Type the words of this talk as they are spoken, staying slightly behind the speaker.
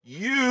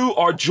You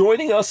are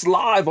joining us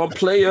live on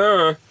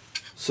Player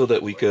so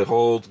that we could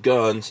hold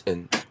guns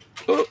and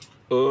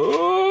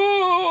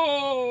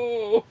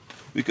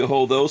we could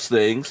hold those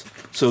things.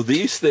 So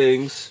these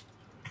things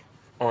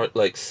aren't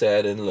like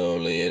sad and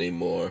lonely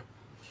anymore.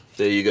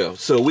 There you go.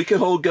 So we can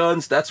hold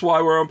guns. That's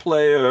why we're on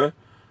Player.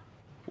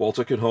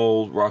 Walter can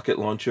hold rocket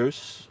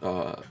launchers.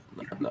 Not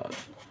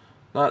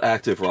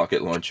active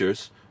rocket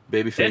launchers.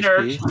 Babyface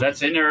inert. P.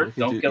 That's inert.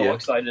 Don't get all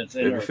excited. It's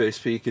inert.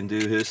 Babyface P can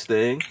do his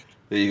thing.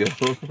 There you go.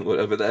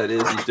 Whatever that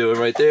is he's doing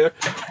right there.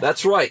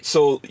 That's right.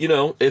 So,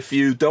 if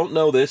you don't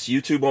know this,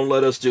 YouTube won't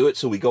let us do it.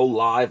 So we go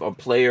live on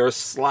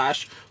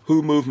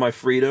Player/Who Moved My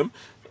Freedom.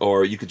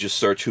 Or you could just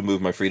search Who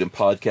Moved My Freedom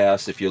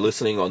podcast. If you're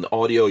listening on the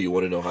audio, you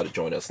want to know how to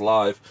join us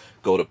live,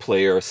 go to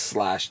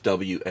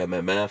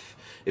Player/WMMF.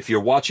 If you're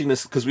watching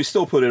this, because we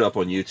still put it up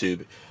on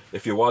YouTube,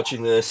 if you're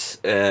watching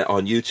this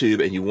on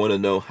YouTube and you want to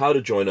know how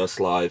to join us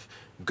live,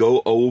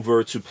 go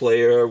over to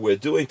Player. We're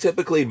doing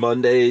typically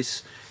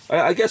Mondays.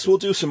 I guess we'll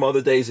do some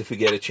other days if we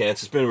get a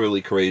chance. It's been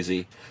really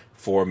crazy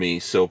for me.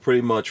 So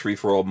pretty much Free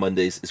For All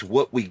Mondays is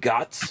what we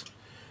got.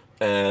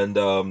 And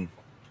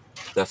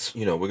that's,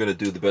 we're going to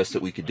do the best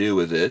that we could do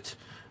with it.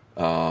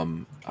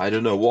 I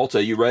don't know. Walter,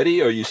 are you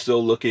ready? Or are you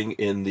still looking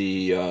in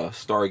the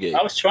Stargate?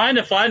 I was trying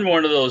to find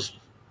one of those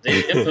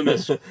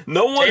infamous...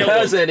 No one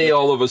has any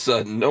all of a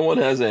sudden. No one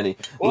has any.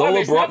 Well,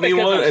 Lola brought me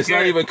one. It's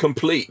not even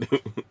complete.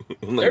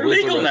 They're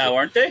legal now,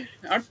 aren't they?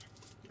 Aren't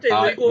they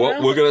legal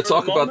now? We're going to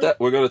talk about that.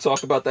 We're going to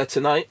talk about that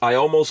tonight. I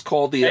almost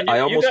called it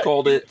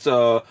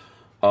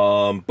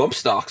bump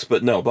stocks,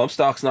 but no, bump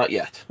stocks not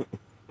yet.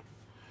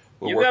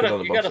 You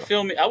gotta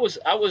film me. I was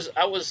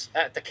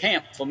at the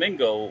camp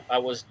Flamingo. I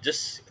was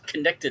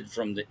disconnected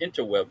from the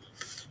interweb.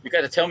 You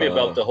got to tell me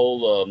about the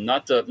whole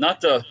not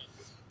the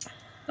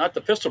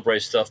pistol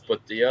brace stuff,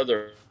 but the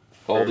other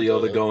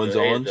goings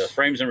on, the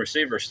frames and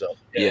receiver stuff.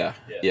 Yeah.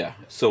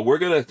 So we're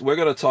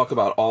gonna talk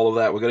about all of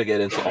that. We're gonna get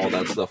into all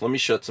that stuff. Let me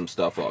shut some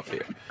stuff off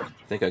here. I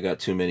think I got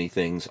too many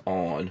things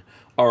on.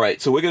 All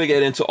right, so we're gonna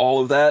get into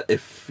all of that.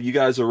 If you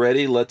guys are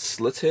ready, let's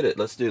hit it.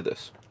 Let's do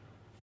this.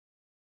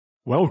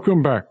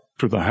 Welcome back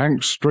to the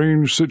Hank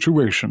Strange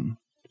Situation,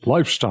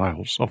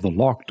 Lifestyles of the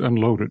Locked and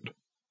Loaded.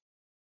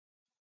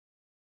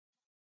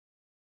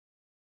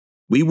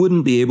 We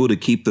wouldn't be able to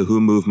keep the Who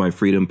Moved My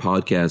Freedom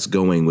podcast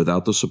going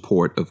without the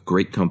support of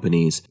great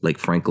companies like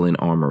Franklin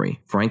Armory.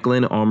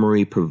 Franklin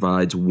Armory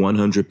provides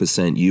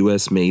 100%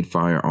 US-made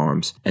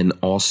firearms and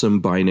awesome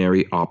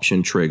binary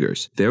option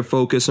triggers. Their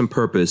focus and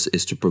purpose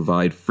is to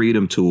provide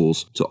freedom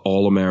tools to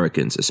all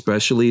Americans,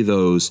 especially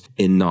those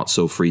in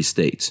not-so-free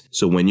states.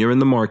 So when you're in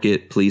the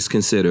market, please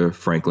consider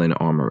Franklin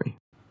Armory.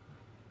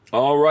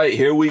 All right,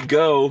 here we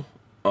go.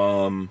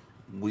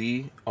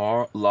 We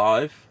are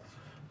live.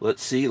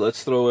 Let's see.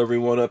 Let's throw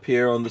everyone up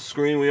here on the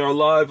screen. We are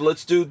live.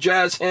 Let's do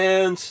jazz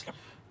hands.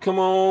 Come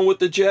on with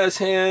the jazz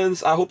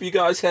hands. I hope you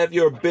guys have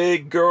your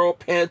big girl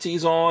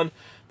panties on.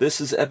 This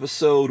is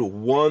episode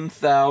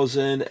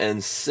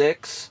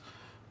 1006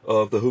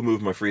 of the Who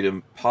Moved My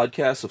Freedom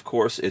podcast. Of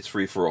course, it's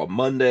Free For All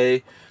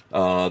Monday.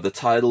 The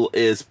title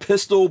is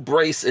Pistol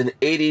Brace and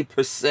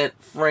 80%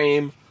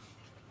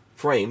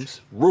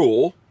 Frames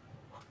Rule.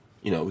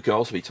 We could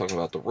also be talking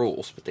about the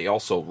rules, but they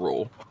also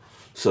rule.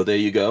 So there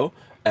you go.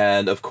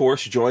 And, of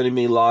course, joining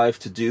me live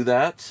to do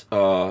that,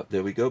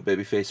 there we go,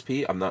 Babyface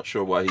P. I'm not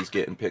sure why he's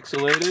getting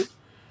pixelated.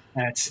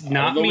 That's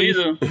not me.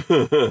 Either.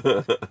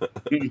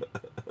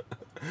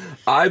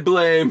 I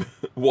blame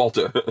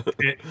Walter.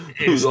 It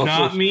is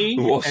not me,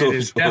 and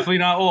it's definitely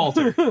not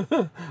Walter.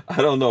 I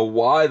don't know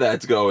why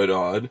that's going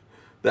on.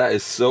 That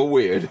is so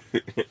weird.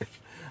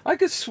 I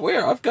could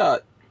swear I've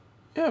got...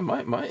 Yeah,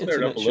 my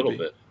internet up a little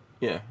bit.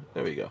 Yeah,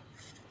 there we go.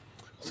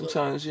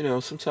 Sometimes,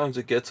 sometimes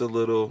it gets a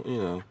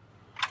little,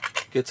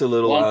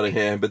 out of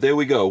hand, but there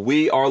we go.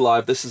 We are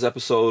live. This is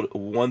episode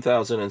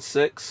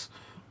 1006.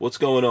 What's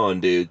going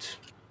on, dudes?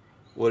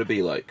 What'd it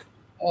be like?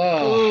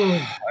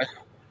 I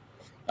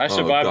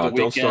survived the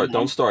weekend.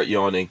 Don't start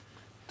yawning.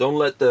 Don't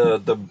let the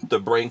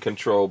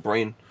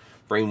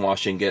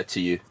brainwashing get to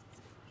you.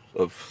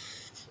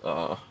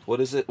 What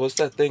is it? What's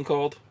that thing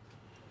called?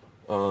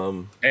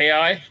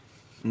 AI?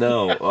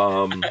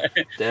 No.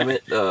 Damn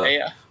it.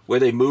 AI. Where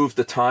they move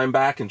the time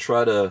back and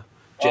try to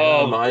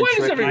mind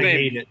trick. I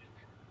hate it.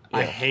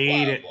 I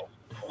hate it.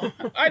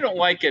 I don't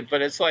like it,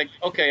 but it's like,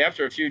 okay,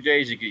 after a few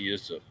days you get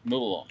used to it.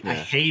 Move along. I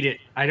hate it.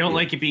 I don't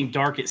like it being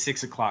dark at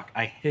 6 o'clock.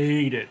 I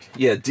hate it.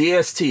 Yeah,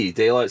 DST,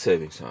 Daylight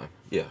Savings Time.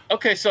 Yeah.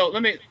 Okay, so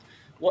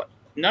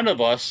none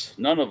of us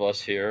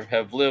here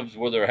have lived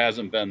where there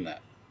hasn't been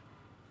that.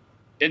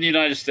 In the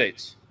United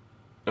States.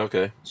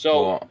 Okay.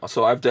 So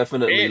I've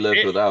definitely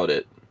lived without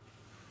it.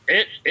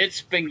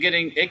 It's been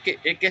getting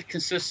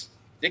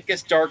it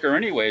gets darker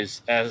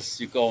anyways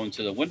as you go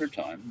into the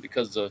wintertime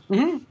because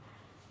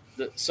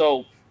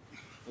so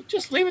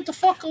just leave it the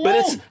fuck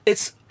alone.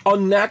 But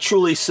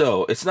Unnaturally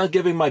so. It's not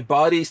giving my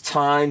body's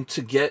time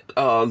to get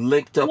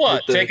linked up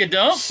with the Take a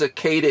dump?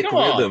 circadic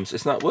rhythms.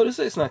 It's not. What is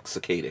it? It's not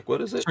circadic. What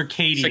is it?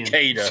 Circadian.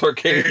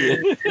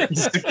 Circadian.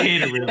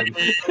 Cicada rhythm.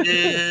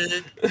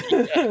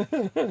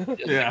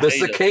 Yeah.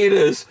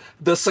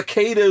 The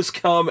cicadas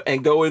come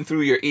and go in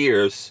through your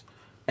ears,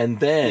 and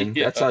then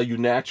that's how you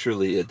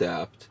naturally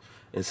adapt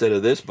instead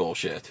of this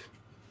bullshit.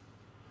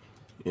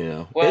 You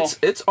know, well,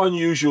 it's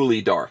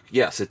unusually dark.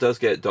 Yes, it does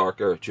get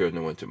darker during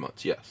the winter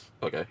months. Yes.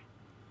 Okay.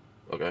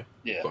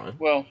 Yeah. Fine.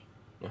 Well.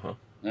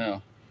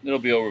 No, it'll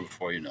be over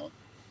before you know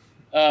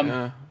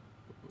it.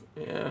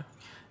 Yeah.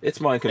 It's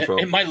mind control.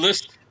 In my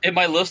list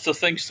of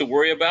things to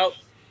worry about,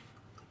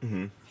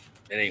 it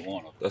ain't one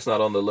of them. That's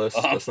not on the list.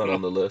 That's not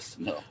on the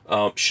list.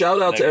 No.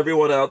 Shout out to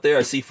everyone out there.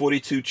 I see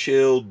 42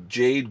 Chill.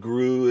 Jade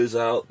Grew is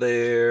out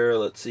there.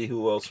 Let's see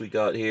who else we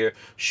got here.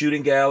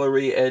 Shooting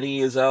Gallery. Ennie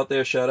is out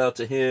there. Shout out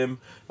to him.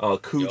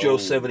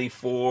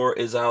 Cujo74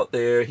 is out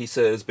there. He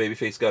says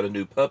Babyface got a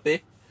new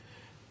puppy.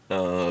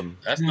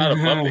 That's not a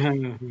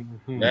puppy.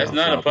 That's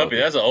not a puppy.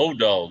 That's an old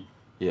dog.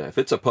 Yeah, if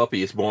it's a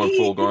puppy, it's born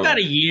full grown. He's got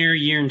a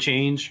year and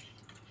change.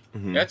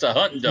 That's a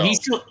hunting dog.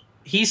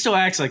 He still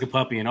acts like a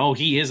puppy, and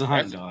he is a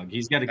hunting dog.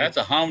 That's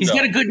a hound dog. He's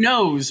got a good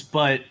nose,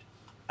 but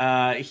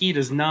he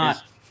does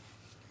not.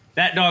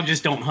 That dog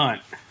just don't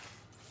hunt.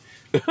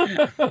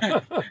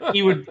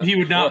 He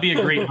would not be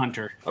a great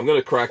hunter. I'm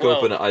gonna crack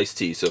open an iced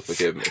tea, so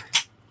forgive me.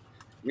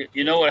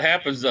 You know what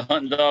happens to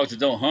hunting dogs that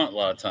don't hunt a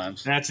lot of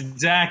times? That's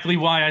exactly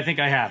why I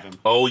think I have him.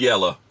 Oh,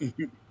 yellow.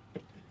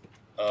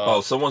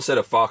 Someone said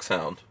a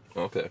foxhound.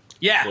 Okay.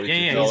 Yeah,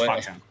 he's a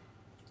foxhound.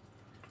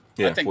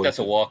 Yeah, I think that's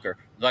a walker.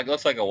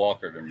 Looks like a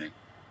walker to me.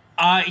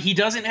 He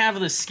doesn't have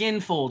the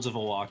skin folds of a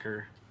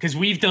walker because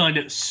we've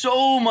done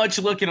so much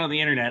looking on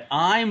the internet.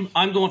 I'm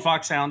going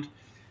foxhound.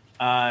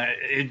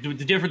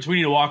 The difference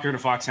between a walker and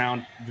a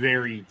foxhound,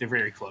 they're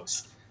very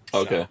close.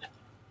 Okay.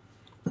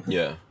 So.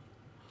 Yeah.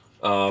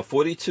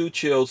 42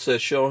 Chill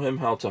says, show him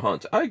how to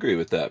hunt. I agree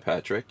with that,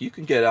 Patrick. You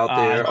can get out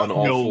there on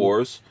all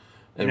fours.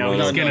 And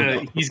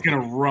he's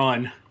gonna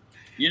run.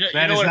 You know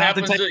what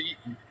happens?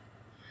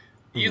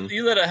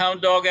 You let a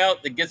hound dog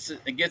out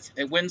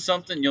that wins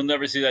something, you'll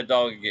never see that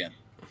dog again.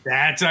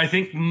 I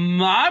think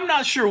I'm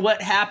not sure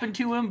what happened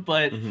to him,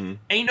 but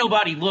ain't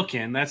nobody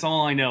looking. That's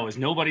all I know is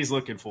nobody's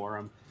looking for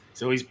him.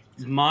 So he's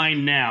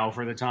mine now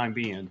for the time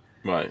being.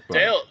 Right.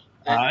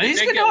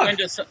 He's a good dog.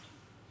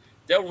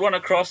 They'll run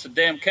across the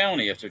damn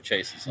county if they're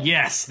chasing something.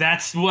 Yes,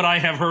 that's what I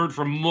have heard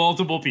from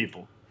multiple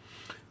people.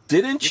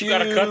 Didn't you? You've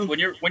got to cut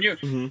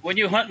when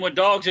you hunting with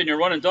dogs and you're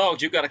running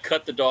dogs. You've got to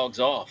cut the dogs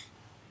off,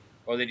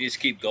 or they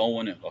just keep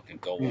going and fucking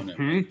going.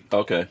 And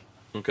Okay.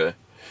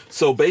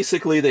 So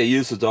basically, they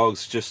use the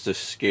dogs just to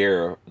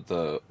scare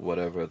or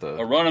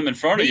run them in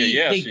front of you.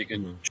 Yeah, so you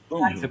can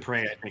track the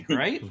prey. I think,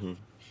 right?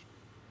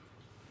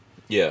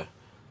 Yeah.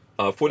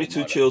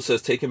 42 Chill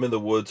says, take him in the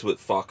woods with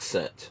fox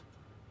scent.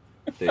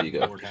 There you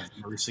go. Lord have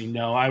mercy.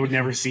 No, I would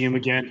never see him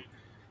again.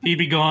 He'd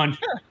be gone.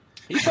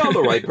 He found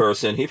the right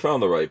person.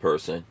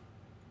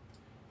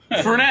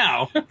 For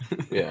now.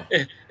 Yeah.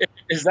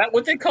 Is that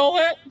what they call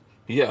that?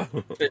 Yeah.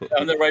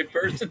 I'm the right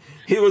person.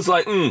 He was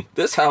like,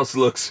 this house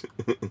looks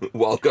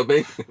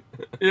welcoming.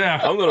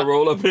 Yeah. I'm going to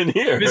roll up in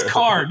here. This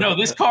car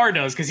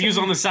does, because he was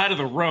on the side of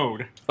the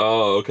road.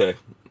 Oh, okay.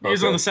 He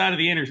was on the side of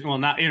the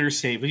not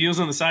interstate, but he was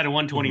on the side of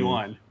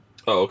 121.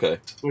 Oh, okay.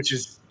 Which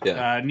is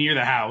near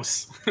the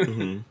house.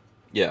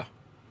 Yeah.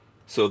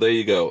 So there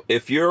you go.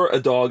 If you're a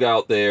dog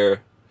out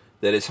there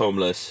that is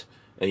homeless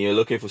and you're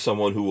looking for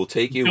someone who will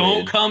take you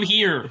Don't come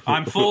here.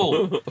 I'm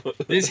full.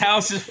 This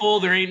house is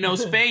full. There ain't no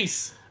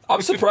space.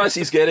 I'm surprised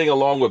he's getting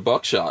along with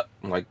Buckshot.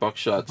 Like,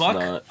 Buckshot's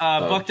not...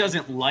 Buck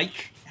doesn't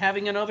like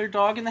having another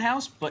dog in the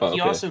house, but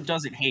he also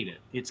doesn't hate it.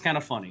 It's kind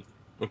of funny.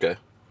 Okay.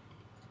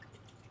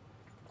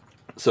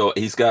 So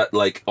he's got,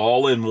 like,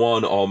 all in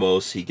one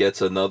almost. He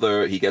gets a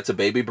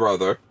baby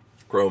brother,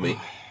 Chromie.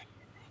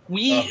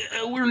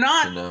 We're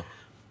not...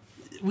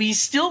 We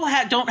still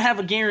don't have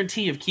a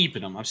guarantee of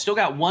keeping him. I've still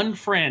got one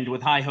friend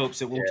with high hopes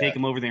that we'll take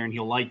him over there and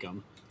he'll like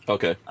him.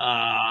 Okay.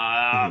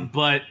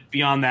 But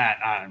beyond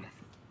that,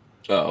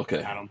 oh,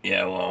 okay.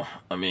 Yeah, well,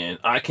 I mean,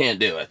 I can't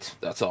do it.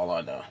 That's all I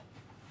know.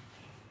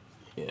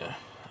 Yeah.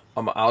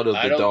 I'm out of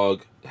the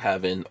dog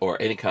having or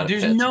any kind of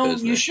pets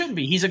business. You should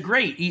be. He's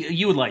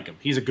you would like him.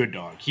 He's a good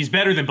dog. He's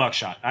better than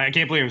Buckshot. I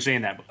can't believe I'm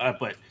saying that,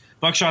 but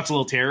Buckshot's a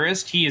little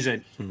terrorist. He is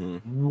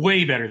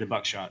way better than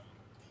Buckshot.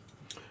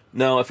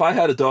 Now, if I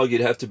had a dog,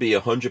 you'd have to be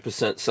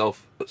 100%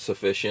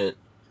 self-sufficient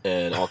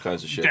and all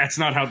kinds of shit. That's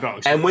not how dogs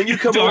work. And when you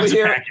come over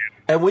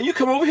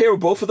here, with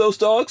both of those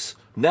dogs,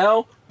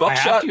 now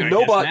Buckshot,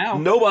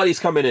 nobody's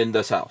coming in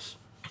this house.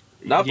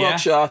 Not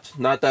Buckshot,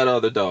 not that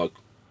other dog.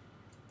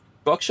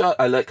 Buckshot,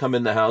 I let come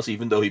in the house,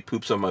 even though he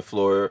poops on my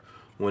floor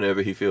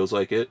whenever he feels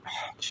like it.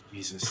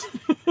 Jesus.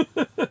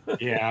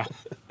 Yeah.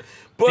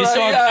 But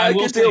I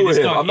can deal with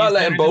him. I'm not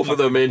letting both of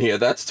them in here.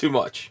 That's too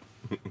much.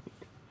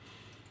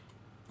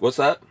 What's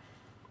that?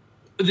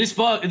 This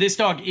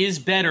dog is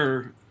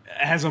better,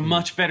 has a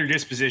much better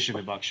disposition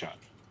than Buckshot.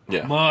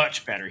 Yeah.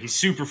 Much better. He's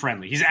super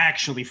friendly. He's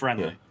actually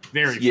friendly. Yeah.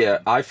 Very Yeah,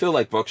 friendly. I feel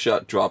like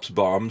Buckshot drops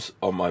bombs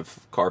on my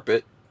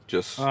carpet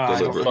just I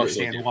don't deliberately.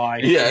 understand why.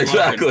 Yeah,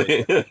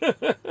 exactly.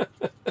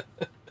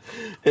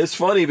 It's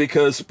funny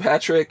because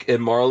Patrick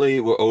and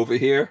Marley were over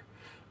here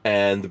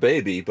and the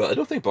baby, but I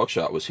don't think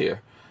Buckshot was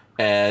here.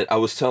 And I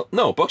was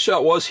no,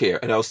 Buckshot was here,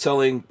 and I was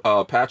telling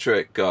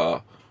Patrick,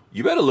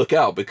 you better look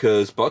out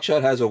because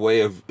Buckshot has a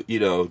way of,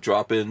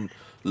 dropping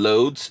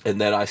loads, and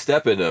then I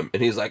step in them,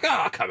 and he's like,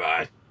 come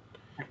on.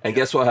 And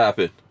guess what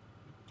happened?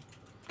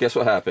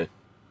 Patrick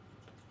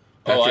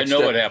I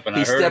know what happened.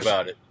 I heard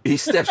about it. He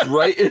steps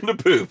right in the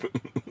poop.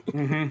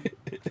 Mm-hmm.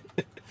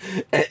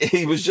 And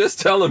he was just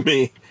telling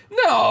me,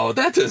 no,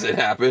 that doesn't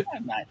happen.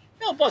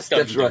 No, Buck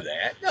doesn't do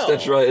that. No.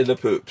 Steps right in the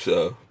poop,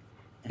 so,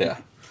 yeah.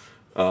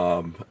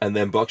 And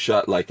then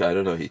Buckshot, I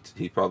don't know,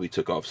 he probably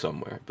took off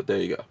somewhere, but there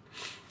you go.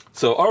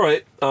 So, all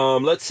right,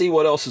 let's see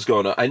what else is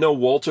going on. I know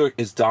Walter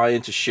is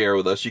dying to share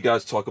with us. You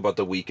guys talk about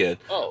the weekend.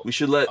 Oh, we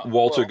should let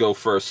Walter go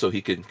first so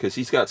he can, because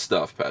he's got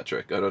stuff,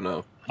 Patrick. I don't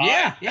know.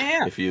 Yeah.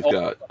 If you've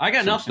got I got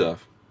some nothing.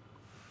 stuff.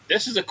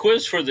 This is a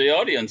quiz for the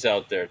audience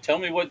out there. Tell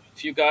me what,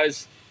 if you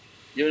guys,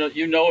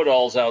 you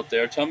know-it-alls out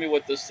there, tell me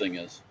what this thing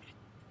is.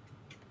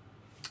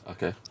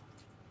 Okay.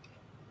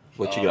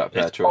 What you got, It's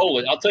Patrick?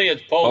 Polish. I'll tell you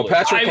it's Polish. Oh,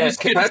 Patrick, I was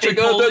gonna say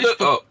Polish,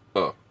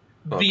 okay.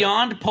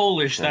 Beyond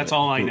Polish, that's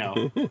all I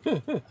know.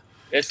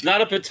 It's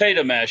not a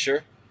potato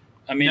masher.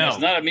 I mean, No. It's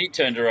not a meat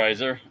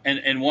tenderizer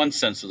in one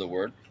sense of the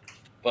word.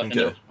 But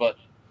Okay.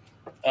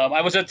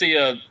 I was at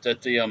the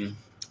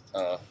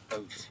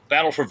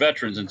Battle for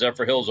Veterans in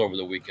Zephyr Hills over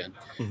the weekend,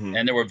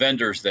 and there were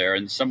vendors there.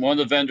 And one of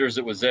the vendors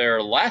that was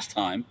there last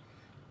time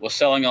was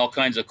selling all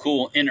kinds of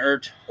cool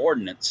inert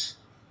ordnance,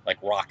 like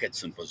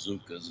rockets and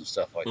bazookas and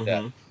stuff like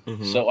that.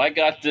 So I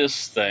got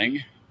this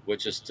thing,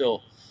 which is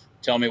still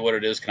tell me what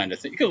it is kind of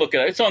thing. You can look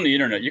at it. It's on the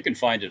internet. You can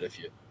find it if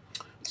you.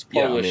 It's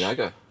Polish. Yeah, I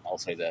mean, I'll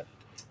say that.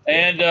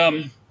 And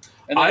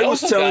I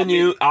was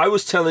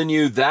telling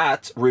you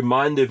that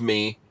reminded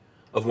me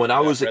of when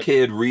I was a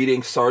kid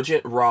reading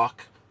Sergeant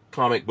Rock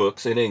comic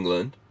books in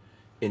England,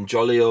 in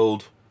jolly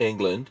old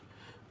England,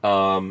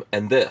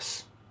 and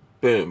this,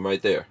 boom,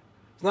 right there.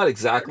 It's not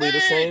exactly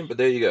the same, but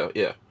there you go.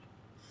 Yeah.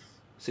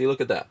 See,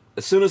 look at that.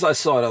 As soon as I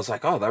saw it, I was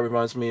like, oh, that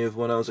reminds me of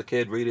when I was a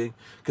kid reading.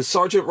 Because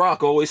Sergeant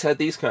Rock always had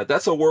these kind.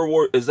 That's a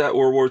is that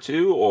World War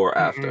II or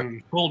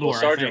after? Cold War.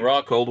 Sergeant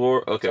Rock. Cold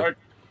War? Okay.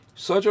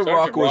 Sergeant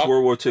Rock was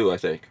World War II, I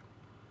think.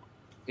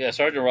 Yeah,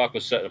 Sergeant Rock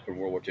was set up in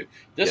World War II.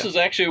 This is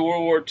actually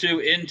World War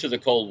II into the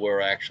Cold War,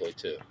 actually,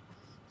 too.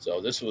 So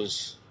this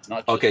was not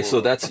just Okay, so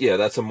World War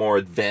that's a more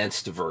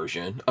advanced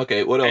version.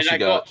 Okay, what else you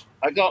got?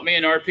 I got me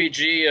an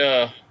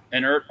RPG,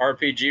 inert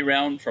RPG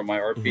round from my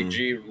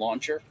RPG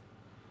launcher,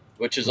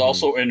 which is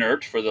also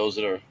inert for those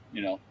that are,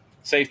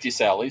 safety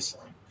sallies.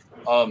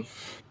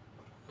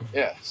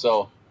 Yeah,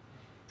 so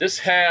this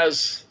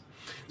has...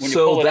 When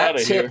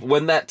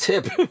the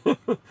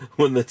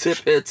tip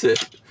hits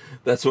it,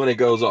 that's when it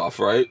goes off,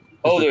 right?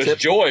 There's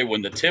joy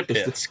when the tip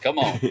hits. Come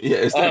on.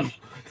 Yeah,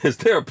 is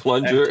there a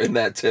plunger in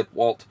that tip,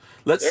 Walt?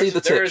 Let's see the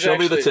tip. Show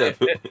me the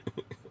tip.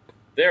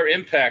 Their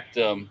impact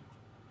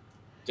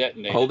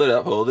detonator. Hold it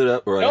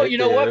up. Right. No, you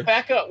know what?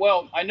 Back up.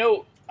 Well, I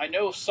know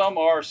some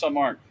are, some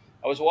aren't.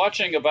 I was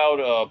watching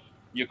about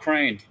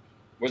Ukraine,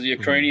 where the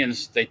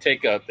Ukrainians they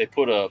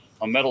put a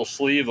metal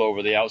sleeve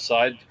over the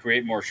outside to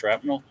create more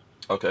shrapnel.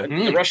 Okay.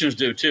 The Russians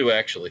do too,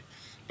 actually,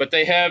 but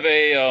they have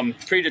a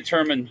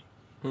predetermined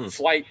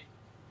flight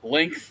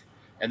length,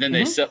 and then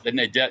they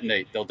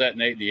detonate. They'll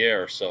detonate in the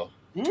air. So.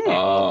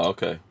 Oh,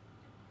 okay.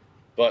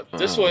 But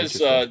this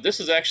this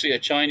is actually a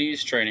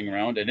Chinese training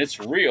round, and it's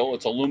real.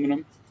 It's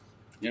aluminum.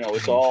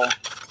 It's all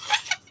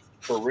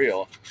for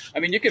real. I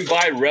mean, you can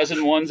buy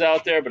resin ones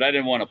out there, but I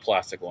didn't want a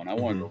plastic one. I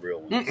wanted a real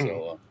one.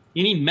 So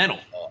you need metal.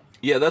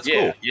 Yeah, that's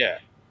cool. Yeah.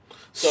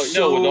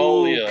 So with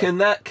all the can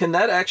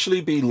that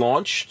actually be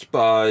launched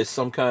by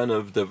some kind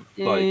of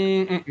Well,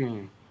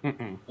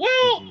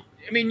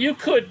 I mean, you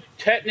could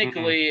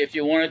technically, if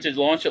you wanted to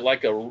launch it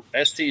like a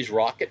ST's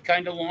rocket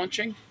kind of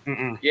launching.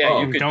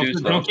 Yeah, you could do.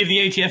 Don't give the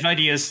ATF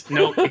ideas.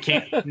 No, it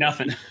can't.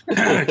 Nothing.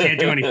 Can't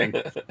do anything.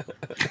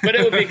 But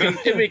it would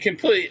be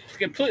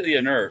completely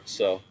inert.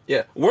 So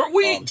yeah, weren't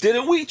we?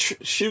 Didn't we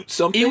shoot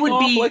something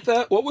off like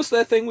that? What was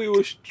that thing we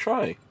were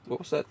trying? What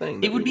was that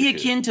thing? It would be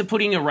akin to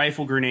putting a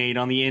rifle grenade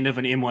on the end of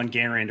an M1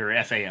 Garand or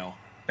FAL.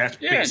 That's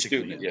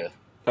basically it. Yeah.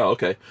 Oh,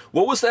 okay.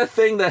 What was that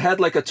thing that had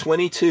like a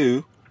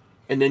 22?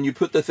 And then you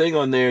put the thing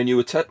on there and you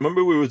would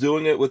remember we were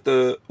doing it with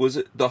the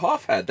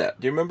Hoff had that.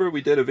 Do you remember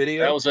we did a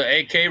video? That was an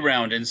AK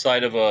round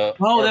inside of a that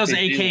was an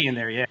AK in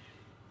there, yeah.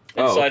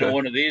 Inside of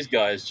one of these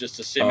guys just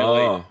to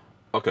simulate. Oh,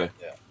 okay.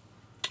 Yeah.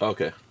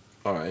 Okay.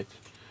 All right.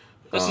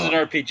 This is an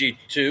RPG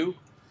 2.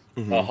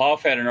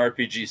 Hoff had an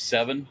RPG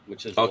 7,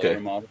 which is a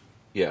later model.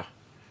 Yeah.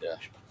 Yeah.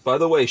 By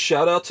the way,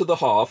 shout out to the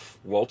Hoff.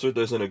 Walter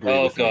doesn't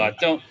agree with me. Oh God,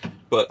 don't.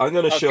 But I'm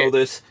going to show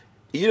this.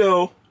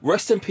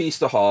 Rest in peace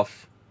to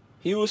Hoff.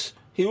 He was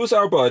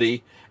our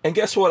buddy, and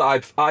guess what?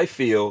 I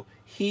feel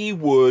he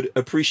would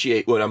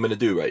appreciate what I'm going to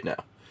do right now.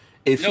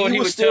 If he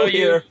was still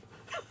here,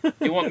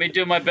 You want me to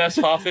do my best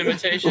Hoff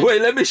imitation?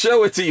 Wait, let me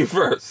show it to you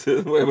first.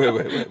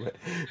 Wait.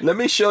 Let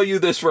me show you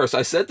this first.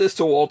 I sent this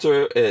to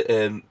Walter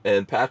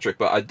and Patrick,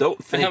 but I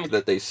don't think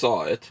that they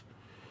saw it.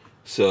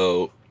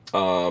 So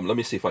let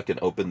me see if I can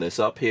open this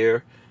up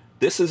here.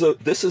 This is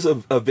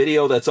a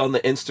video that's on the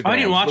Instagram. I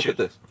didn't watch Look it. at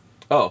this.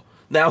 Oh,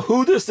 now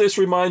who does this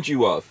remind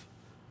you of?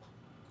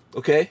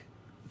 Okay,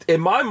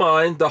 in my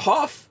mind, the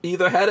Hoff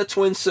either had a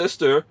twin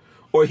sister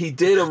or he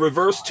did a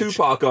reverse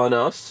Tupac on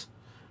us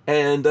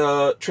and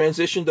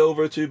transitioned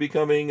over to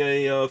becoming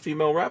a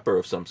female rapper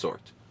of some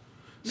sort.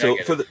 So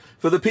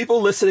for the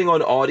people listening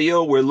on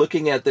audio, we're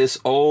looking at this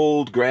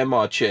old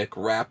grandma chick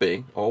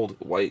rapping, old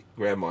white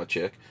grandma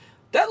chick.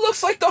 That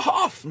looks like the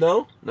Hoff.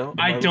 No.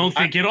 I don't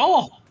think at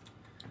all.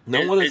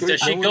 No one agrees.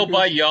 Does she go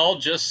by y'all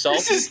just salty?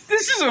 This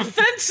is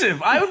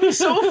offensive. I would be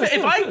so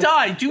if I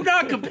die, do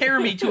not compare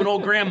me to an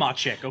old grandma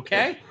chick,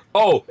 okay?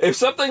 Oh, if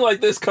something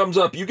like this comes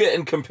up, you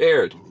getting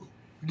compared.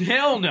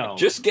 Hell no.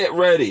 Just get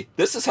ready.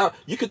 This is how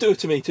you could do it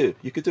to me too.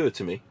 You could do it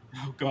to me.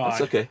 Oh God.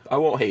 It's okay. I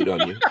won't hate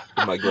on you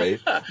in my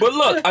grave. But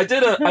look, I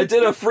did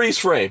a freeze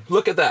frame.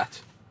 Look at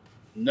that.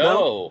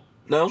 No,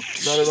 not at all.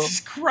 Jesus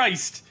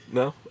Christ.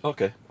 No?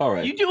 Okay. All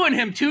right. You doing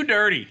him too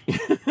dirty.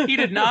 He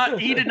did not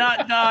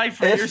die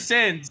for your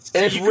sins. So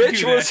if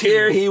Rich was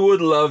here, he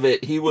would love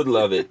it. He would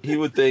love it. He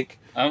would think.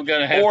 I'm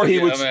gonna have. Or to he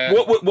would.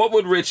 get, What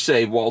would Rich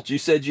say, Walt? You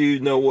said you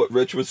know what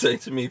Rich would say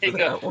to me for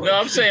that one. No,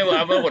 I'm saying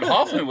I know what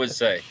Hoffman would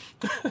say.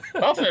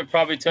 Hoffman would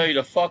probably tell you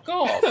to fuck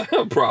off.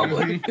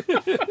 Probably.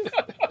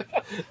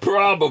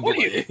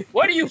 Probably.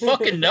 What are you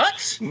fucking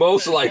nuts?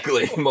 Most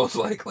likely.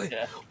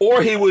 Yeah.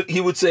 Or he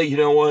would say, you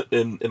know what?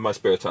 In my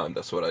spare time,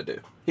 that's what I do.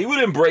 He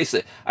would embrace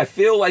it. I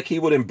feel like he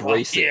would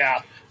embrace it.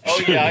 Yeah. Oh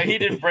yeah,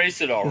 he'd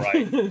embrace it all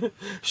right.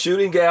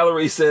 Shooting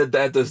Gallery said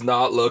that does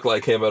not look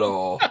like him at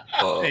all.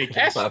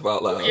 Laugh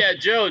out loud. Yeah,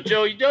 Joe,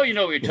 you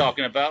know what you're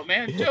talking about,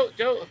 man.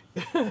 Joe.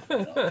 Oh,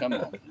 come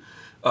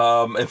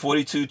on. And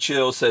 42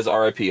 Chill says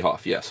R.I.P.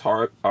 Hoff. Yes,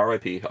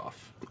 R.I.P.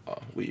 Hoff.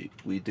 We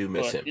do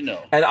miss him. You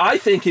know. And I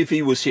think if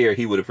he was here,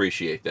 he would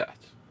appreciate that.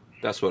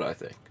 That's what I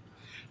think.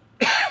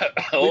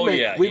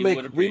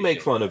 We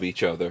make fun of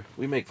each other.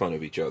 We make fun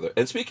of each other.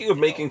 And speaking of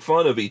making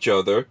fun of each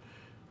other,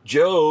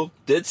 Joe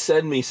did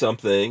send me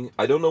something.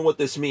 I don't know what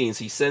this means.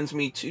 He sends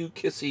me 2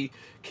 kissy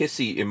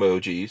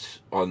emojis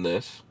on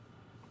this.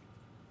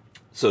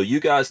 So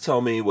you guys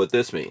tell me what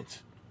this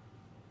means.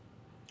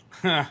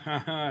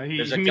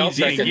 There's a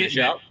Caltech in the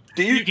shop.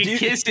 You can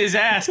kiss his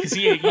ass because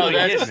he ain't really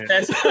getting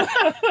it.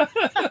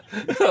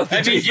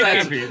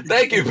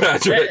 Thank you,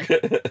 Patrick.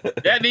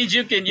 That means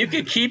you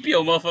can keep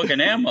your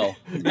motherfucking ammo.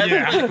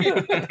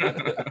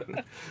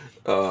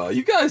 Yeah.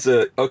 You guys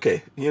are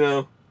okay. You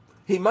know,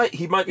 he might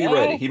be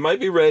ready. He might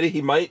be ready.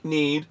 He might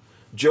need.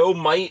 Joe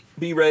might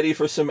be ready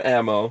for some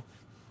ammo.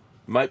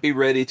 Might be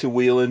ready to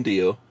wheel and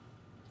deal.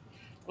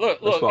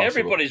 Look!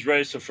 Everybody's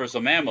ready for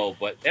some ammo,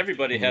 but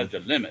everybody has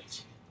their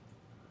limits.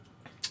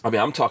 I mean,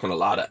 I'm talking a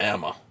lot of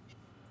ammo.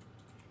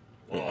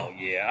 Oh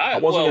yeah, I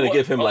wasn't going to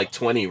give him like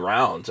 20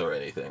 rounds or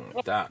anything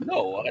like that.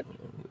 No,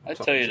 I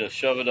tell you to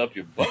shove it up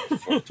your butt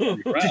for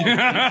 20 rounds.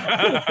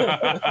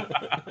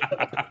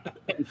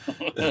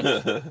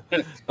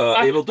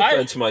 Able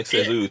Defense Mike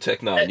says, "Ooh,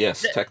 Tech 9."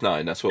 Yes, Tech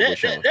 9. That's what we're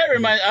showing. That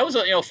reminds. I was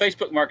on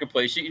Facebook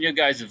Marketplace. You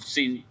guys have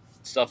seen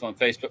stuff on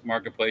Facebook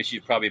Marketplace.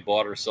 You probably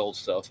bought or sold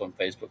stuff on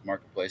Facebook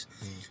Marketplace.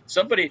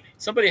 Somebody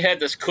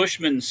had this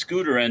Cushman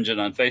scooter engine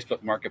on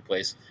Facebook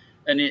Marketplace,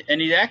 and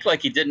he'd act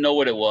like he didn't know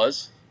what it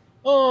was.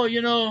 Oh,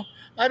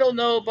 I don't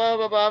know, blah,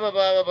 blah, blah, blah,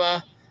 blah,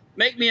 blah.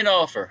 Make me an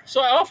offer. So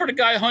I offered a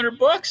guy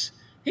 $100.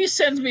 He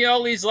sends me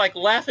all these like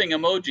laughing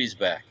emojis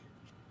back.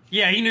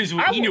 Yeah, he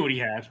knew what he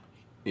had.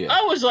 Yeah.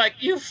 I was like,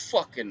 you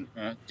fucking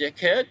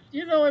dickhead.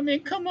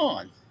 Come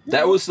on.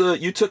 That was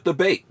you took the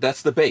bait.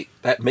 That's the bait.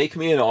 That make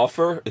me an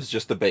offer is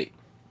just the bait.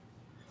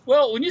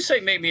 Well, when you say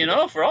make me an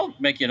offer, I'll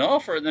make you an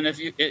offer. And then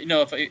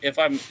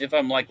if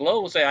I'm like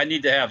low, we'll say I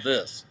need to have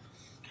this.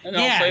 And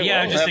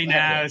just say,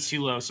 nah, it's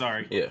too low,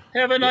 sorry. Yeah.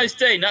 Have a nice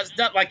day.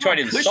 Not like try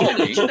to insult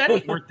me. That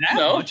ain't worth that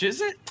much,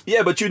 is it?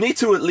 Yeah, but you need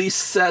to at least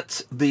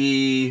set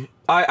the...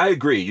 I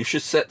agree. You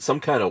should set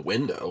some kind of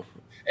window.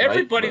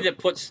 Everybody that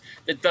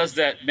does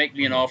that, make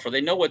me an offer,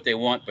 they know what they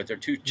want, but they're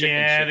too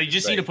chicken shit. They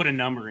just need to put a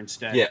number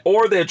instead. Yeah,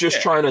 or they're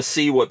just trying to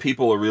see what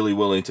people are really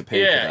willing to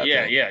pay for that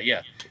thing.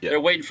 Yeah. They're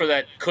waiting for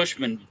that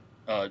Cushman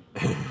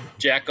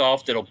jack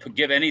off that'll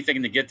give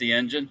anything to get the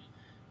engine.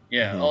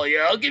 Yeah. Mm-hmm. Oh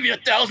yeah, I'll give you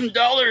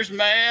 $1,000,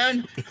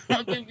 man.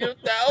 I'll give you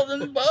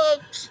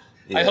 $1,000.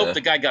 Yeah. I hope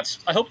the guy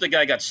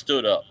got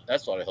stood up.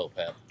 That's what I hope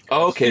happened.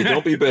 Okay,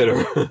 don't be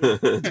bitter.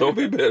 Don't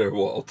be bitter,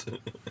 Walt.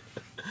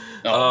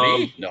 No,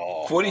 me?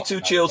 No.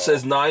 42 Chill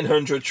says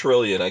 900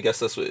 trillion. I guess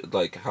that's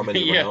like how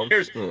many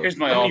rounds? Here's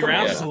my how offer. many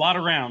rounds? That's a lot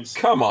of rounds.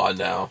 Come on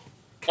now.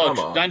 Come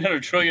on.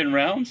 900 trillion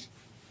rounds?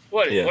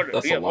 What are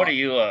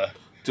you?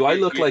 Do I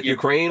look like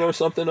Ukraine or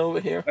something over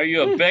here? Are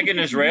you a begging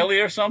Israeli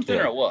or something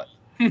or what?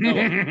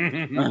 No.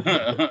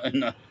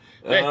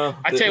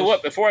 I tell you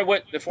what. Before I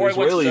went to Zephyr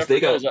Hills,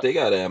 they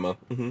got ammo.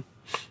 Mm-hmm.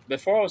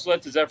 Before I was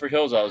led to Zephyr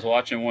Hills, I was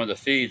watching one of the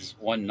feeds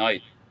one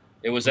night.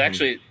 It was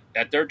actually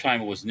at their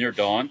time it was near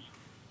dawn,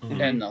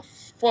 and the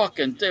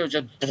fucking thing was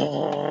just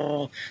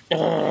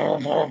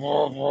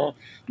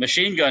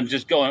machine gun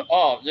just going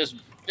off, just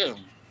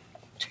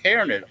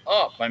tearing it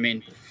up. I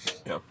mean,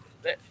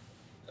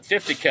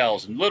 50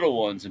 cals and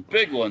little ones and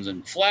big ones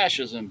and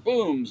flashes and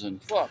booms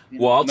and fuck.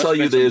 Well, I'll tell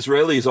you, the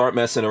Israelis aren't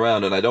messing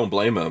around, and I don't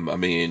blame them. I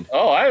mean,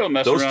 I don't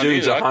mess those around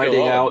dudes either. are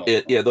hiding out.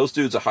 Those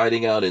dudes are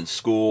hiding out in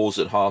schools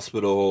and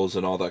hospitals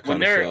and all that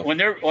kind of stuff.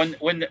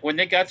 When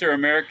they got their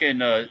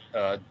American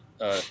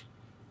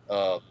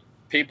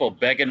people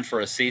begging for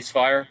a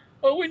ceasefire.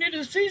 Oh, we need a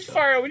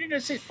ceasefire. We need a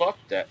ceasefire. Fuck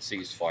that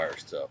ceasefire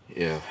stuff.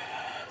 Yeah.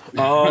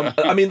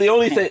 I mean, the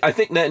only thing I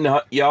think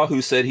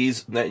Netanyahu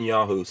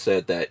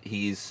said that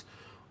he's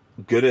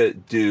gonna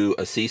do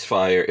a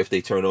ceasefire if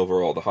they turn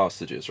over all the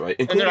hostages, right?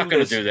 And they're not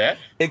gonna do that.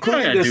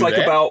 Including there's like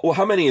about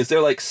how many is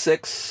there? Like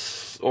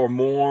 6 or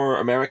more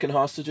American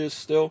hostages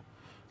still,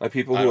 like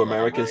people who are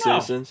American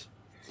citizens.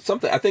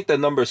 Something. I think the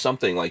number is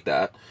something like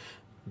that.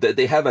 That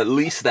they have at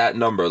least that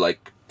number,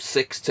 like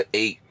 6 to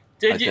 8.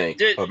 Did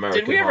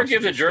we ever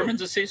give the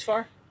Germans a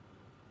ceasefire?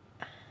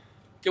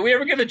 Did we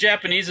ever give the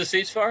Japanese a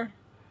ceasefire?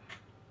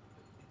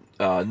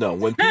 No.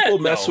 When people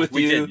mess with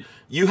you,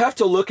 you have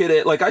to look at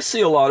it. Like, I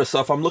see a lot of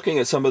stuff. I'm looking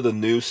at some of the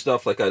news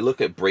stuff. Like, I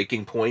look at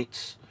breaking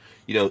points.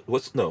 You know,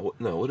 what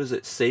is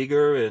it?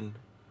 Sager and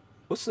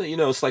what's the,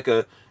 it's like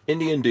a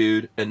Indian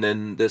dude and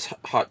then this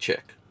hot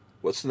chick.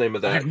 What's the name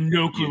of that? I have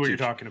no clue what you're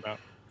talking about.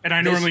 And I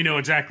normally know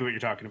exactly what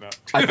you're talking about.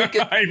 I think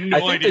I have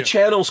no idea. the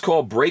channel's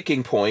called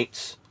Breaking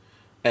Points.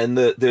 And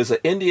there's an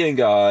Indian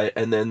guy,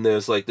 and then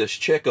there's like this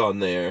chick on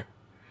there,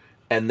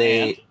 and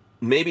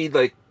maybe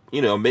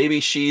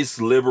she's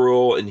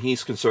liberal and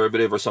he's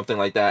conservative or something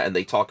like that, and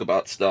they talk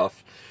about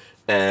stuff,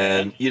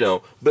 and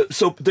but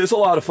so there's a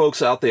lot of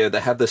folks out there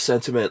that have the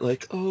sentiment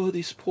like, oh,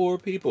 these poor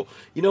people.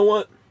 You know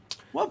what?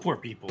 What poor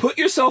people? Put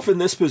yourself in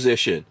this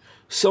position.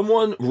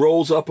 Someone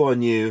rolls up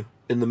on you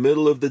in the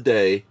middle of the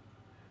day.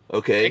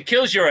 Okay, it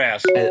kills your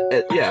ass.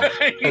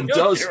 And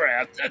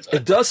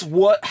does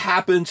what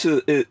happened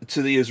to the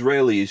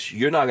Israelis?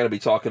 You're not going to be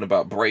talking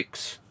about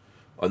breaks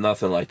or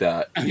nothing like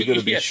that. You're going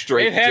to be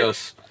straight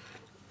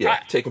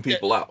taking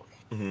people out.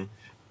 Mm-hmm.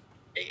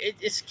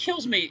 It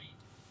kills me.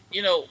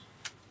 Did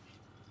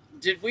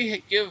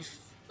we give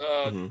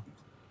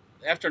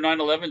after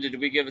 9/11?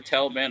 Did we give the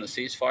Taliban a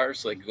ceasefire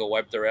so they could go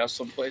wipe their ass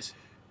someplace?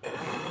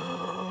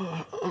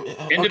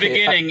 In the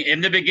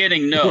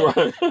beginning, no.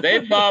 Right. They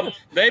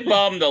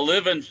bombed the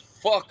living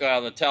fuck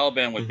out of the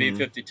Taliban with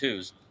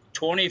B-52s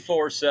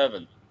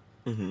 24/7,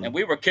 and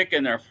we were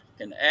kicking their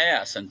fucking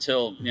ass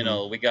until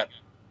we got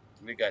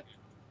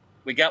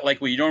like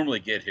we normally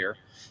get here,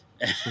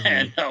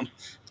 and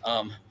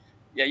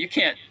you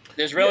can't.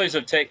 The Israelis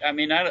have taken. I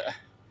mean,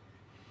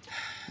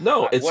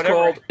 No,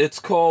 it's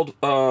called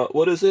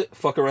what is it?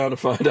 Fuck around and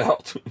find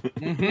out.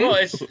 Well,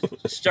 it's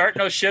start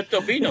no shit,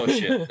 there'll be no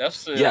shit.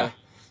 That's the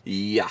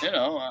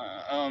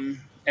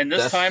and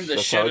this time the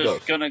shit is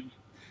gonna.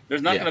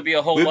 There's not going to be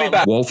a whole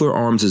lot. Walther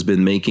Arms has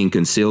been making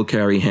concealed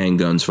carry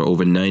handguns for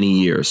over 90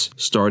 years,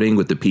 starting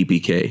with the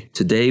PPK.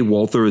 Today,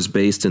 Walther is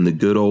based in the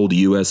good old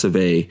US of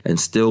A and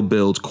still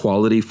builds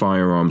quality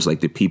firearms like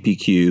the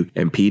PPQ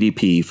and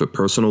PDP for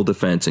personal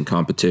defense and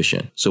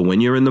competition. So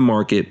when you're in the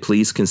market,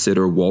 please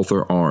consider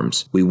Walther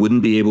Arms. We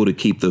wouldn't be able to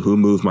keep the Who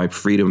Moved My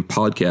Freedom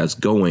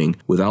podcast going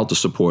without the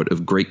support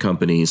of great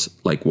companies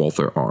like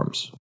Walther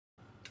Arms.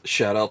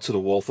 Shout out to the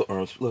Walther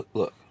Arms.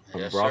 Look.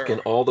 I'm rocking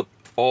all the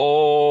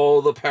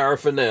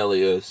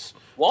paraphernalias.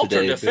 Walter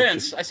today,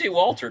 Defense. I see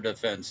Walter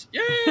Defense.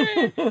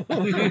 Yay!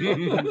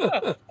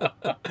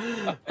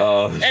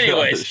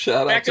 Anyways,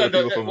 shout out to the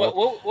people from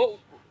Walter.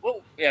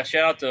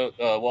 Shout out to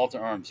Walter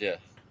Arms. Yeah.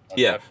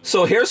 Yeah.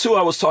 So here's who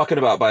I was talking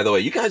about. By the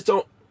way, you guys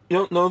don't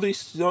know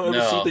these? You don't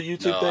ever see the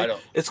YouTube thing?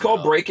 It's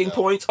called Breaking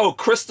Points. Oh,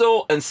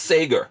 Crystal and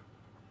Sager.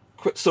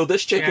 So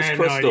this chick is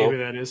Crystal. I have no idea who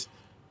that is.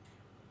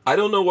 I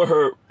don't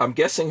know I'm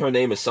guessing her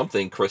name is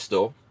something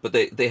Crystal, but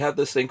they have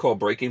this thing called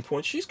Breaking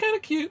Point. She's kind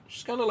of cute.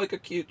 She's kind of like a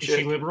cute chick. Is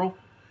she liberal?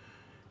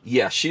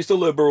 Yeah, she's the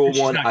liberal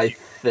one, I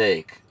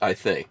think. I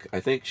think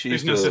she's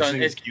There's no such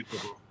thing as cute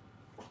liberal.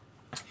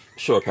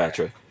 Sure,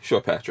 Patrick.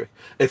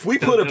 If we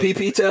put a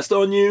PP test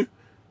on you,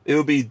 it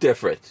would be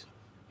different.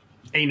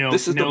 Hey, no,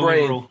 this is no the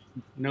brain. Liberal.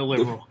 No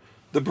liberal.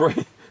 The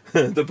brain.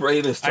 The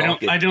brain is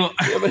talking. I don't.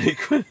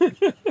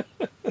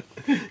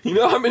 You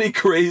know how many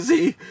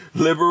crazy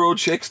liberal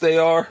chicks they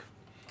are?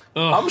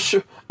 Ugh.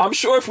 I'm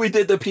sure if we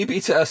did the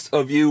PP test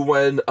of you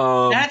when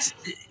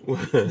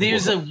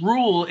there's a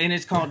rule and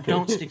it's called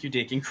don't stick your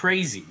dick in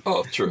crazy.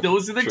 Oh, true.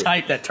 Those are the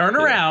type that turn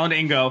around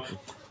and go,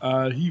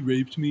 he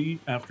raped me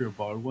after a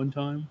bar one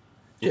time.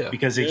 Yeah.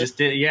 Because they just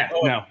did. Yeah.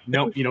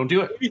 No, you don't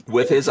do it.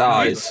 With his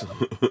eyes.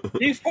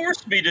 He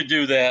forced me to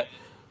do that.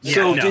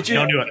 So did you?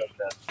 Don't do it.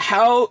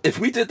 If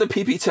we did the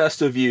PP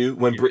test of you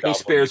when Britney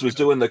Spears was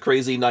doing the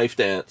crazy knife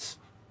dance?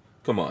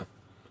 Come on,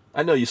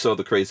 I know you saw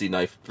the crazy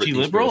knife. She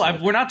liberal?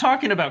 We're not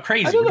talking about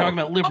crazy. We're talking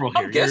about liberal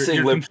here. I'm guessing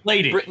you're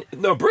conflating.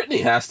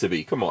 Britney has to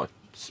be. Come on,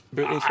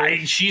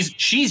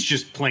 she's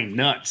just plain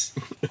nuts.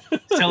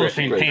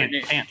 Cellophane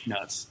pant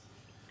nuts.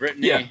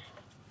 Britney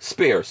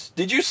Spears.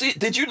 Did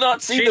you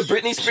not see the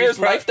Britney Spears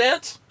knife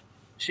dance?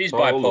 She's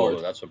bipolar.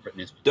 Lord. That's what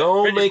Britney's.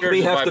 Don't make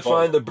me have to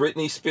find the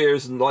Britney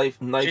Spears knife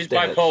dance. She's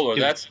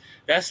bipolar.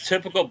 That's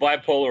typical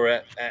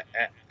bipolar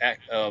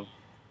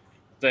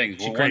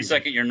things. Well, 1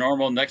 second you're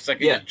normal, next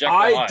second you're Jekyll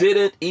I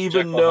didn't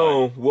even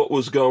know what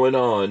was going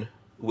on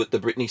with the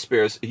Britney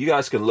Spears. You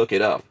guys can look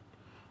it up.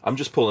 I'm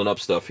just pulling up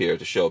stuff here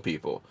to show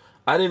people.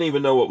 I didn't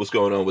even know what was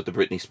going on with the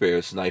Britney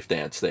Spears knife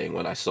dance thing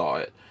when I saw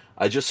it.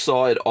 I just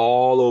saw it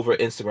all over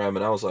Instagram,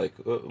 and I was like,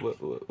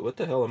 what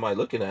the hell am I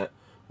looking at?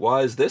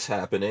 Why is this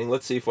happening?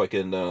 Let's see if I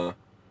can... let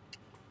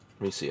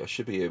me see. I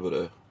should be able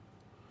to...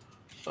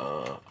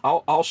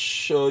 I'll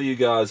show you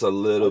guys a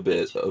little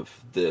bit of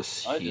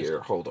this here.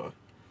 Hold on.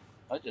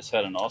 I just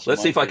had an awesome...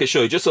 Let's see if I can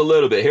show you just a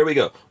little bit. Here we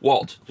go.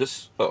 Walt,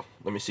 just... Oh,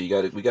 let me see. We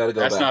got to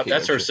go back here.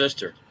 That's her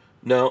sister.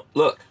 No,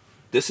 look.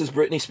 This is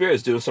Britney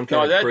Spears doing some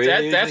kind of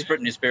crazy... that's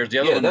Britney Spears. The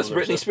other one that's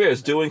Britney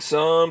Spears doing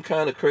some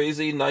kind of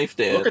crazy knife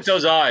dance. Look at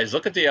those eyes.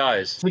 Look at the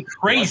eyes. It's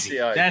crazy.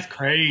 That's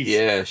crazy.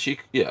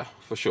 Yeah,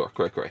 for sure.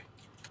 Cray.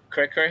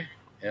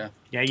 Yeah.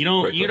 Yeah, you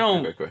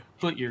don't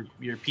put your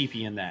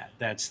pee-pee in that.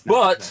 That's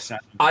not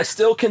I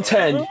still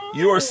contend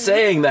you are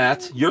saying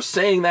that. You're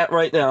saying that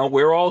right now.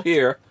 We're all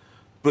here.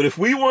 But if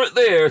we weren't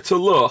there to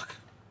look...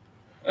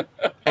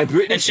 And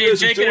Britney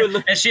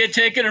she had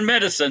taken her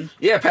medicine.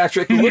 Yeah,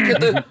 Patrick,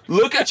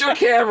 look at your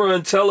camera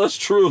and tell us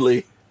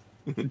truly.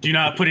 Do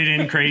not put it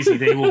in crazy.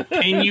 They will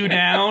pin you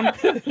down.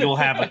 You'll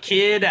have a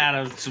kid out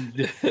of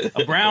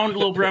a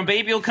little brown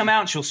baby will come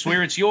out. She'll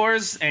swear it's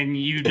yours, and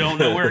you don't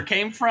know where it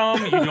came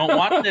from. You don't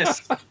want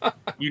this.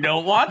 You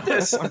don't want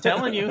this. I'm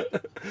telling you.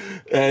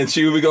 And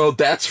she would go,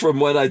 "That's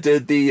from when I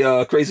did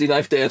the crazy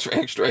knife dance for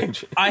Hank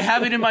Strange." I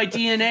have it in my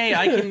DNA.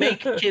 I can make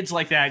kids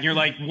like that. And you're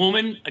like,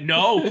 woman,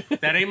 no,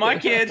 that ain't my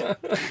kid.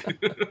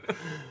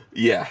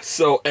 Yeah.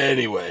 So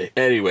anyway,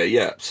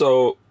 yeah.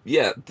 So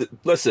yeah,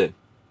 listen.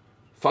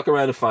 Fuck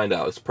around and find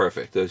out. It's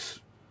perfect. There's,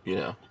 you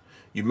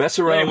mess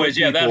around with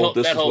people. That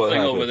whole thing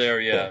happens. Over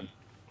there,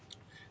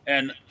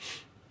 and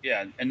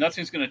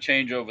nothing's going to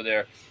change over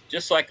there.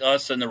 Just like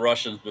us and the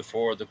Russians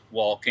before the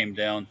wall came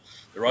down,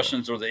 the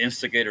Russians were the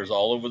instigators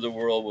all over the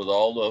world with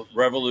all the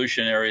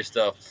revolutionary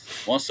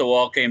stuff. Once the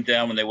wall came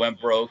down, when they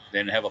went broke, they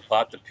didn't have a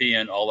pot to pee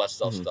in. All that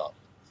stuff stopped.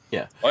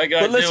 Yeah, all you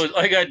got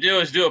to do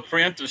is do a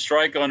preemptive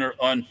strike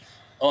on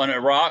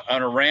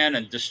Iran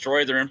and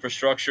destroy their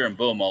infrastructure, and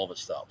boom, all of it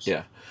stops.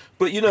 Yeah.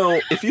 But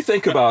if you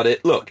think about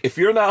it, look, if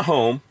you're not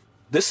home,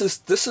 this is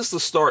the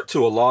start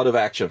to a lot of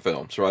action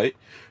films, right?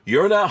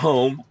 You're not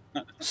home,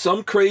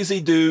 some crazy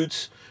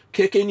dudes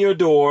kick in your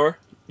door,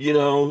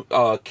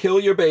 kill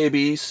your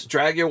babies,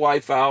 drag your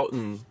wife out,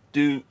 and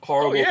do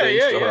horrible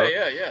things to her.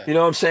 Yeah. You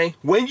know what I'm saying?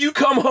 When you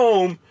come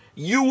home,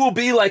 you will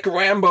be like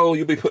Rambo.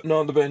 You'll be putting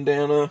on the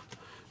bandana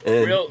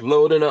and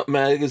loading up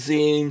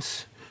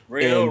magazines,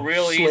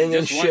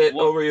 slinging shit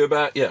over your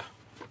back. Yeah.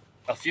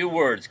 A few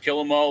words: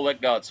 kill them all, let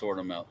God sort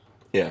them out.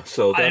 Yeah,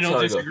 so that's I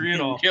don't disagree at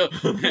all.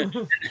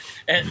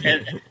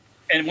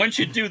 and once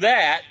you do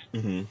that,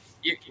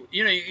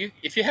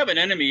 if you have an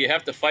enemy, you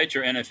have to fight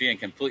your enemy and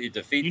completely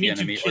defeat the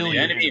enemy. Or the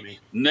enemy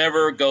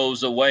never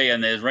goes away,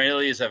 and the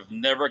Israelis have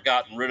never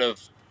gotten rid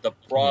of the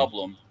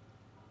problem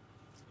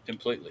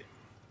completely.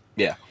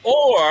 Yeah.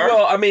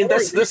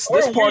 This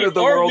part of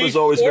the world has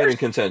always been in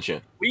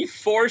contention. We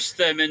forced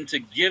them into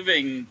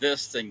giving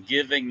this and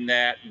giving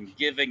that and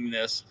giving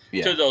this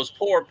to those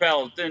poor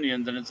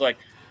Palestinians, and it's like,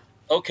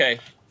 okay.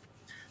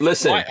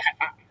 Listen.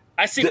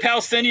 I see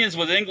Palestinians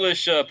with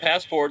English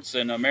passports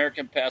and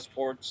American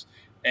passports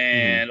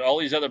and all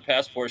these other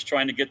passports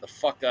trying to get the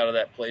fuck out of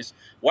that place.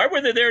 Why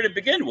were they there to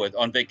begin with?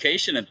 On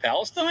vacation in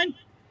Palestine?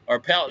 Or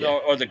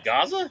the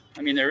Gaza?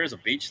 I mean, there is a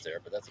beach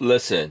there, but that's...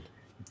 Listen,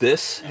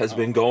 this has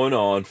been going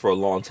on for a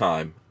long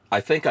time.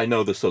 I think I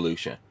know the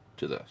solution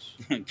to this.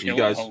 You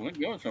guys...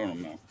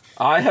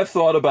 I have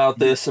thought about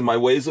this in my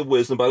ways of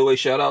wisdom. By the way,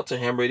 shout out to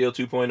Ham Radio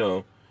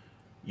 2.0.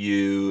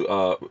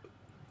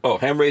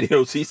 Ham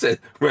Radio, he said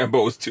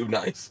Rambo was too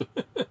nice.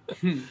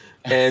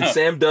 And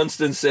Sam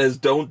Dunstan says,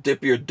 don't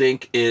dip your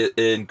dink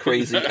in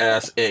crazy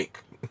ass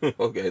ink.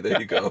 Okay, there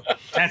you go.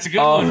 That's a good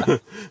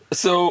one.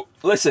 So,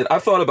 listen,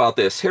 I've thought about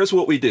this. Here's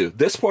what we do.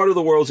 This part of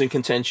the world's in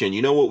contention.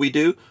 You know what we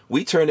do?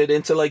 We turn it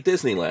into like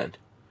Disneyland.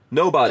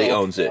 Nobody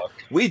owns it.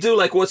 We do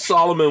like what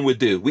Solomon would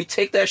do. We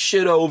take that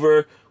shit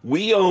over.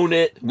 We own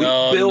it. We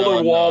build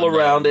a wall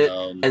around it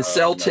and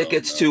sell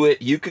tickets to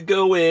it. You could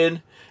go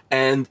in.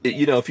 And,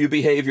 if you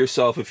behave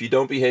yourself, if you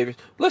don't behave...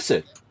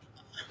 Listen,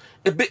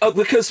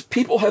 because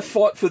people have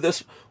fought for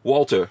this,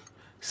 Walter,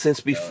 since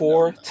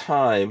before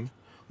time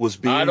was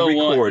being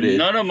recorded.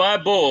 None of my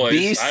boys.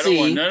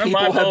 BC,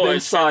 people have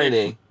been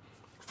signing.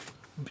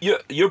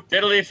 You're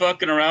diddly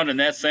fucking around in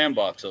that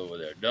sandbox over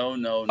there. No.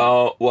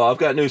 Oh, well, I've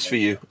got news for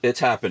you. It's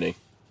happening.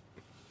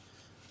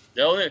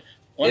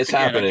 Once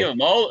again,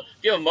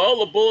 give them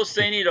all the bullets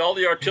they need, all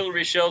the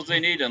artillery shells they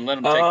need, and let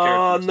them take care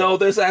of themselves. No,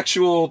 there's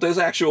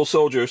actual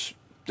soldiers.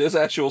 There's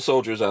actual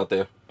soldiers out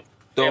there.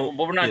 But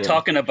we're not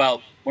talking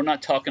about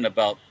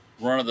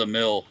run of the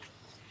mill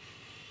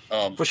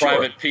For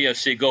Private sure.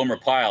 PFC Gomer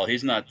Pyle.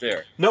 He's not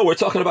there. No, we're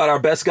talking about our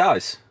best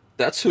guys.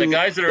 That's who. The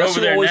guys that are that's over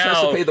who there always now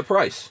has to pay the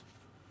price.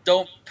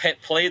 don't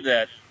play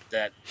that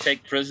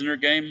take prisoner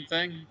game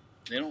thing.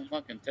 They don't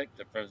fucking take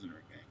the prisoner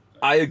game.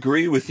 I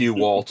agree with you,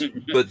 Walt.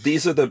 But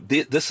this is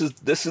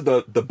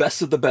the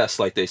best of the best,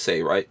 like they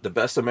say, right? The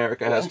best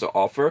America has to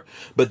offer.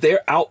 But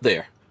they're out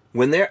there.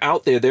 When they're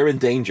out there, they're in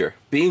danger.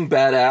 Being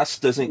badass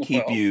doesn't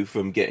keep you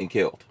from getting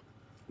killed.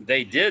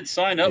 They did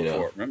sign up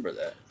for it. Remember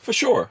that. For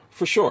sure.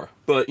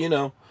 But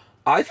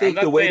I think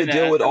the way to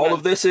deal with all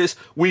of this is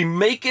we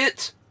make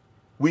it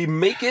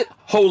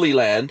Holy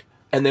Land,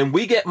 and then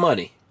we get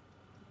money.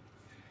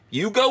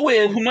 You go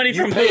in,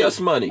 you pay us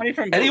money.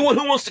 Anyone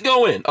who wants to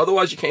go in,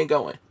 otherwise you can't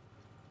go in.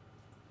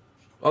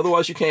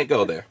 Otherwise you can't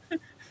go there.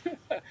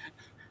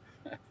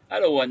 I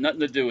don't want nothing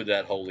to do with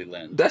that Holy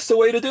Land. That's the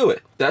way to do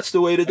it.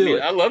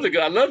 I love to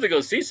go. I love to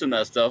go see some of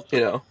that stuff.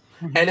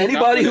 And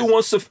anyone who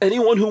wants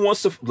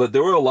to,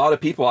 there were a lot of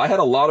people. I had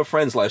a lot of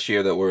friends last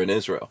year that were in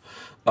Israel.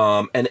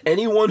 And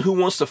anyone who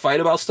wants to fight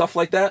about stuff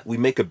like that, we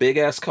make a big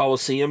ass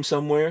coliseum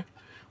somewhere.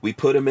 We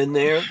put them in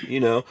there,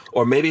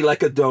 or maybe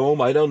like a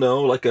dome. I don't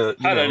know, like a.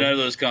 I don't know.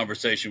 This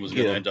conversation was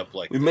going to end up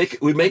like we make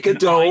a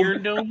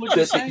dome,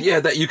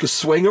 that you could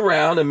swing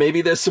around, and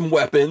maybe there's some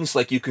weapons,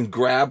 like you can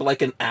grab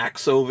like an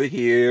axe over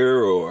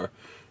here, or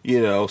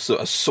so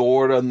a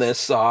sword on this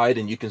side,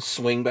 and you can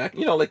swing back.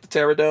 Like the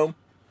Terradome.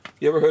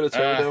 You ever heard of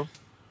Terradome?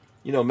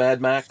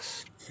 Mad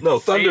Max. No,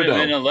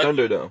 Thunderdome.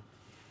 Thunderdome.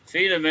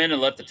 Feed them in and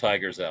let the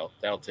tigers out.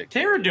 That'll take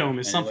Terradome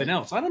is something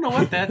else. I don't know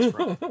what that's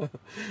from.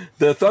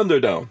 The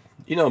Thunderdome.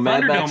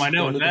 Mad Max. I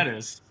know what that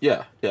is.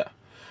 Yeah.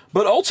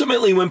 But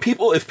ultimately,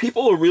 if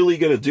people are really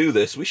going to do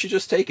this, we should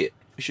just take it.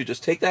 We should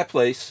just take that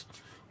place.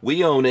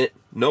 We own it.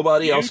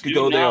 Nobody else could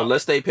go there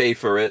unless they pay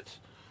for it.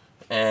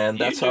 And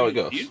that's how it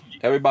goes.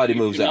 Everybody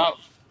moves out.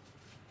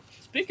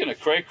 Speaking of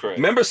cray.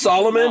 Remember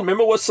Solomon?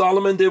 Remember what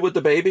Solomon did with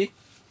the baby?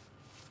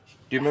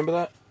 Do you remember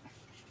that?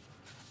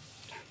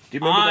 Do you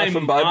remember that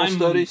from Bible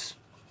studies?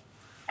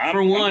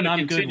 For one,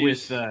 I'm good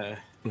with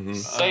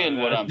saying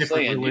what I'm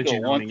saying. You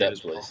don't want that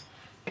place.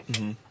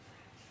 Mm-hmm.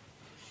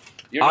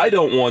 I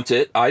don't want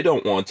it.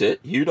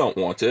 You don't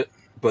want it.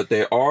 But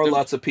there are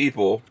lots of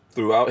people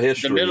throughout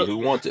history who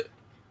want it.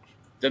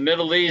 The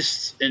Middle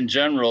East in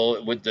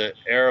general, with the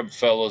Arab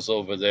fellows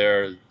over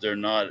there, they're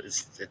not.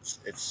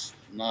 It's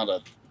not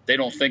a. They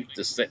don't think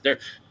the same.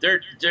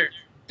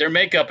 Their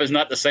makeup is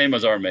not the same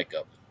as our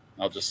makeup.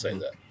 I'll just say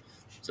that.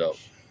 So.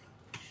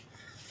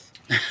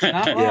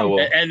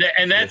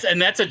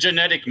 And that's a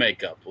genetic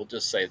makeup. We'll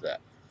just say that.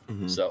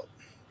 Mm-hmm. So.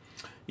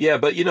 Yeah,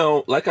 but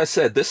like I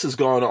said, this has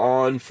gone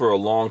on for a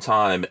long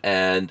time,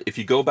 and if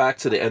you go back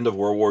to the end of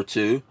World War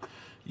II,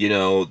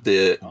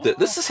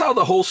 this is how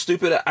the whole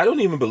stupid. I don't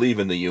even believe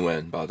in the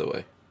UN, by the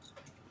way.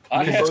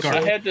 I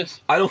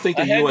don't think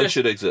the UN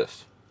should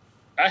exist.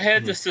 I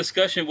had this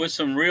discussion with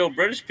some real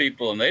British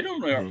people, and they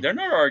don't. Mm-hmm. They're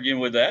not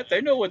arguing with that.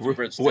 They know what the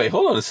Brits do. Wait,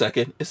 hold on a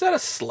second. Is that a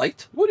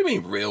slight? What do you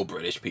mean, real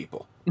British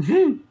people?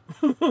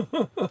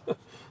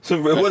 So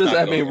what does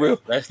that mean?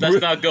 Real? Let's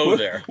not go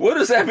there. What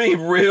does that mean?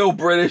 Real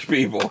British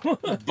people?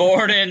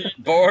 born in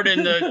born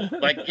in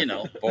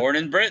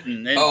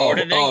Britain and born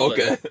in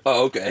England.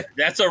 Okay.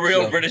 That's a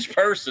real British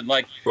person.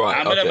 Like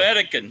I'm an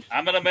American.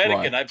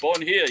 Right. I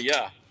born here.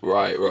 Yeah.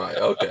 Right.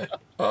 Okay.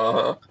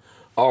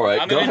 All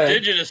right. I'm an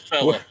indigenous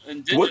fella.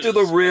 What do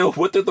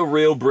the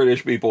real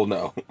British people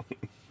know?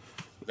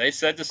 They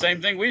said the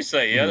same thing we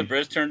say. Yeah, the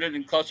Brits turned it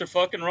in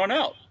clusterfuck and run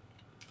out.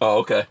 Oh,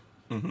 okay.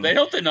 Mm-hmm. They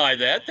don't deny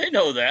that. They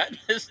know that.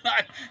 It's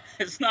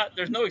not.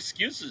 There's no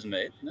excuses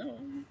made. No.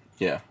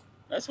 Yeah.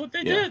 That's what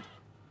they did.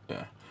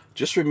 Yeah.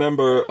 Just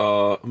remember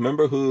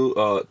who.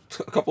 A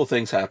couple of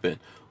things happened.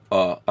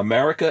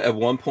 America at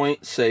one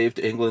point saved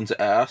England's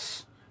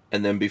ass,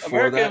 and then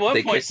before America at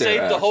one point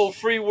saved the whole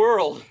free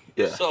world.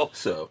 Yeah.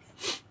 So,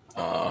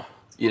 I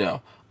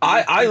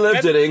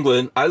lived in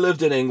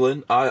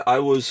England. I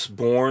was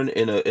born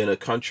in a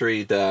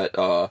country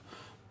that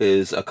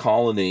is a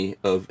colony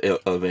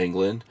of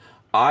England.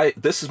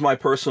 This is my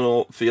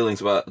personal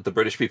feelings about the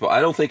British people. I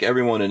don't think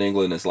everyone in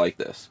England is like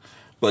this,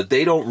 but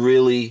they don't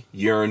really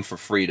yearn for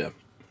freedom.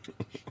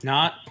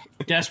 Not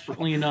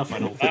desperately enough, I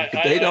don't think.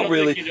 They don't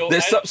really.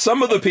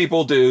 Some of the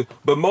people do,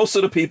 but most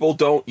of the people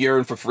don't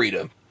yearn for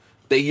freedom.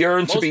 They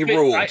yearn to be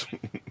ruled.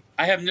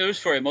 I have news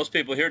for you. Most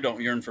people here don't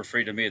yearn for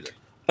freedom either.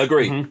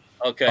 Agree.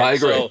 Mm-hmm. Okay. I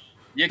agree. So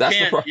you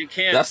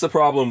can't. That's the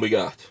problem we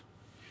got.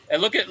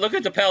 And look at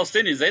the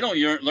Palestinians. They don't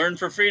yearn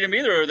for freedom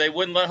either, or they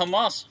wouldn't let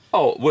Hamas.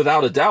 Oh,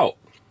 without a doubt.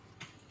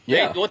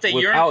 Yeah. What they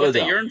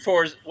yearn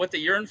for is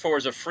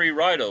a free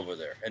ride over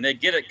there, and they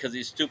get it because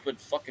these stupid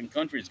fucking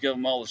countries give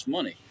them all this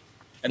money,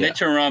 and they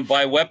turn around and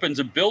buy weapons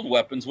and build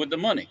weapons with the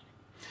money.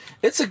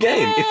 It's a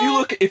game.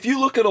 If you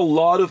look at a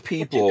lot of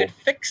people, but you could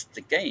fix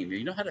the game.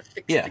 You know how to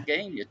fix the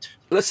game.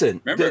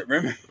 Listen.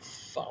 Remember,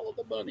 follow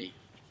the money.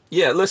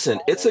 Yeah, listen,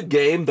 it's a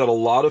game that a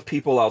lot of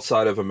people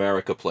outside of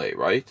America play,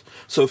 right?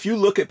 So if you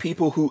look at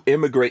people who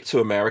immigrate to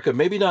America,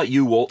 maybe not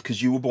you, Walt,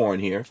 because you were born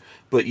here,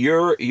 but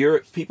your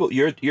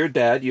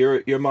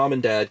mom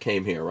and dad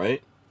came here,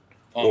 right?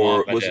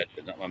 Oh, my dad,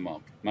 not my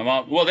mom. My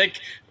mom. Well,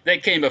 they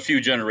came a few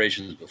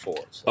generations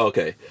before. So.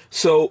 Okay,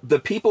 so the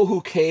people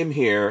who came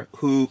here,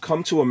 who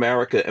come to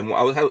America, and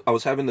I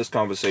was having this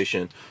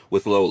conversation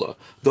with Lola.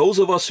 Those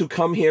of us who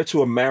come here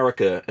to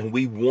America and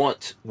we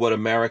want what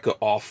America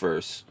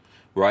offers,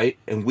 right?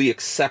 And we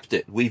accept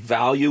it, we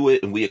value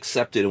it, and we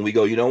accept it, and we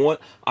go, you know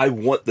what? I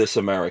want this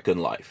American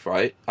life,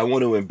 right? I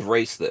want to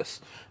embrace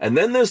this. And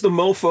then there's the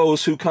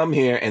mofos who come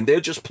here and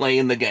they're just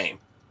playing the game.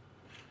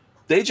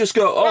 They just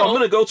go, I'm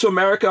going to go to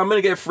America. I'm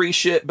going to get free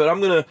shit, but I'm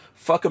going to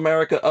fuck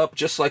America up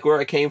just like where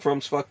I came from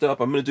is fucked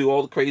up. I'm going to do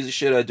all the crazy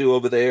shit I do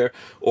over there.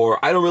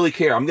 Or I don't really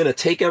care. I'm going to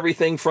take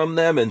everything from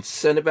them and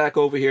send it back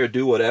over here,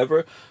 do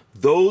whatever.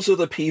 Those are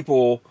the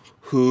people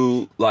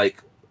who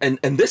like, and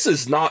this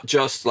is not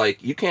just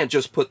like, you can't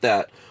just put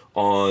that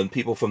on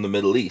people from the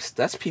Middle East.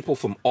 That's people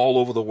from all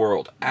over the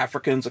world.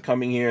 Africans are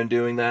coming here and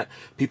doing that.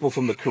 People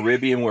from the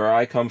Caribbean, where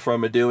I come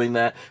from, are doing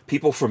that.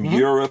 People from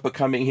Europe are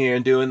coming here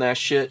and doing that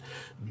shit.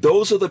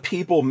 Those are the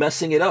people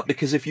messing it up,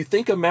 because if you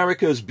think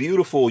America is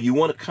beautiful, you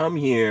want to come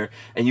here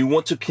and you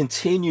want to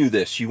continue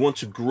this. You want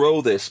to grow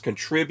this,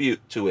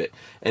 contribute to it,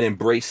 and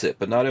embrace it.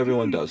 But not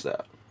everyone does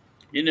that.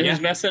 You know who's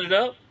messing it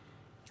up?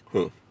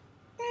 Who?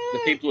 The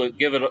people who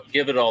give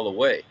it all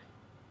away.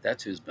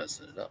 That's who's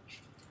messing it up.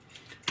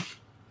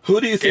 Who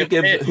do you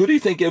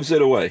think gives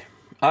it away?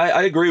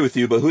 I agree with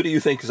you, but who do you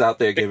think is out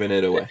there giving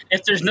it away?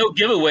 If there's no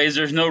giveaways,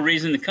 there's no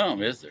reason to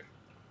come, is there?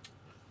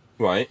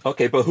 Right.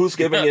 Okay, but who's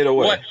giving it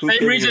away?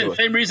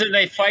 Same reason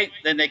they fight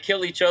and they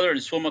kill each other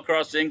and swim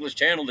across the English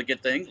Channel to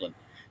get to England,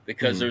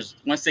 because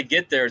once they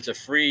get there, it's a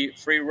free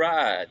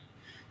ride.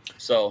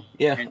 So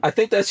yeah, I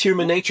think that's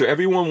human nature.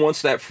 Everyone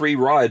wants that free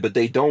ride, but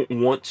they don't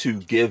want to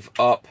give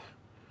up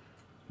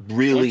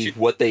really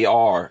what they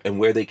are and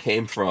where they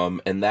came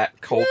from and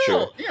that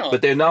culture.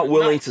 But they're not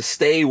willing to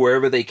stay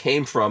wherever they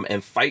came from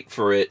and fight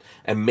for it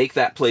and make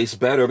that place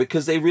better,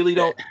 because they really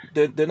don't.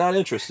 They're not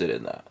interested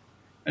in that.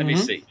 Let me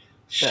see.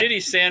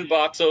 Shitty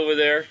sandbox over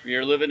there.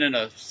 You're living in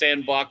a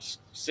sandbox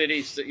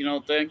city,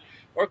 thing.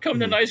 Or come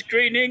to nice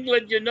green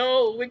England.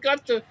 We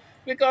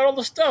got all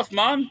the stuff,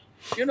 man.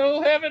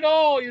 Have it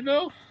all.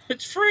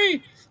 It's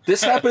free.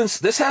 This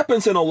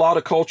happens in a lot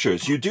of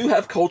cultures. You do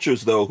have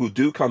cultures, though, who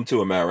do come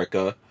to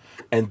America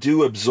and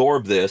do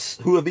absorb this,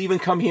 who have even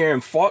come here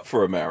and fought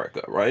for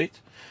America, right?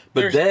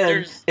 But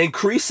there's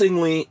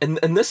increasingly, and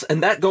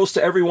that goes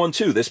to everyone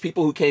too. There's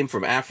people who came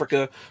from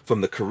Africa,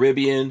 from the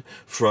Caribbean,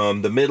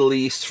 from the Middle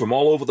East, from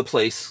all over the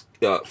place,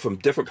 from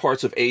different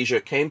parts of Asia,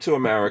 came to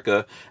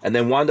America and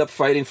then wound up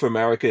fighting for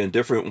America in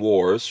different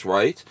wars,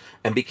 right?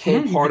 And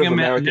became part of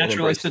America.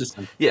 Naturalized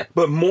citizen. Yeah,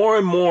 but more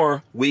and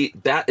more,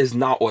 that is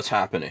not what's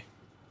happening.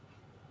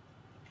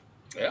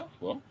 Yeah,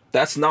 well.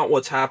 That's not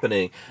what's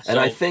happening. And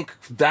I think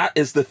that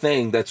is the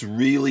thing that's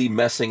really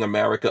messing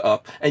America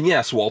up. And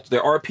yes, Walt,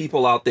 there are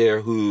people out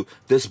there who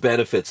this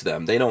benefits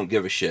them. They don't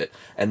give a shit.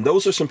 And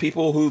those are some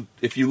people who,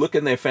 if you look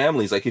in their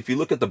families, like if you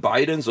look at the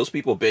Bidens, those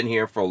people have been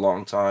here for a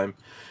long time.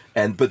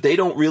 But they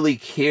don't really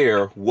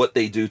care what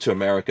they do to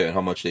America and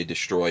how much they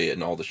destroy it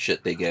and all the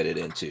shit they get it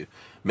into.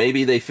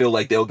 Maybe they feel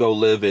like they'll go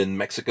live in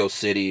Mexico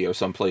City or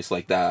someplace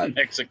like that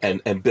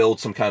and build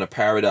some kind of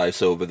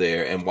paradise over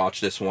there and watch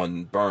this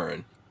one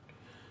burn.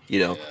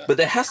 But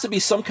there has to be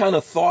some kind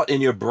of thought in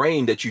your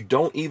brain that you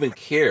don't even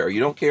care. You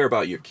don't care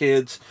about your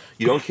kids.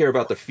 You don't care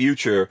about the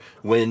future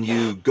when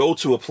you go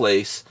to a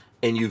place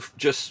and you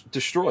just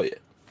destroy it.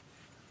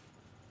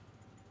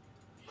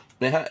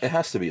 It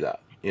has to be that,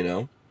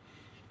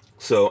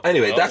 So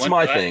anyway, that's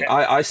my thing.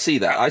 I see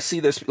that. I see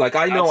this. Like,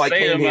 I know I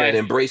came here and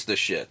embraced this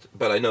shit,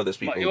 but I know there's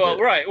people who did.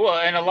 Right. Well,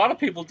 and a lot of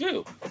people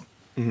do.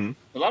 Mm-hmm.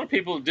 A lot of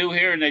people do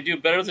here, and they do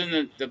better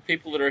than the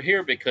people that are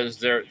here because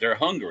they're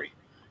hungry.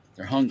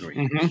 They're hungry.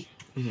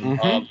 Mm-hmm.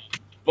 Mm-hmm.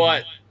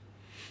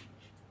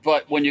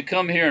 But when you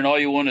come here and all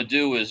you want to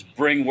do is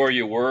bring where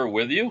you were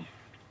with you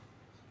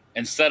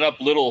and set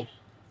up little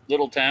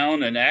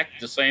town and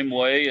act the same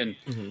way and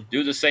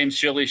do the same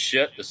silly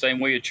shit, the same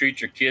way you treat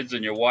your kids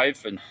and your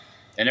wife and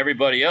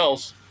everybody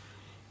else.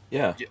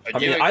 Yeah.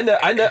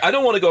 I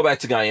don't want to go back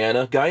to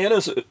Guyana.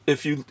 Guyana's,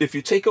 if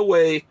you take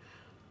away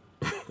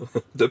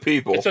the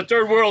people. It's a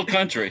third world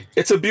country.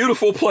 It's a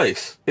beautiful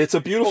place. It's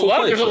a beautiful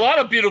place. There's a lot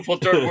of beautiful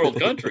third world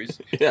countries.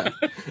 Yeah,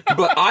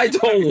 but I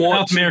don't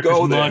want to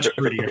go there. Much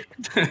prettier.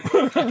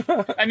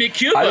 I mean,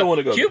 Cuba. I don't want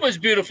to go Cuba's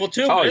there. Beautiful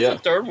too, but it's a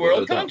third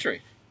world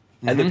country.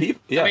 And the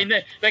people. Yeah. I mean,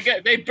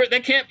 they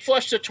can't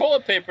flush the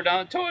toilet paper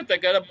down the toilet. They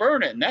got to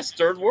burn it, and that's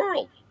third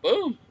world.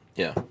 Boom.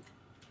 Yeah.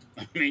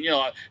 I mean,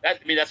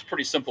 that's a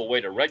pretty simple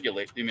way to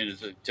regulate. I mean,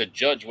 to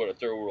judge what a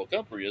third world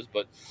country is.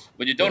 But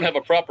when you don't have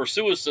a proper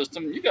sewer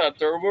system, you got a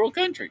third world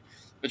country.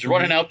 If you're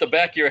running out the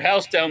back of your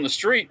house down the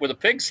street with a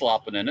pig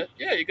slopping in it,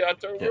 you got a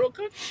third world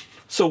country.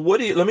 So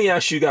let me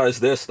ask you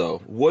guys this though.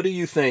 What do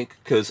you think?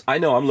 Because I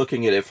know I'm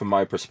looking at it from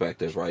my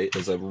perspective, right?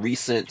 As a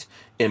recent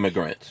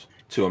immigrant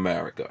to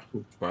America,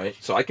 right?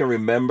 So I can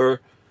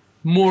remember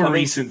more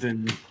recent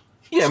than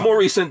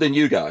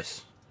you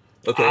guys.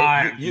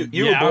 Okay,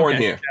 you were born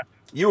here. Yeah.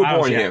 You were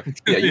born here.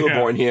 Yeah, you were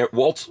born here.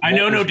 Walt. I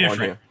know no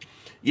different.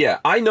 Yeah,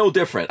 I know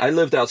different. I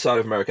lived outside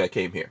of America. I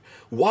came here.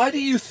 Why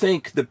do you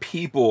think the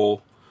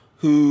people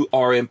who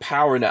are in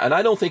power now, and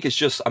I don't think it's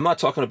just, I'm not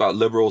talking about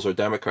liberals or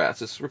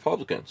Democrats, it's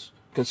Republicans,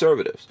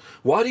 conservatives.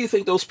 Why do you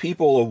think those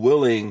people are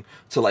willing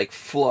to like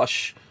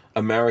flush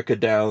America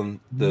down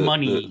the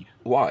money?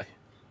 Why?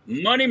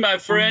 Money, my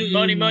friend.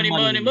 Money.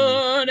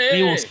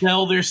 They will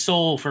sell their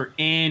soul for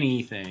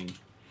anything.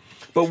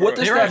 But what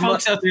does there are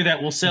folks out there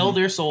that will sell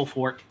their soul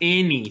for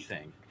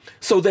anything.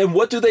 So then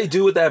what do they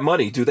do with that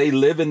money? Do they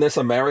live in this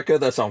America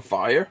that's on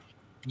fire?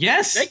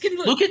 Yes. They can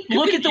look at the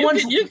ones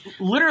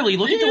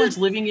the ones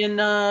living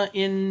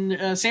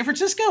in San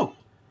Francisco.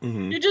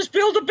 You just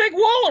build a big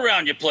wall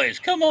around your place.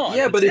 Come on.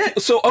 Yeah, but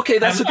that's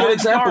a good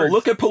example.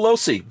 Look at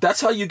Pelosi. That's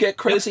how you get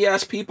crazy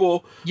ass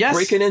people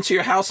breaking into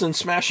your house and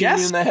smashing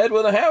you in the head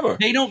with a hammer.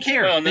 They don't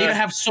care. Well, they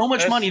have so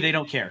much money they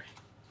don't care.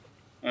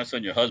 That's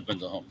when your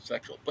husband's a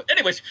homosexual. But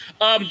anyways,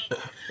 I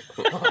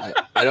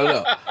don't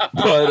know.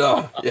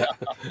 But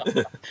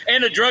yeah.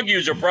 And a drug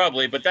user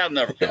probably, but that'll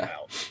never come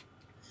out.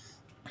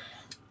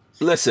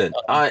 Listen,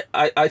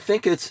 I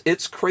think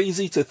it's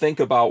crazy to think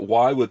about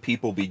why would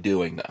people be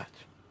doing that?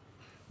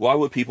 Why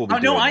would people be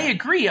doing that? No, I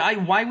agree.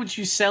 Why would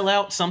you sell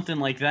out something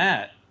like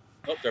that?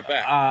 Oh, they're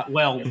back.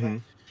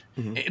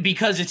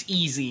 Because it's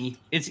easy.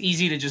 It's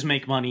easy to just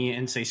make money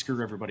and say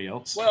screw everybody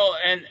else. Well,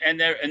 and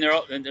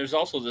there's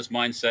also this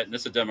mindset, and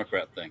this is a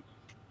Democrat thing,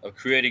 of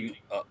creating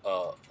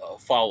a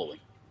following.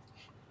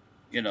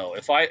 You know,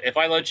 if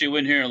I let you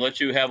in here and let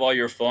you have all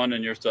your fun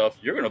and your stuff,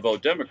 you're going to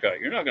vote Democrat.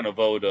 You're not going to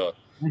vote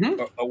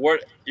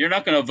you're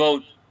not going to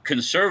vote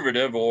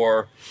conservative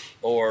or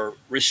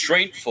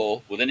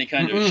restraintful with any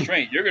kind of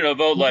restraint. You're going to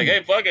vote like,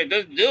 hey, fuck it,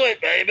 just do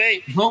it,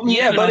 baby.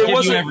 Yeah, but it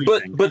wasn't.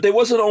 But it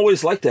wasn't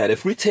always like that.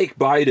 If we take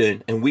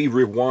Biden and we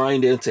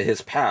rewind into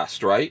his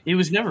past, right? He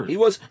was never. He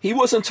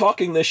wasn't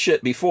talking this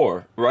shit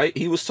before, right?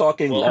 He was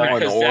talking law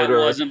and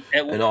order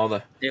and all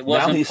that. It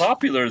wasn't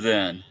popular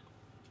then.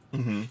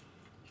 Mm-hmm.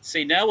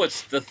 See, now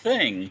it's the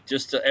thing.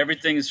 Just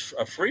everything's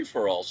a free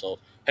for all. So.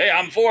 Hey,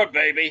 I'm for it,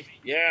 baby.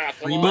 Yeah,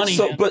 free money.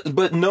 So,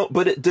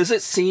 does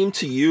it seem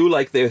to you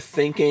like they're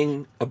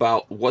thinking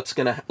about what's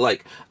gonna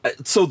like?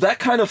 So that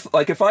kind of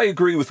like, if I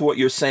agree with what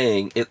you're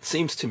saying, it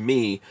seems to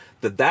me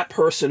that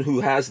person who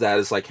has that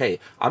is like, hey,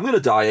 I'm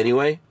gonna die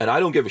anyway, and I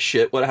don't give a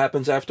shit what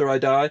happens after I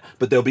die,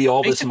 but there'll be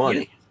all this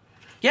money.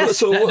 Yes,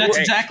 that's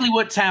exactly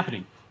what's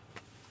happening.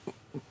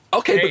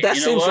 Okay, but that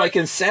seems like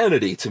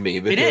insanity to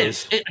me.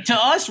 Because... It is to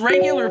us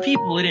regular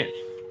people. It is.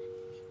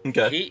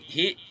 Okay.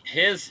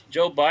 His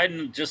Joe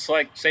Biden, just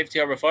like Safety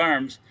Harbor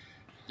Firearms,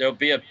 there'll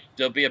be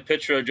a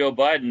picture of Joe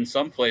Biden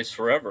someplace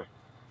forever.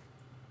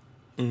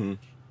 Mm-hmm.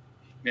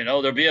 You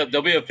know,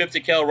 there'll be a 50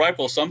 cal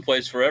rifle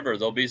someplace forever.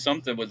 There'll be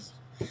something with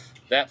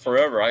that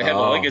forever. I have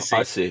a legacy.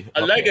 I see.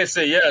 A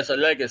legacy,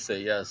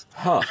 yes.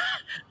 Huh.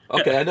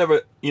 Okay, I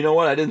never. You know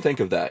what? I didn't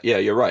think of that. Yeah,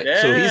 you're right.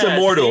 Yeah, so he's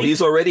immortal. See?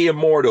 He's already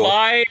immortal.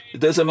 It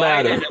doesn't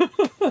matter.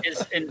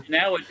 And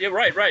now,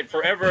 right.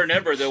 Forever and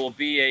ever, there will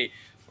be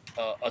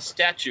a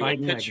statue, a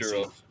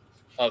picture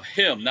of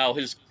him. Now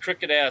his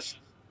cricket ass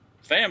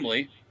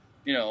family,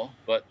 you know,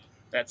 but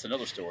that's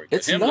another story.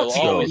 It's nuts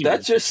though.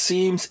 That just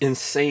seems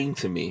insane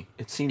to me.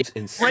 It seems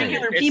insane.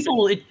 Regular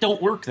people, it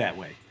don't work that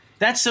way.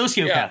 That's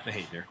sociopath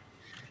behavior.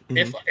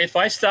 Mm-hmm. If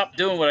I stop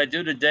doing what I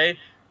do today,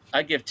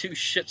 I give two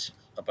shits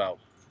about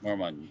where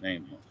my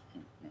name.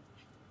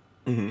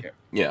 Mm-hmm.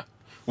 Yeah,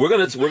 we're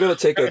gonna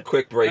take a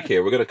quick break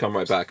here. We're gonna come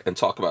right back and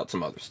talk about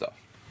some other stuff.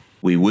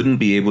 We wouldn't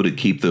be able to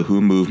keep the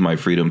Who Moved My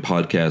Freedom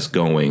podcast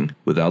going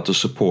without the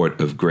support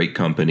of great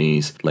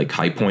companies like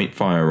High Point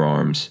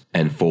Firearms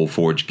and Full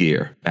Forge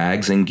Gear,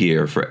 bags and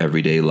gear for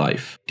everyday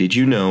life. Did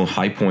you know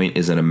High Point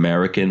is an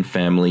American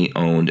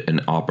family-owned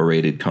and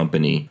operated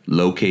company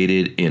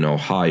located in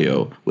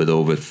Ohio with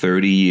over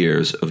 30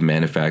 years of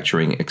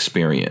manufacturing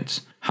experience?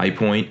 High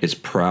Point is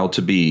proud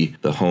to be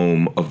the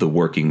home of the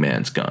working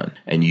man's gun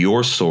and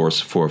your source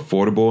for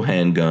affordable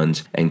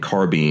handguns and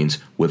carbines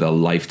with a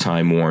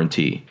lifetime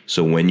warranty.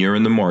 So when you're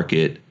in the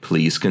market,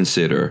 please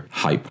consider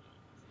High Point.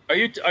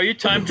 Are you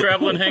time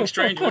traveling, Hank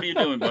Strange? What are you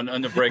doing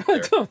on the break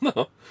there? I don't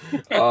know.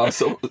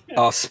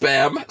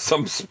 Spam.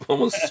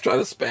 Someone's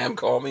trying to spam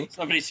call me.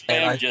 Somebody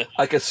spammed you.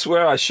 I could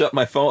swear I shut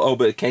my phone. Oh,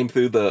 but it came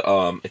through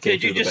the.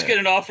 Did you just get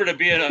an offer to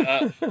be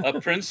a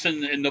prince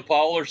in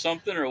Nepal or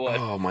something, or what?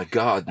 Oh my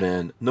God,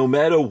 man! No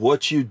matter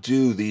what you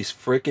do, these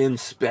freaking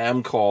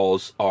spam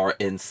calls are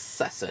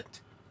incessant.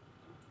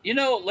 You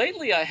know,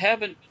 lately I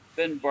haven't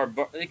been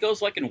It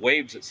goes like in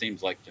waves. It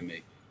seems like to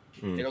me.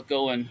 It'll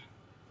go in.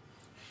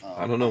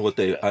 I don't know what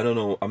they. I don't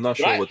know. I'm not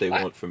sure what they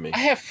want from me. I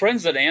have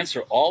friends that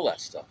answer all that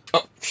stuff.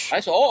 I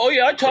say,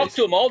 yeah, I talk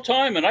to them all the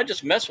time, and I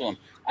just mess with them.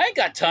 I ain't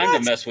got time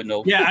to mess with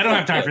no. Yeah, I don't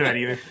have time for that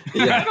either.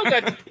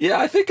 Yeah,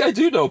 I think I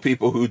do know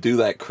people who do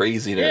that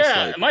craziness.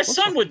 Yeah, like, my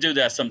son would do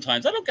that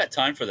sometimes. I don't got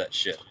time for that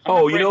shit.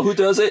 You know who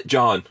does it?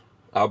 John.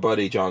 Our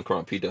buddy John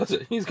Crump, he does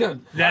it. He's got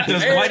that.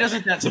 Why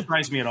doesn't that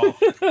surprise me at all?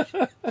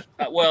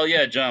 Well,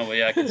 yeah, John. Well,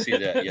 yeah, I can see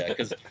that. Yeah,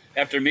 because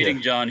after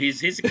meeting John,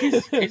 he's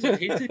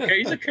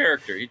a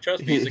character. He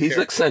trusts me. He's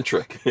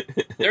eccentric.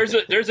 There's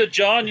a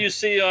John you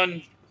see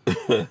on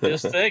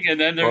this thing, and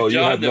then there's you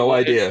John. have no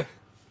idea.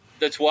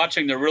 That's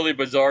watching the really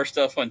bizarre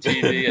stuff on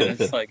TV, and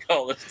it's like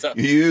all this stuff.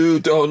 You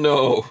don't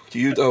know.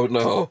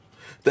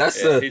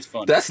 That's he's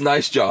funny. That's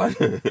nice, John.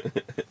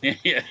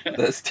 Yeah.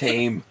 That's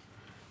tame.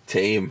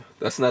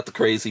 That's not the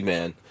crazy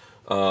man.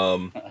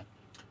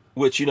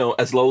 Which,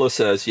 as Lola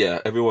says, yeah,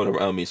 everyone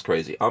around me is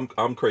crazy.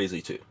 I'm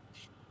crazy too.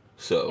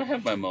 So I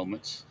have my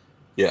moments.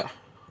 Yeah.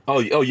 Oh,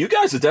 you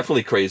guys are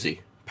definitely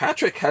crazy.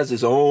 Patrick has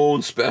his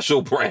own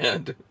special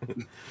brand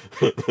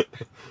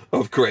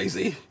of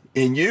crazy.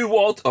 And you,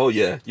 Walt? Oh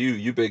yeah,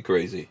 you big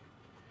crazy.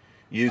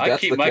 I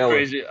keep my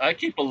crazy. I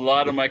keep a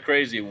lot of my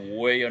crazy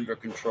way under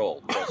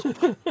control.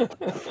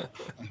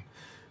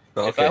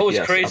 If I was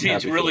crazy,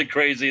 it's really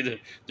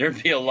crazy.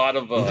 There'd be a lot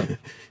of.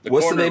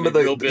 What's the name of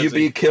the? You'd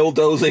be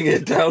killdozing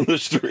it down the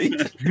street.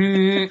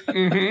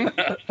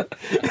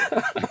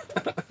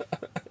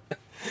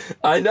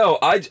 I know.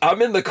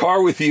 I'm in the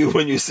car with you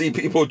when you see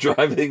people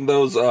driving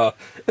those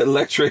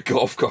electric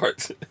golf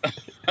carts.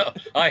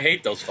 I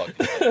hate those fucking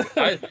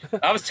things.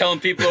 I was telling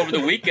people over the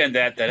weekend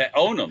that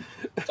own them.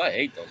 I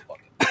hate those fucking.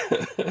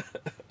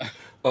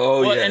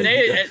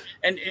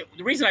 And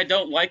the reason I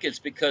don't like it is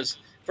because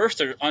first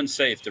they're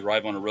unsafe to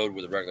drive on a road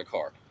with a regular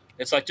car.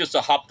 It's like just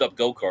a hopped up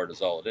go-kart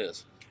is all it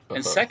is.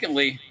 And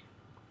secondly,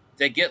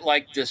 they get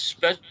like this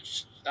special.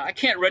 I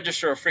can't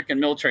register a freaking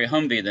military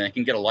Humvee, then I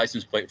can get a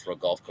license plate for a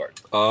golf cart.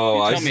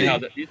 Oh, I see.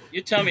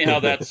 You tell me how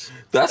that's.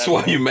 That's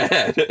why you're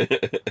mad.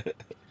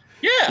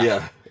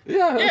 Yeah.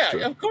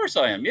 Yeah, of course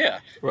I am. Yeah,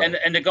 right.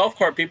 And the golf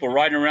cart people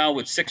riding around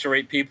with 6 or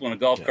 8 people in a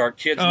golf cart,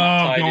 kids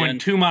not tied going in,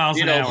 2 miles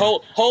an hour,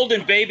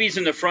 holding babies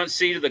in the front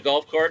seat of the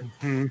golf cart.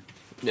 Mm-hmm.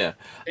 Yeah,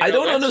 I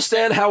don't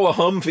understand how a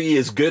Humvee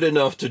is good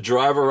enough to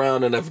drive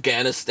around in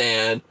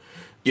Afghanistan,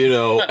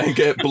 and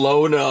get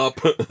blown up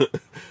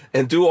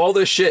and do all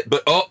this shit.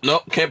 But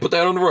no, can't put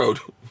that on the road.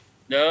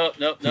 No,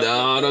 not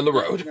on the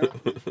road.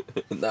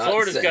 No.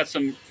 Florida's got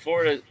some.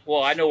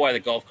 Well, I know why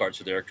the golf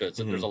carts are there because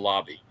there's a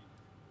lobby.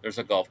 There's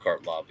a golf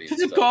cart lobby.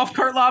 There's a golf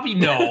cart lobby?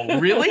 No,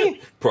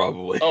 really?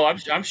 Probably. Oh,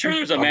 I'm sure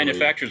there's a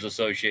manufacturers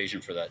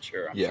association for that.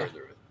 Sure, I'm sure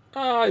there is.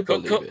 I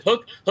believe it.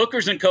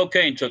 Hookers and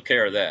cocaine took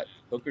care of that.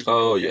 Hookers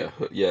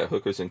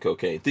and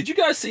cocaine. Did you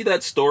guys see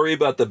that story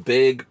about the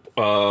big?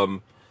 I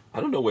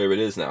don't know where it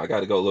is now. I got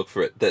to go look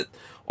for it. That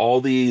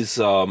all these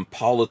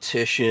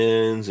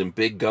politicians and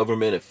big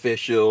government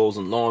officials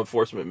and law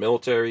enforcement,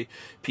 military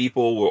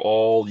people were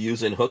all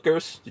using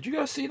hookers. Did you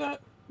guys see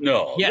that?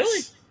 No.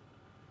 Yes.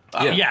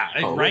 Really?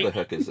 Right. What the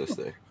heck is this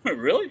thing?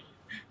 Really?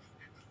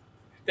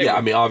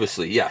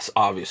 Obviously, yes,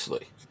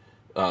 obviously.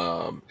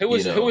 Who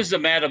was the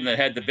madam that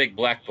had the big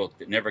black book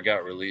that never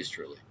got released?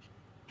 Really,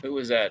 who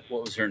was that?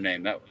 What was her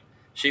name?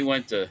 She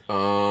went to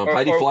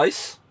Heidi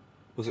Fleiss.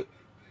 Was it?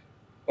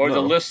 Or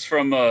the list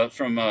from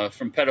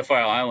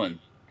Pedophile Island.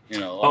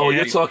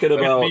 You're talking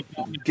about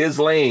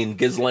Ghislaine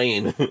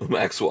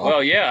Maxwell.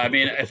 Well, yeah. I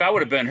mean, if I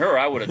would have been her,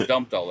 I would have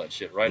dumped all that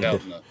shit right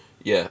out in the.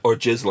 Yeah, or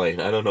Ghislaine.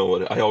 I don't know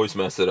what. I always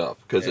mess it up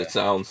because it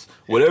sounds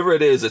whatever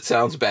it is. It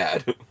sounds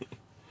bad.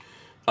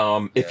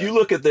 If you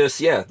look at this,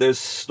 there's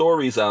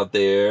stories out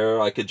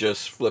there. I could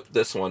just flip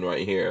this one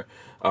right here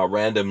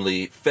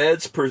randomly.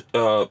 Feds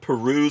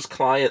peruse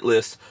client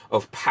list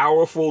of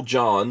powerful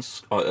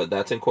Johns.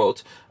 That's in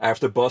quotes.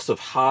 After bust of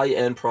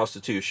high-end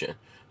prostitution.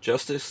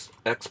 Justice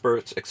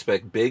experts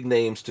expect big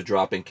names to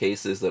drop in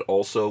cases that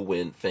also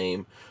win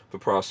fame for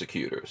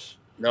prosecutors.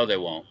 No, they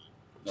won't.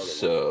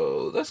 That's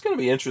going to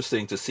be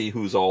interesting to see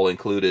who's all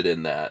included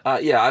in that.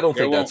 I don't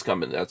think that's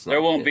coming.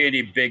 There won't be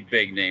any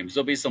big names.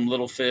 There'll be some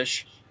little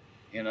fish,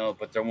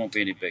 but there won't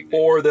be any big names.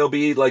 Or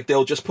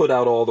they'll just put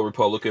out all the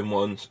Republican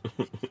ones.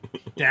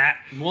 That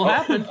will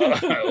happen.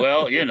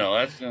 Well,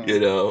 that's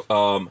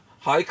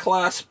high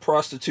class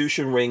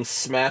prostitution rings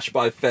smashed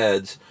by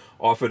feds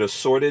offered a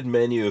sordid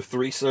menu of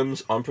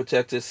threesomes,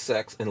 unprotected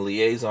sex, and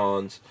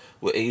liaisons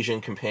with Asian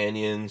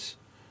companions.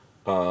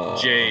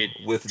 Jade,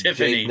 with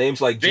Tiffany, Jade,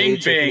 names like Bing,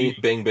 Jade, Tiffany,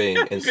 Bing Bing,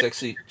 and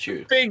Sexy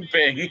Chew. Bing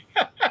Bing.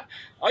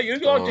 You're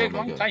going to take a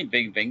long time,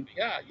 Bing Bing.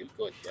 Yeah, you're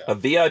good. Yeah. A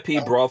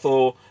VIP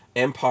brothel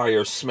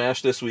empire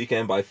smashed this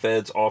weekend by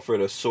feds offered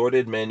a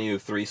sordid menu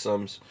of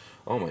threesomes.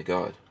 Oh my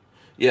god.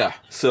 Yeah.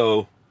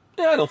 So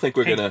I don't think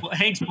we're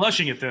Hank's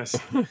blushing at this.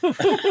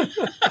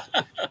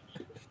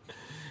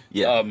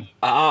 Yeah.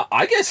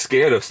 I get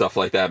scared of stuff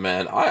like that,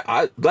 man.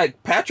 I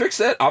like Patrick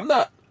said. I'm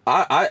not.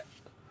 I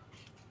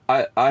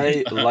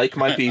like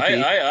my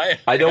pee-pee.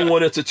 I don't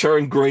want it to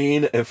turn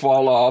green and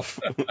fall off.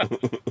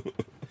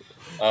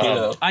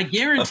 I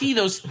guarantee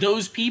those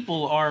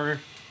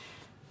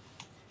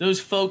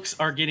folks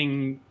are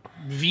getting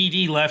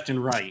VD left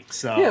and right.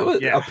 So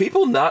are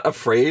people not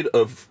afraid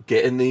of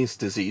getting these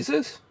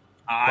diseases?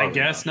 I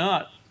guess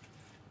not.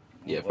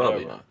 Yeah,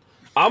 probably not.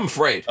 I'm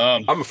afraid.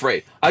 I'm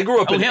afraid. I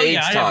grew up in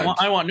AIDS times.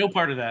 I want no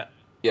part of that.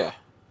 Yeah,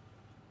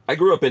 I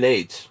grew up in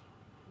AIDS.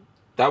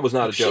 That was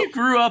not a joke. You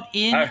grew up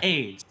in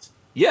AIDS.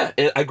 Yeah,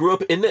 and I grew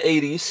up in the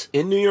 80s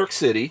in New York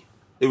City.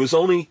 It was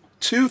only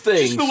two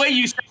things. Just the way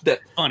you said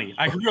that funny.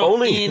 I grew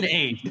up in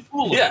AIDS.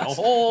 Yes,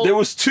 there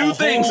was two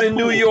things in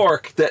New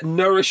York that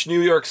nourished New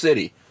York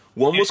City.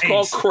 One was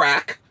called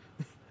crack,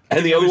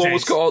 and the other one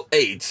was called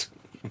AIDS.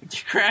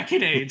 Crack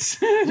and AIDS.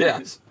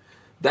 Yes,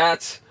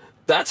 that's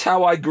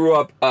how I grew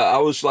up. I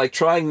was like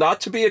trying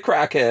not to be a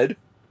crackhead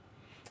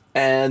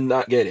and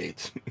not get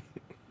AIDS.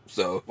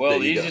 So well,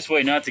 the easiest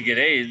way not to get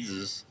AIDS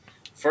is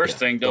first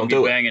thing, don't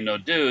be banging no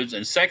dudes,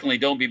 and secondly,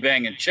 don't be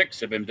banging chicks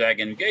that have been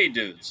banging gay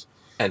dudes.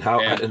 And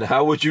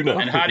how would you know?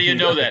 And how do you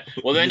know that?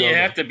 Well, then you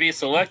have to be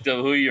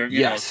selective who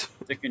you're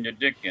sticking your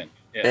dick in.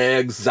 Yeah.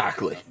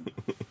 Exactly.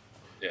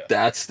 Yeah.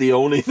 That's the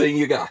only thing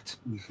you got.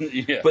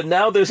 Yeah. But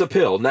now there's a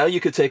pill. Now you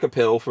could take a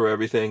pill for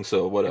everything.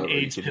 So whatever.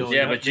 AIDS pill.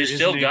 Yeah, but you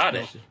still got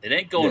it. It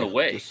ain't going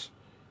away.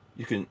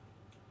 You can.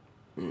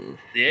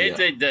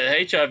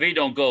 The HIV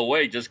don't go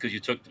away just because you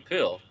took the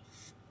pill.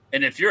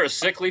 And if you're a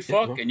sickly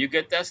fuck and you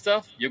get that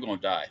stuff, you're gonna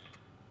die.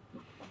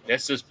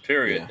 That's just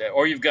period. Yeah.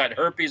 Or you've got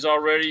herpes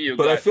already.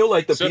 But I feel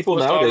like the people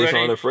nowadays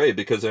aren't afraid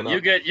because they're not.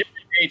 You get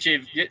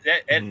HIV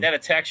that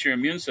attacks your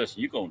immune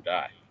system. You're gonna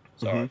die.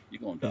 Sorry,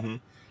 you're gonna die. Mm-hmm.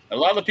 A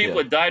lot of the people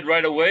that died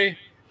right away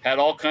had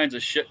all kinds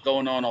of shit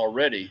going on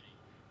already,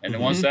 and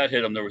then once that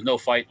hit them, there was no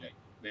fighting it.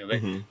 You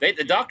know,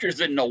 the doctors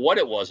didn't know what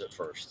it was at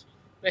first.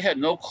 They had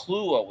no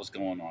clue what was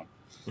going on.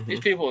 These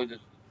people,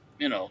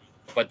 you know,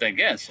 but then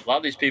again, a lot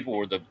of these people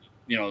were the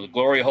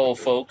glory hole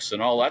folks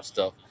and all that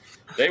stuff.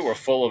 They were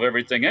full of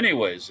everything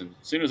anyways, and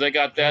as soon as they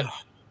got that,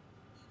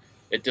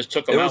 it just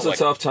took them out. It was a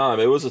tough time.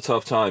 It was a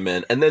tough time,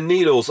 man. And then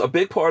needles. A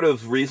big part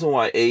of reason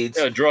why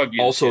AIDS drug use,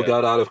 also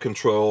got out of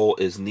control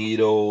is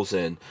needles.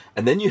 And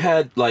then you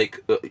had, like,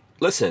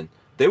 listen,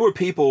 there were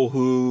people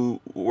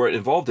who weren't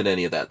involved in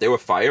any of that. There were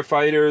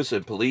firefighters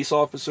and police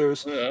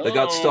officers that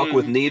got stuck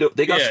with needle.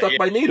 They got stuck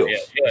by needles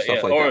and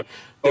stuff like that.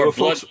 There were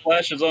blood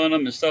splashes on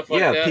them and stuff like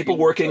that. Yeah, people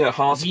working at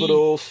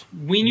hospitals.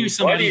 We knew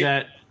somebody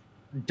that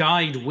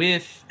died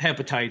with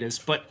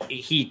hepatitis, but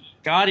he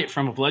got it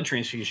from a blood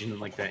transfusion in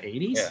like the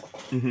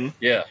 80s.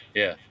 Yeah.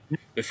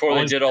 Before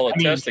they did all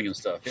the testing and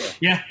stuff.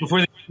 Yeah,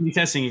 before they did the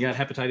testing, he got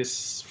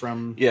hepatitis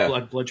from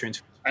blood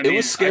transfusion. It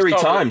was scary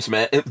times,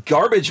 man.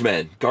 Garbage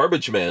man.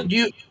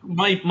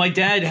 My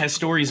dad has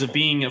stories of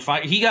being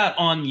he got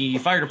on the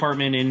fire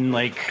department in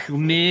like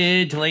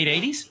mid to late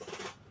 80s,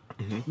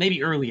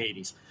 maybe early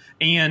 80s.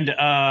 And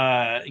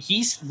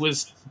he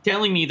was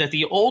telling me that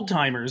the old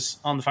timers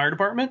on the fire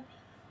department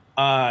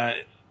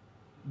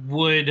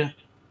would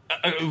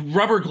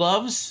rubber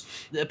gloves,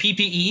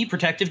 PPE,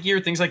 protective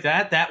gear, things like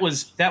that. That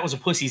was a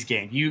pussy's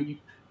game.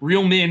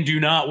 Real men do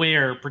not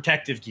wear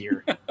protective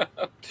gear.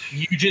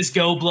 You just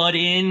go blood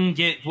in,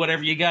 get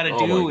whatever you got to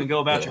do, and go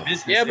about your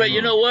business. Yeah, but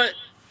you know what?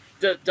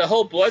 The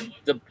whole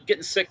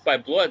getting sick by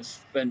blood's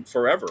been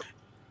forever.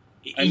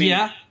 I mean,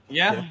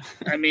 yeah.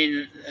 I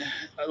mean,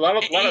 a lot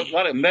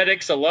of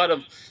medics, a lot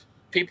of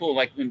people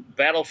like in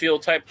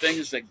battlefield type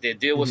things, like they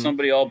deal with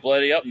somebody all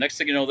bloody up. Next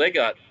thing you know, they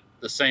got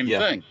the same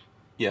thing.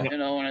 Yeah, you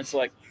know, and it's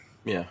like,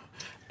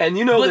 and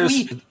you know,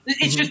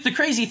 it's just the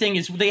crazy thing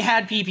is they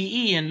had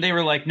PPE and they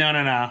were like,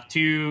 no,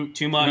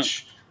 too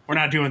much. We're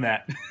not doing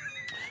that.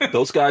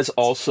 Those guys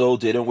also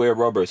didn't wear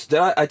rubbers.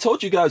 I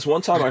told you guys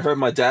one time I heard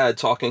my dad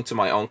talking to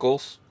my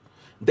uncles.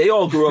 They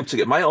all grew up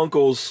together. My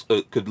uncles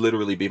could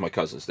literally be my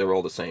cousins. They were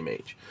all the same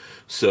age.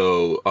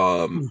 So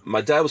my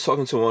dad was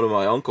talking to one of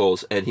my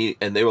uncles, and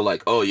they were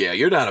like, "Oh yeah,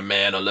 you're not a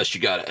man unless you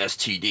got an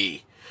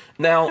STD."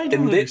 Now,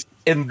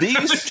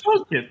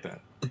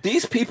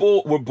 these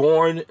people were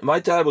born. My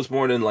dad was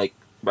born in like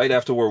right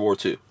after World War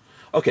II.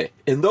 Okay,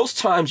 in those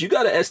times, you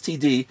got an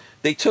STD.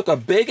 They took a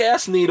big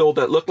ass needle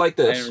that looked like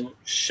this, and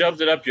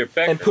shoved it up your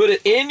pecker, and put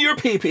it in your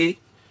pee-pee,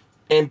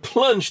 and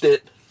plunged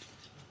it.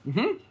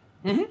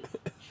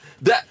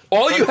 That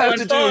all you have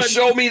to do is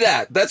show me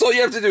that. That's all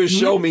you have to do is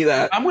show me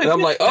that. I'm with you.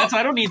 I'm like, oh,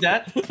 I don't need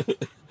that.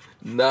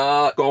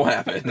 Not gonna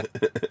happen.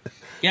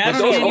 Yeah, I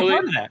don't need any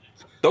part of that.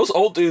 Those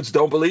old dudes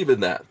don't believe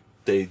in that.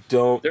 They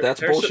don't. That's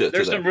bullshit.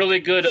 There's some really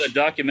good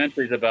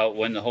documentaries about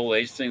when the whole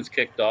AIDS thing's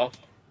kicked off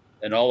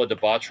and all the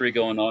debauchery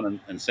going on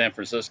in San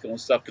Francisco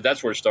and stuff. Because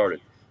that's where it started.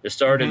 It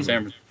started in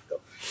San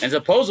Francisco, and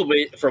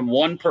supposedly from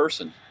one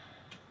person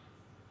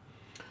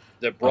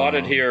that brought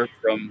it here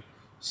from.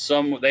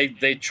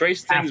 They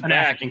traced things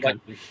back,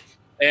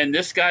 and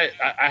this guy,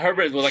 I heard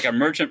it was like a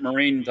merchant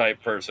marine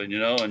type person, you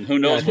know, and who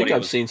knows? I think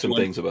I've seen some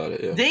things about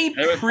it. Yeah. They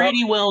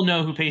pretty well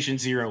know who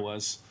Patient Zero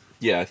was.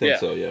 Yeah, I think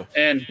so. Yeah,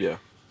 and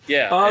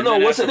no,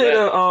 wasn't it?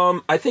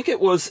 I think it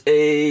was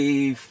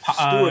a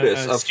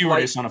stewardess, a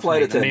stewardess on a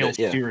flight plane, attendant.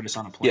 a male stewardess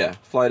on a plane. Yeah,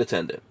 flight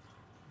attendant.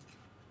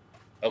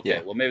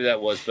 Okay, well maybe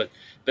that was, but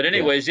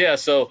anyways,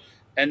 So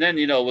and then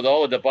with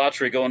all the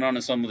debauchery going on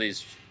in some of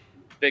these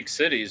big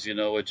cities,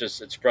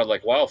 it spread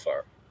like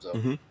wildfire.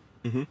 So.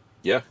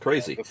 Yeah,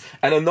 crazy.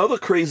 And another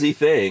crazy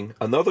thing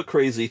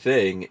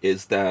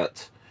is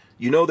that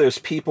there's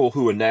people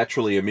who are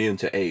naturally immune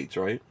to AIDS,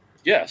 right?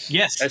 Yes.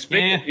 You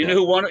know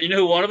who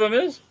one of them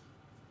is?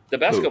 The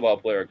basketball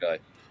player guy.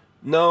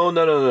 No.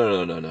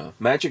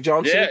 Magic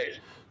Johnson? Yeah.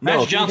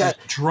 Magic Johnson's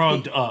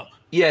drugged up.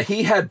 Yeah,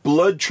 he had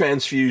blood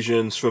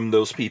transfusions from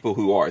those people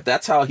who are.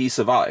 That's how he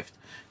survived.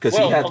 because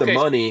he had the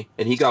money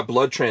and he got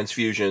blood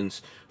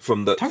transfusions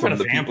from the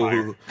people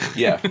who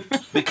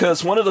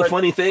because one of the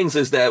funny things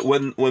is that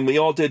when we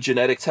all did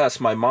genetic tests,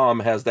 my mom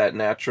has that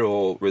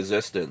natural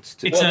resistance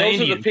to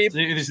those are the people.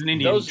 There's an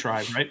Indian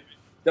tribe, right?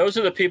 Those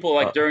are the people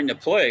like during the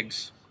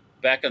plagues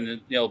back on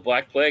the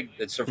Black Plague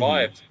that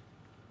survived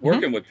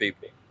working with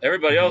people.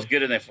 Everybody else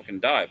get in there, fucking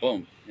die.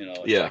 Boom.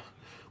 Like,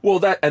 well,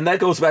 that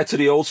goes back to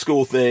the old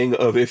school thing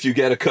of if you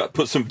get a cut,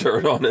 put some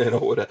dirt on it or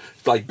whatever,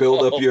 like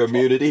build up your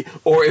immunity.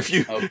 Or if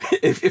you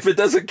if it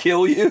doesn't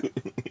kill you,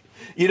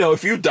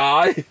 if you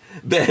die,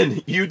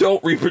 then you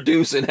don't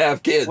reproduce and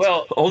have kids.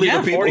 Well, only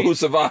the people who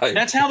survive.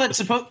 That's how that's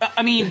supposed.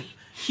 I mean,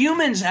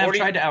 humans have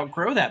tried to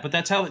outgrow that, but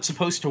that's how it's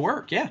supposed to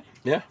work. Yeah.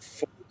 Yeah.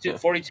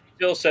 42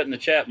 still set in the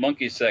chat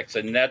monkey sex,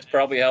 and that's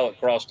probably how it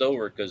crossed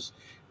over because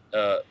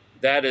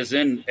that is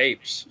in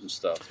apes and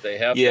stuff. They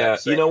have. Yeah.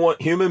 You know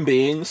what? Human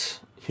beings,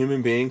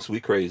 we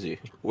crazy.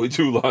 We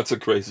do lots of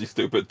crazy,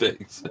 stupid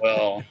things.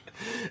 Well,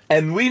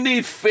 and we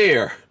need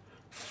fear.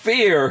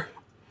 Fear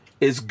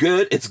is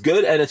good. It's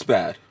good and it's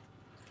bad,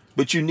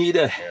 but you need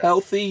a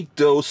healthy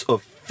dose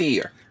of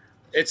fear.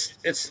 It's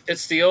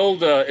the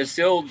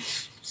old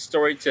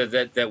story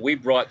that we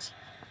brought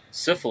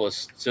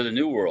syphilis to the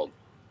New World.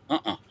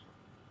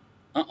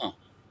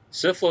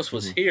 Syphilis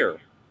was here,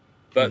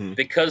 but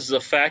because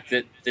of the fact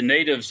that the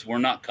natives were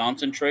not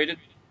concentrated,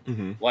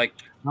 like.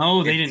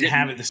 Oh, they didn't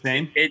have it the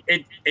same?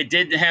 It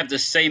didn't have the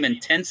same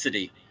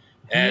intensity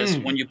as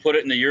when you put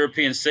it in the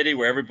European city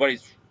where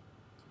everybody's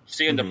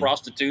seeing the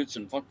prostitutes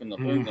and fucking the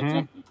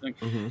thing.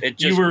 It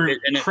just, you were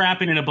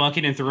crapping in a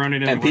bucket and throwing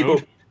it in the road?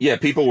 road? Yeah,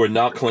 people were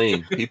not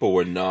clean. People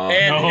were not.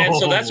 And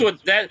so that's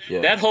what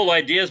that whole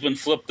idea has been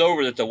flipped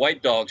over that the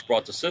white dogs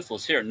brought the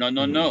syphilis here.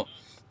 No.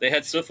 They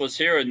had syphilis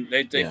here, and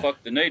they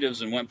fucked the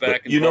natives and went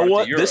back. And you know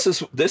what? To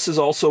Europe. This is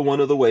also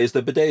one of the ways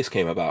that bidets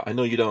came about. I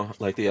know you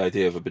don't like the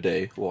idea of a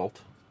bidet, Walt,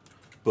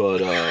 but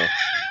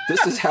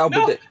this is how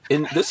bidet.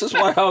 And this is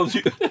why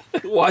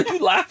why are you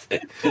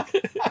laughing?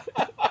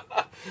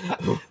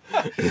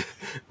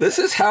 This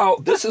is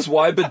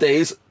why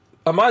bidets.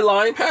 Am I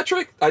lying,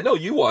 Patrick? I know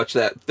you watch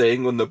that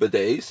thing on the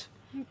bidets.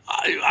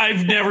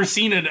 I've never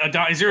seen it.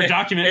 Is there a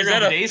documentary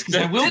on bidets? Because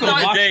I will go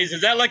watch.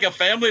 Is that like a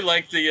family,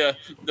 like the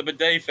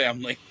bidet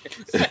family?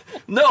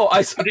 No,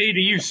 bidet to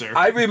you, sir.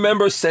 I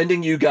remember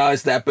sending you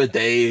guys that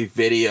bidet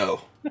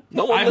video.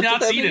 No one. I've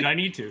not seen it. I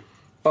need to.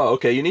 Oh,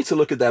 okay. You need to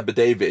look at that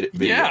bidet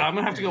video. Yeah, I'm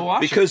gonna have to go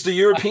watch because the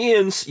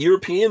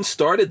Europeans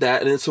started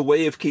that, and it's a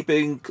way of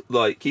keeping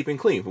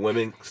clean, for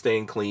women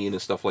staying clean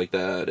and stuff like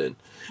that. And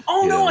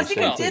I think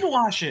I did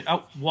wash it.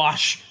 Oh,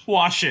 wash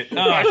it.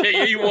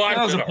 You watched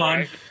that was a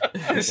pun.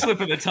 Right? Slip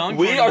of the tongue.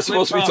 We are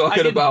supposed to be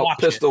talking about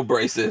pistol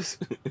braces.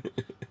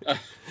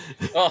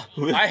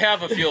 I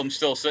have a few of them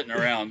still sitting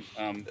around.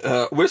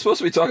 We're supposed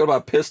to be talking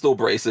about pistol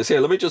braces. Here,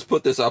 let me just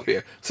put this up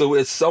here. So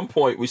at some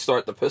point, we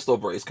start the pistol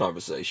brace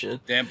conversation.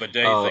 Damn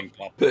bidet thing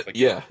popped up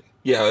again.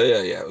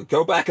 Yeah.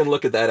 Go back and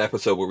look at that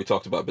episode where we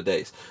talked about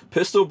bidets.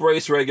 Pistol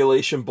brace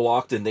regulation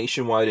blocked a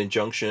nationwide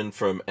injunction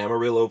from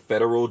Amarillo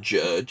federal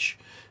judge.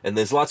 And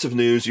there's lots of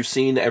news. You've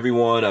seen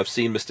everyone. I've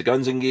seen Mr.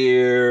 Guns and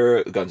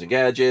Gear, Guns and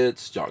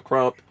Gadgets, John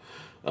Crump.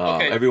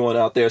 Everyone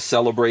out there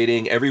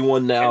celebrating.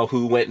 Everyone now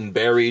who went and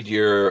buried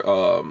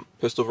your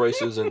pistol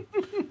braces in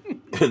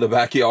the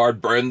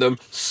backyard, burned them,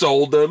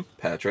 sold them.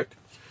 Patrick.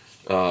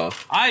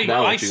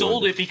 I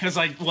sold it because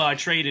I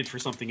traded for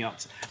something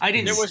else. I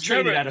didn't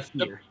trade it out of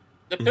fear.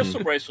 The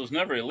pistol brace was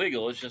never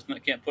illegal. It's just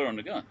can't put it on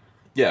the gun.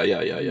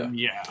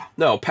 Yeah.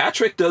 No,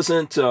 Patrick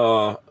doesn't.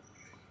 No,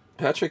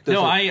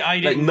 I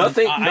didn't.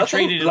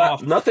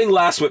 Nothing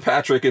lasts with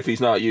Patrick if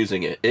he's not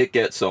using it. It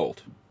gets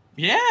sold.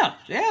 Yeah.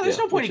 There's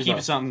no point in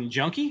keeping something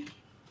junky.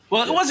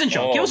 Well, it wasn't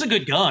junk. It was a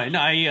good gun.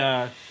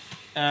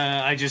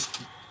 I just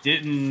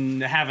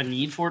didn't have a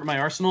need for it in my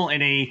arsenal.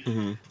 And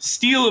a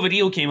steal of a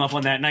deal came up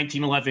on that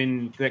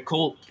 1911 that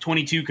Colt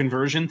 22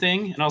 conversion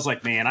thing, and I was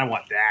like, man, I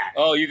want that.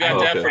 Oh, you got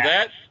that for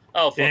that?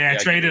 Oh, fuck yeah.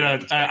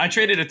 I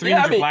traded a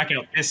 300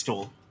 blackout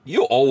pistol.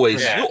 You'll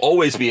always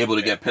be able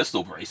to get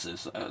pistol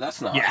braces.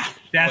 That's not. Yeah,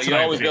 that's you'll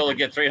always be able to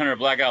get 300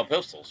 blackout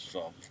pistols.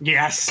 So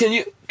yes.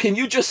 Can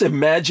you just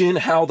imagine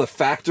how the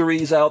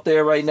factories out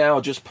there right now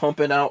are just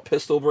pumping out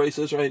pistol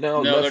braces right now,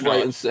 left,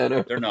 right, and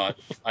center? They're not.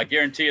 I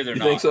guarantee you, they're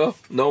not. You think so?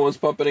 No one's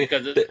pumping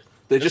it.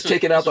 They're just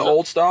taking out the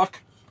old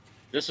stock.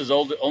 This is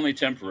only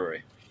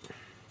temporary.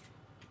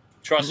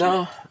 Trust me.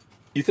 No,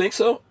 you think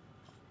so?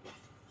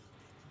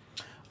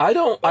 I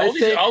don't.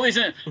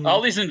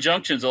 All these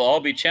injunctions will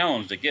all be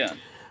challenged again.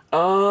 They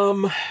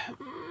would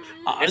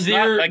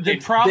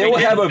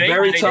have a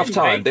very tough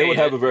time. They would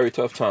have a very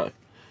tough time.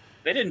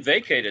 They didn't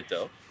vacate it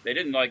though. They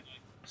didn't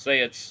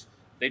say it's.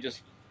 They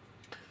just.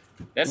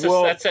 It's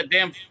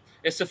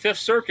the Fifth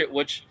Circuit,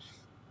 which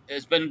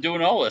has been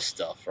doing all this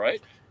stuff,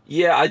 right?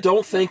 Yeah, I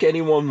don't think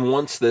anyone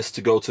wants this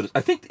to go to.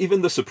 I think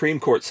even the Supreme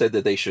Court said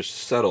that they should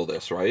settle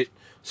this, right?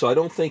 So I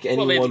don't think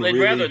anyone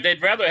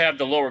they'd rather have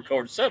the lower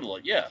court settle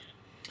it. Yeah.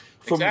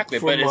 Exactly,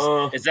 but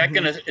is that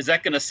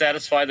gonna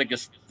satisfy the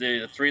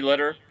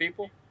 3-letter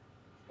people,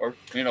 or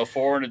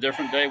 4 in a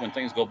different day when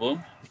things go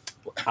boom?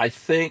 I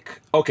think,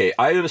 okay,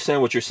 I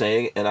understand what you're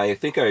saying, and I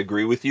think I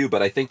agree with you,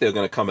 but I think they're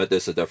going to come at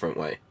this a different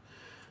way.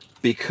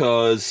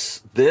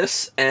 Because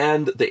this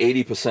and the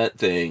 80%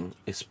 thing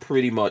is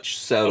pretty much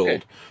settled.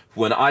 Okay.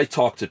 When I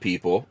talk to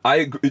people, I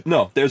agree.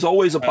 No, there's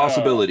always a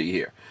possibility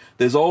here.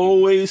 The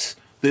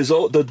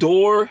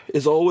door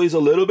is always a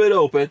little bit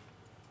open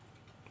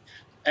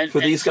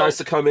for these guys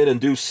to come in and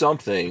do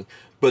something.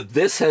 But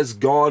this has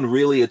gone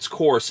really its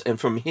course, and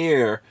from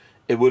here,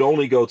 it would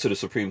only go to the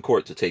Supreme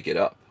Court to take it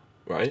up,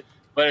 right?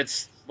 But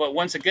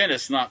once again,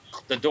 it's not,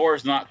 the door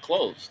is not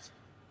closed.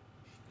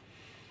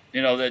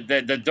 You know,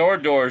 the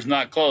door is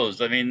not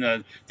closed. I mean,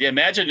 the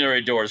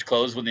imaginary door is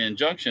closed with the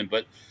injunction,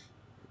 but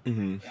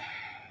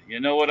you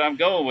know what I'm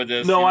going with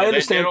this. No, I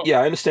understand.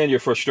 I understand your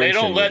frustration.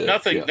 They don't let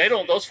nothing. Yeah. They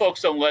don't. Those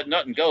folks don't let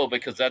nothing go,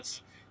 because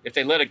that's, if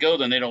they let it go,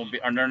 then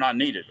they're not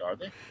needed, are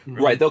they?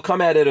 Right. They'll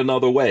come at it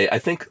another way. I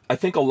think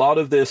a lot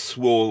of this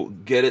will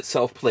get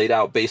itself played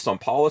out based on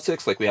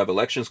politics. Like, we have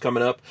elections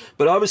coming up,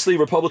 but obviously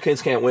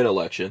Republicans can't win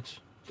elections.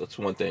 That's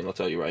one thing I'll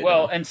tell you right now.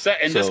 Well, and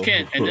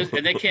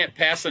they can't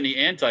pass any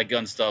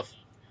anti-gun stuff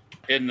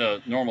in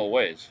the normal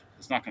ways.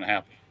 It's not going to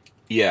happen.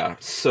 Yeah.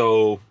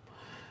 So,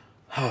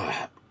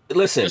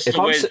 listen,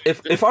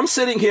 if I'm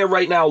sitting here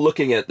right now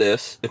looking at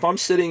this, if I'm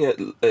sitting at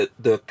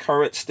the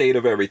current state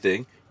of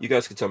everything, you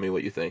guys can tell me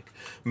what you think.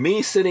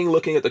 Me sitting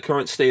looking at the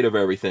current state of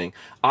everything,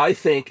 I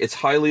think it's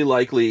highly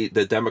likely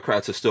that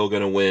Democrats are still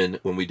going to win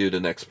when we do the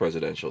next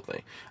presidential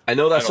thing. I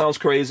know that sounds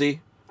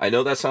crazy. I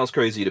know that sounds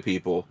crazy to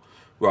people,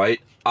 right?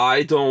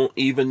 I don't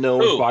even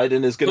know if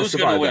Biden is going to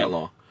survive that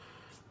long.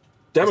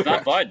 Democrats.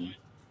 It's not Biden.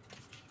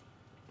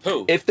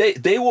 Who? If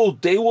they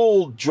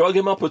will drug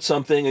him up with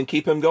something and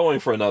keep him going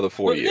for another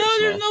 4 years. No,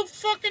 there's no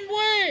fucking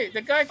way.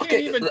 The guy can't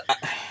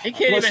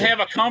even have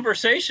a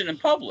conversation in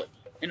public.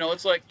 You know,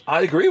 it's like,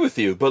 I agree with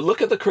you, but look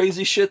at the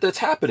crazy shit that's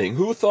happening.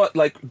 Who thought,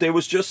 like, there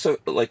was just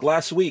like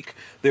last week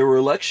there were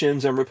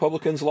elections and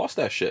Republicans lost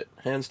that shit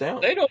hands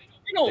down. They don't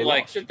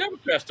like the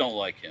Democrats. Don't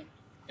like him,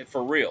 and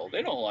for real.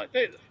 They don't like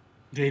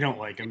They don't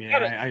like him. Yeah,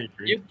 I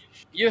agree.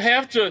 You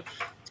have to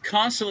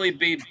constantly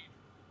be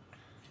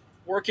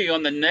working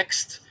on the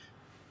next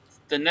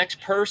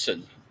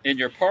person in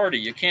your party.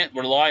 You can't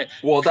rely.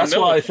 Well, that's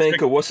why I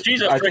think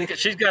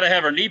she's got to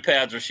have her knee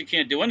pads, or she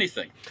can't do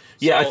anything.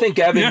 Yeah, so, I think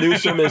Gavin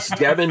Newsom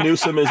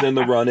is in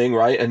the running,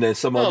 right? And then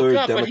some other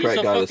Democrat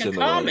guy that's in the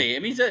running. I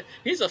mean,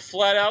 he's a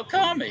flat out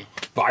commie.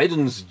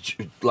 Biden's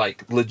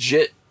like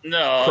legit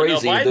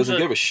crazy. He doesn't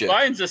give a shit.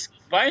 Biden's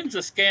a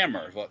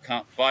scammer. Is what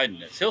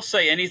Biden is. He'll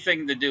say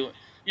anything to do.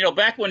 You know,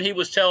 back when he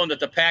was telling that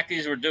the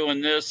Packies were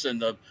doing this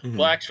and the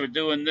blacks were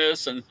doing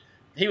this, and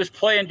he was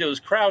playing to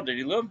his crowd that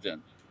he lived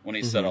in when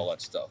he said all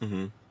that stuff.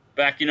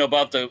 Back,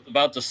 about the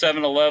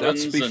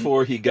 7-Elevens and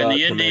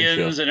the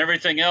Indians and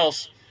everything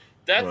else.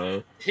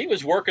 He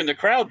was working the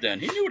crowd then.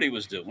 He knew what he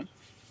was doing.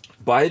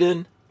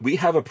 Biden, we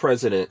have a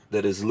president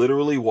that is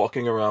literally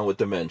walking around with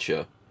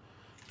dementia,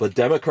 but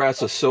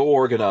Democrats are so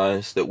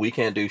organized that we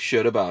can't do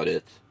shit about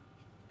it.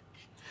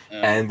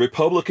 And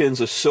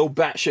Republicans are so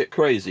batshit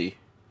crazy.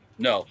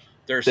 No,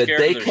 they're scared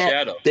of their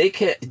shadow.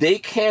 They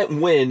can't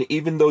win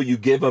even though you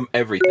give them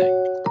everything.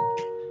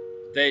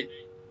 They're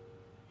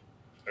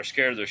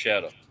scared of their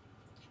shadow.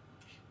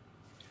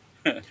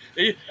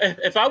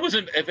 If I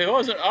wasn't in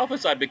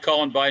office, I'd be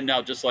calling Biden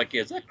out just like he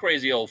is. That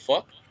crazy old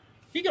fuck.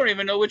 He don't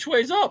even know which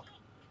way's up.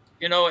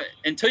 You know,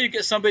 until you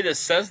get somebody that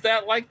says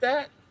that like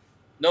that,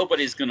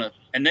 nobody's gonna.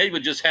 And they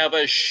would just have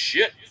a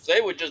shit.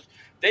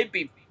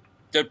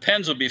 Their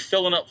pens would be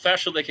filling up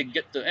faster than they could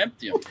get to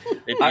empty them.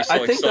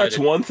 I think that's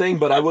one thing,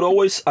 but I would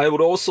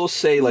also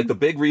say, like, the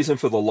big reason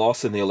for the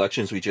loss in the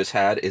elections we just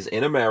had is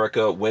in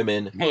America,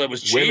 women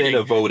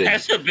are voting.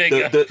 That's a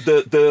big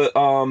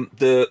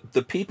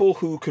the people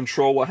who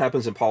control what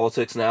happens in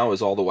politics now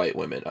is all the white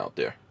women out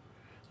there.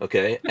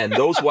 Okay, and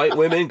those white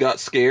women got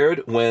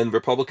scared when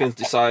Republicans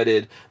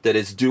decided that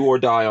it's do or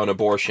die on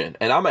abortion.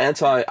 And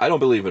I don't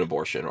believe in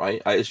abortion,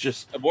 right? It's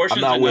just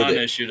abortion's I'm not a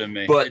non-issue to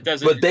me. But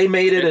they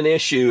made it an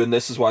issue, and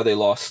this is why they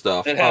lost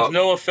stuff. It has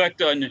no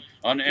effect on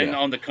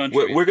the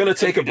country. We're going to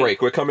take a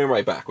break. We're coming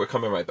right back.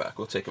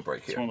 We'll take a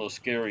break here. It's one of those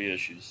scary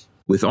issues.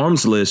 With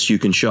Arms List, you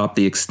can shop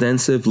the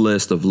extensive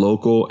list of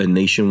local and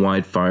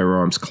nationwide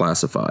firearms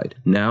classified,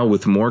 now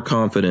with more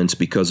confidence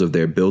because of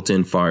their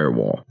built-in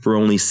firewall. For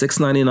only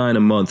 $6.99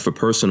 a month for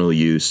personal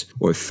use,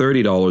 or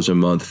 $30 a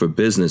month for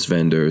business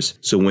vendors.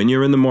 So when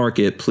you're in the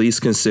market, please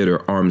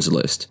consider Arms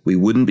List. We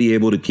wouldn't be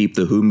able to keep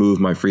the Who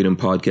Moved My Freedom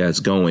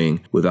podcast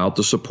going without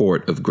the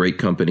support of great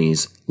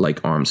companies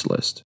like Arms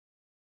List.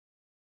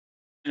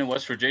 And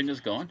West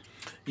Virginia's gone?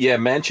 Yeah,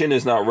 Manchin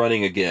is not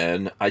running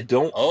again. I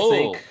don't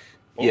think...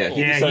 Yeah,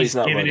 he decided he's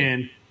not running.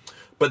 In.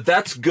 But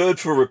that's good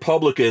for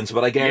Republicans,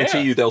 but I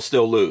guarantee you they'll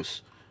still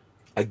lose.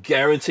 I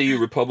guarantee you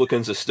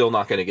Republicans are still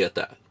not going to get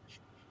that.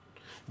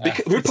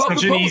 It's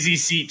such an easy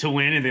seat to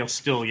win, and they'll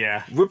still,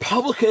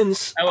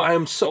 Republicans, I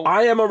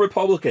am a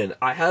Republican.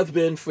 I have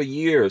been for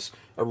years.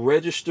 A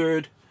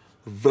registered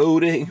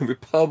voting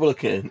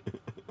Republican.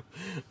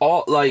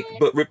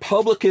 But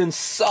Republicans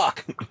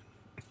suck.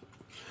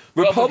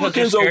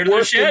 Republicans are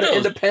worse than the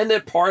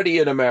independent party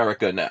in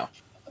America now.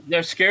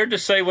 They're scared to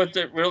say what's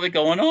really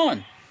going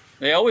on.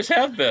 They always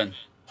have been.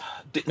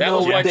 They're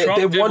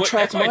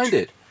one-track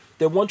minded.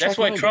 That's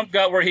why Trump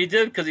got where he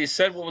did, because he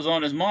said what was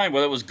on his mind,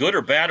 whether it was good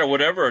or bad or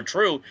whatever or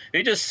true.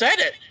 He just said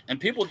it, and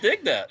people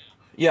dig that.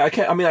 Yeah, I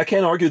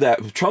can't argue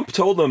that. Trump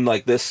told them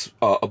like this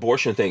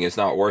abortion thing is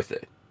not worth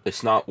it.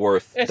 It's not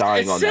worth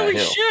dying on that hill.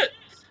 It's silly shit.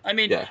 I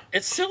mean,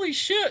 it's silly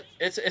shit.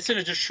 It's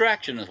a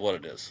distraction, is what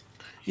it is.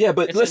 Yeah,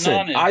 but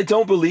listen, I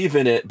don't believe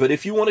in it. But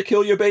if you want to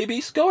kill your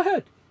babies, go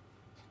ahead.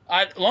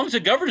 As long as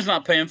the government's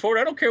not paying for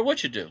it, I don't care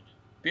what you do.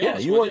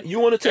 You want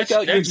to take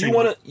out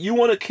you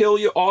want to kill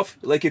your off.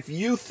 Like if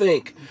you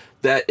think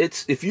that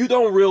if you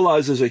don't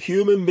realize as a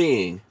human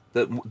being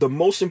that the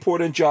most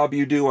important job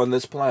you do on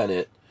this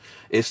planet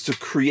is to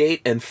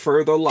create and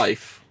further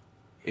life.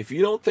 If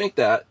you don't think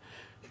that,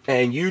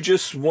 and you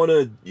just want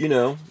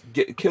to,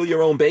 kill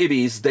your own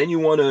babies, then you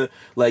want to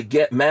like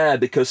get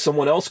mad because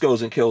someone else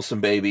goes and kills some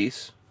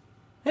babies.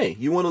 Hey,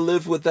 you want to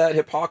live with that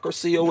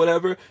hypocrisy or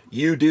whatever?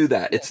 You do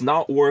that. It's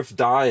not worth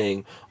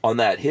dying on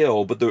that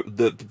hill. But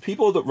the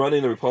people that run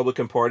in the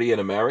Republican Party in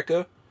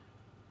America,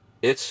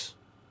 it's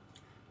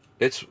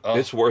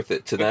worth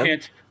it to them.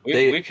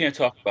 We can't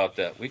talk about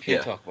that. We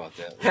can't talk about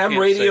that. Ham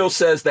Radio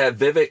says that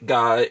Vivek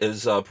guy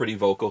is pretty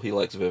vocal. He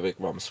likes Vivek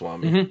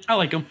Ramaswamy. Mm-hmm. I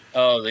like him.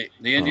 Oh, the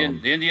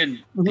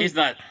Indian. He's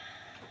not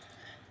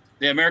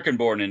the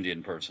American-born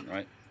Indian person,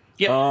 right?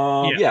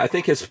 Yeah, I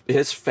think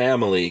his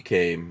family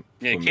came.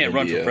 Yeah, you can't India,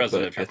 run for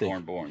president if you're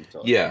born.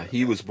 So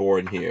he was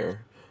born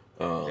here.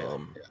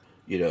 And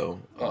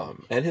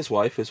his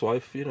wife. I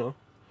like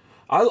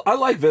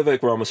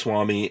Vivek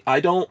Ramaswamy. I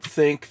don't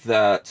think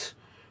that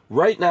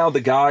right now the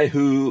guy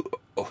who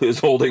is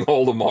holding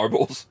all the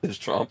marbles is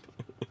Trump.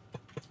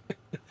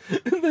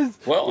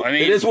 Well, I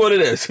mean, it is what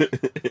it is. It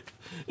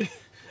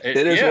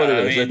is what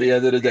it is at the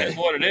end of the day. It is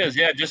what it is.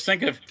 Yeah, just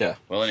think of. Yeah.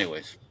 Well,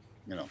 anyways,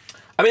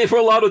 I mean, for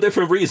a lot of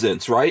different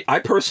reasons, right? I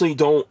personally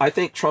don't. I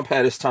think Trump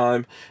had his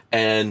time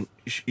and,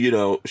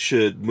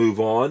 should move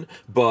on.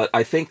 But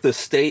I think the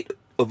state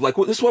of,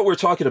 this is what we're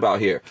talking about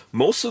here.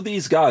 Most of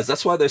these guys,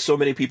 that's why there's so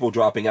many people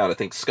dropping out. I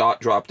think Scott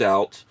dropped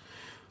out.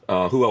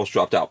 Who else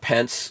dropped out?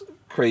 Pence,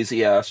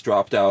 crazy ass,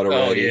 dropped out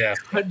already. Oh,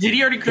 yeah. Did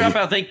he already drop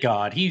out? Thank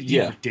God. He's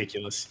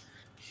ridiculous.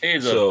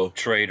 He's a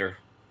traitor.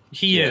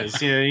 He is.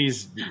 Yeah,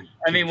 he's.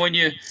 I mean, when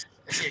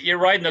you're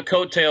riding the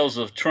coattails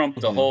of Trump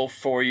the whole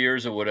 4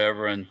 years or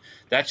whatever, and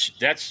that's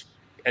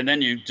and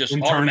then you just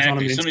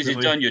automatically, as soon as he's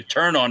done, you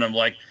turn on him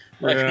like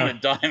on a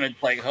diamond,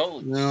 like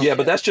holy. Yeah,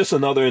 but that's just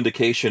another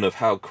indication of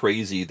how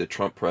crazy the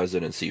Trump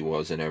presidency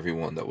was and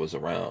everyone that was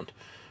around.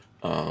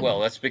 Well,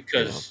 that's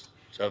because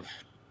of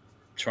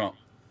Trump.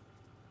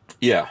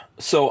 Yeah,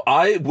 so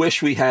I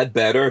wish we had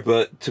better,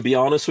 but to be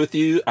honest with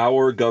you,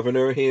 our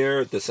governor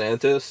here,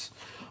 DeSantis,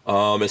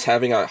 is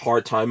having a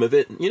hard time of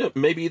it.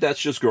 Maybe that's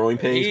just growing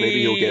pains.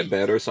 Maybe he'll get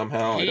better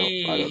somehow. I don't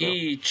know.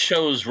 He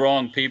chose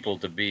wrong people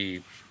to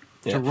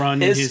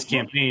run his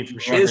campaign for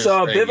sure. Is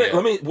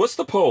Vivek? What's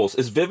the polls?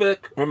 Is Vivek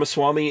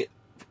Ramaswamy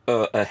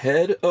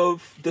ahead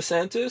of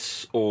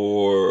DeSantis,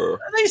 or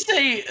they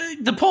say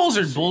the polls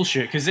are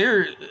bullshit because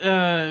they're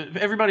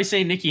everybody's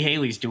saying Nikki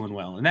Haley's doing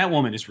well, and that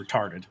woman is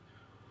retarded.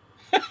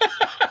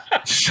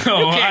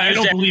 So I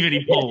don't believe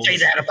any polls. Say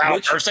that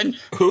about a person.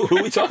 Who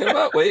are we talking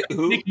about? Wait,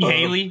 who? Nikki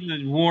Haley,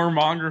 the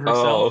warmonger herself.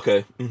 Oh,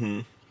 okay. Mm-hmm.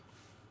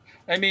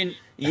 I mean,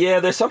 yeah,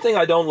 there's something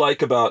I don't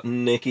like about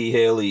Nikki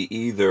Haley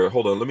either.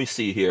 Hold on, let me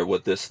see here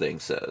what this thing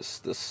says.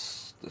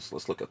 This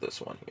let's look at this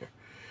one here.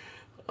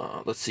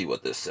 Let's see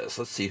what this says.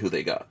 Let's see who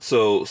they got.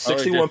 So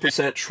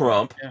 61%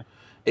 Trump,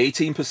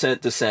 18%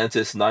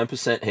 DeSantis,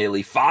 9%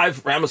 Haley,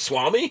 5%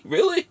 Ramaswamy.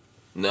 Really?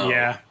 No.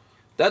 Yeah,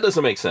 that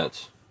doesn't make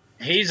sense.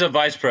 He's a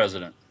vice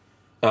president.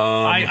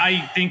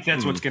 I think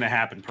that's what's going to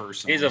happen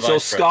personally. He's a so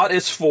Scott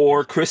is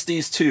 4,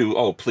 Christie's 2.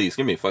 Oh, please,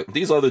 give me a fuck.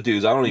 These other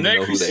dudes, I don't even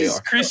know who they are.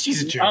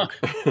 Christie's a joke.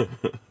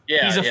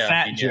 He's a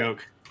fat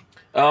joke.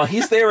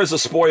 He's there as a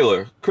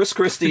spoiler. Chris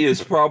Christie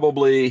is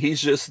probably,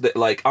 he's just,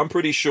 I'm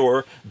pretty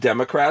sure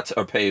Democrats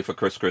are paying for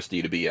Chris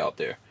Christie to be out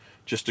there.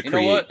 Just to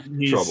create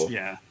trouble.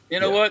 Yeah. You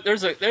know what?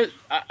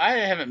 I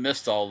haven't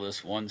missed all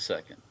this 1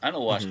 second. I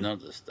don't watch none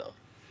of this stuff.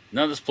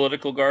 None of this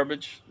political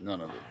garbage. None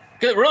of it.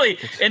 Because really,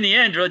 in the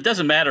end, it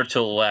doesn't matter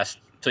till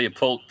you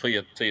poke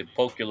your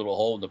little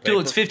hole in the paper. Until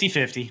it's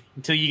 50-50.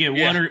 Until you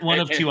get one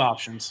of two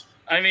options.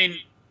 I mean,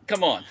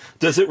 come on.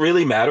 Does it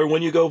really matter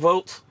when you go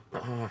vote?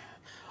 Well,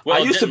 I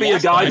used to be a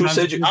guy who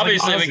said...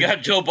 Obviously, we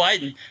got Joe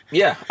Biden.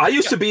 Yeah, I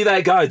used to be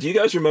that guy. Do you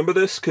guys remember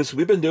this? Because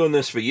we've been doing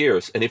this for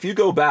years. And if you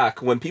go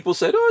back, when people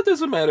said, it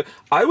doesn't matter,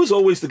 I was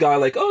always the guy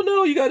like, oh,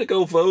 no, you got to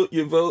go vote.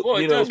 Your vote,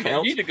 counts.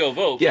 You need to go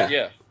vote.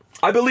 Yeah.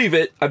 I believe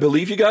it. I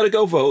believe you got to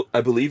go vote.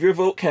 I believe your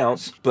vote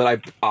counts.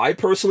 But I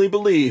personally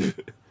believe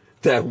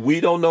that we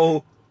don't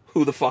know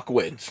who the fuck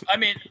wins. I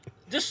mean,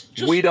 just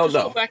we don't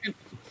know.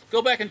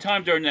 Go back in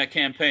time during that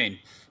campaign.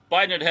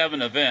 Biden would have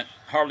an event.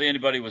 Hardly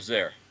anybody was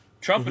there.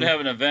 Trump would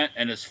have an event,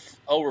 and it's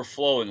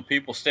overflowing.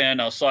 People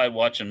stand outside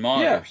watching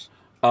monitors.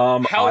 Yeah.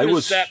 How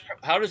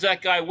does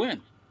that guy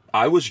win?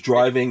 I was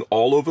driving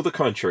all over the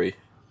country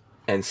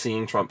and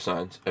seeing Trump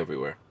signs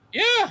everywhere.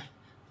 Yeah.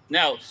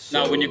 Now,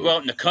 when you go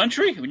out in the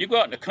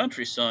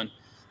country, son,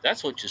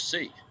 that's what you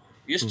see.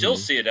 You still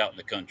see it out in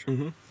the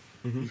country.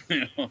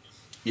 You know?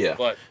 Yeah.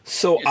 But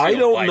so I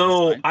don't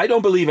know. I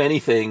don't believe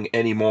anything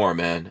anymore,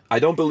 man. I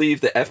don't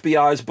believe the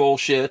FBI's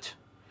bullshit.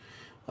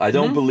 I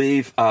don't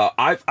believe.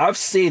 I've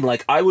seen,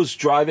 like, I was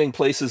driving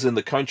places in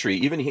the country,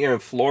 even here in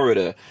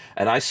Florida,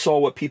 and I saw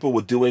what people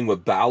were doing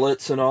with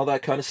ballots and all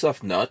that kind of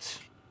stuff. Nuts.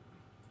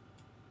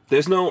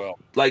 There's no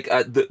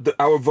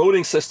our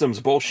voting system's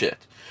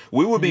bullshit.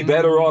 We would be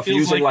better off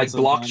using like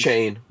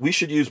blockchain. We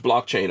should use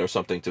blockchain or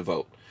something to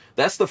vote.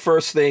 That's the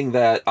first thing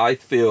that I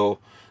feel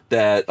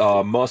that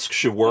Musk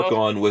should work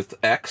on with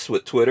X,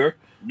 with Twitter.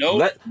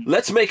 No.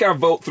 Let's make our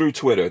vote through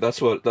Twitter.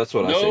 That's what I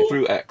say,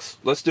 through X.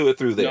 Let's do it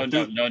through there.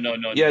 No.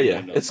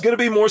 Yeah. It's going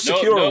to be more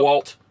secure,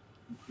 Walt.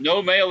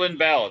 No mail-in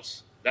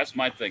ballots. That's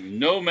my thing.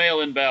 No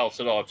mail-in ballots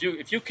at all.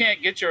 If you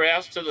can't get your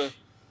ass to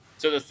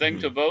the thing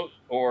to vote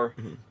or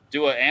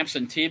do an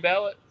absentee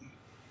ballot,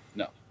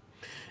 no.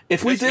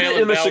 If we did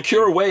it in a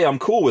secure way, I'm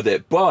cool with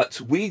it. But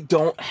we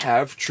don't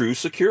have true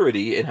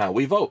security in how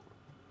we vote.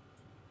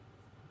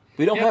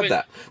 We don't have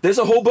that. There's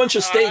a whole bunch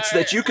of states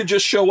that you could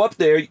just show up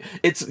there.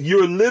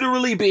 You're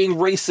literally being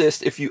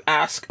racist if you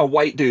ask a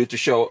white dude to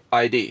show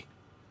ID.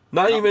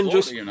 Not even Florida,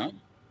 just. You're not.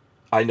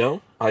 I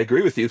know. I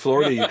agree with you.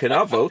 Florida, you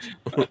cannot vote.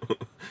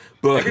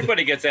 But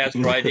everybody gets asked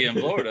for ID in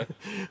Florida.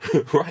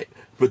 Right.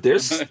 But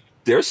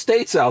there's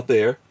states out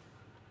there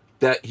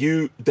that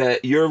you're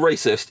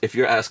racist if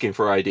you're asking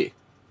for ID.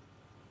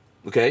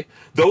 Okay?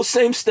 Those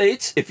same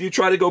states, if you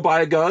try to go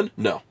buy a gun,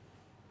 no.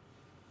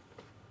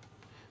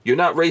 You're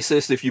not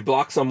racist if you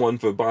block someone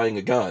for buying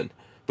a gun,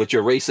 but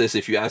you're racist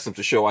if you ask them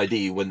to show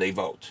ID when they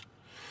vote.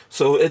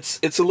 So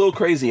it's a little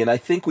crazy, and I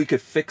think we could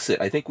fix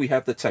it. I think we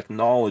have the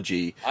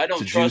technology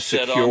to do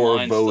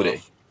secure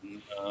voting.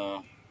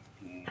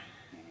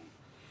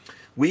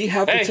 We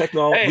have the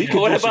technology. We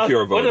can do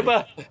secure voting.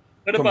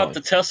 What about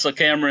the Tesla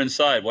camera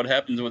inside? What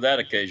happens with that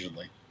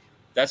occasionally?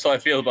 That's how I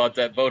feel about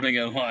that voting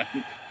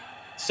online.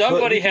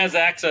 Somebody has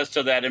access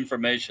to that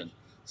information.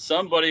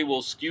 Somebody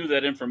will skew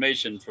that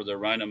information for the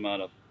right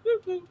amount of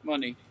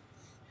money.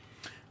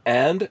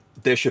 And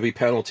there should be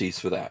penalties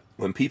for that.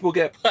 When people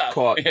get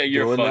caught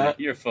doing that.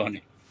 You're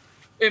funny.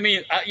 I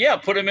mean,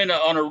 put them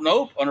on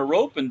a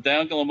rope and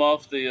dangle them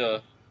off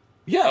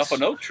off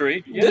an oak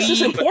tree. Yeah. This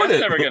is important.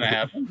 That's never going to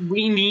happen.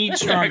 We need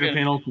stronger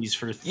penalties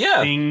for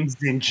things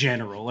in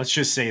general. Let's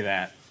just say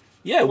that.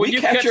 Yeah, we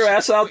catch your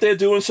ass out there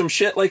doing some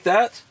shit like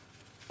that.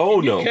 Oh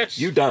no,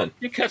 you done.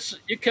 You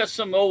catch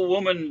some old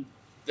woman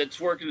that's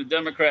working the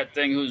Democrat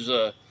thing who's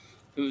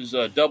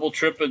double,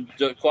 triple,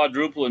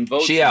 quadruple in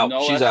votes. She's out.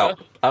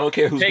 I don't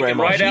care whose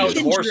grandma right out.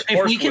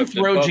 If we can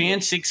throw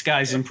Jan 6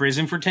 guys in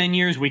prison for 10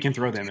 years, we can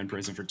throw them in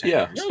prison for 10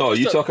 years. Yeah. Oh,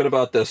 you talking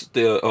about what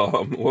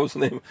was the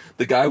name?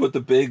 The guy with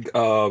the big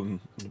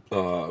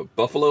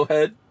buffalo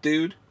head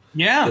dude?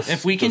 Yeah.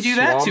 If we can do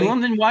that to him,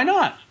 then why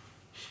not?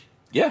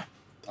 Yeah.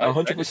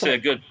 100%. I could say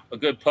a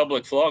good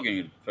public flogging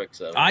would fix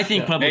that. I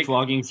think public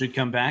flogging should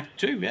come back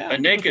too. Yeah, a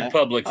naked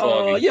public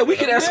flogging. Yeah, we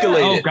can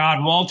escalate it. Oh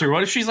God, Walter,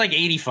 what if she's like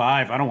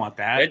 85? I don't want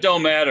that. It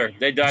don't matter.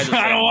 They die the same way.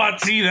 I don't want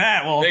to see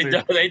that,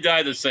 Walter. They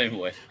die the same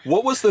way.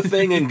 What was the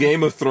thing in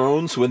Game of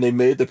Thrones when they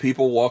made the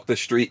people walk the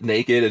street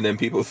naked and then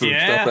people threw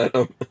stuff at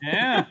them?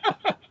 Yeah.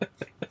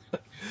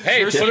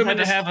 Hey, put him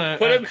to have a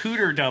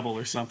cooter double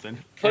or something.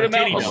 Put him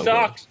out in the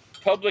stocks.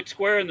 Public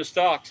square in the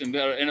stocks and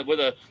with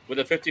a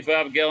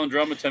 55-gallon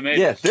drum of tomatoes.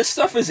 Yeah, this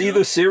stuff is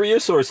either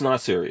serious or it's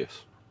not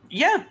serious.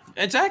 Yeah,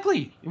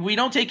 exactly. We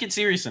don't take it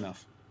serious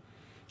enough.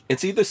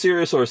 It's either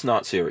serious or it's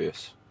not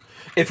serious.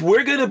 If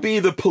we're going to be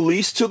the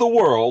police to the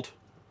world,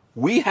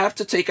 we have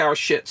to take our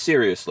shit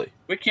seriously.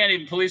 We can't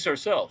even police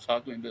ourselves.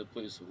 How can we be the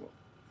police of the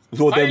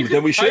Well, world?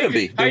 then we shouldn't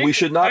be. Then we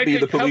should not be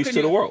the police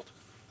to the world.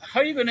 How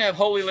are you going to have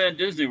Holy Land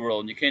Disney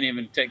World and you can't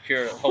even take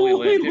care of Holy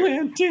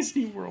Land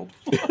Disney World?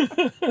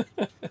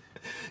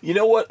 You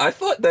know what? I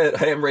thought that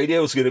Ham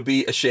Radio was going to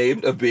be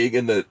ashamed of being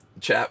in the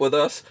chat with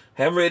us.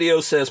 Ham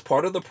Radio says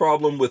part of the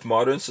problem with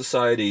modern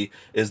society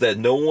is that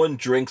no one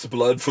drinks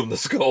blood from the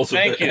skulls of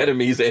their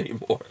enemies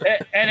anymore.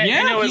 And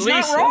at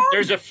least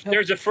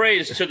there's a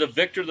phrase, to the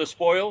victor the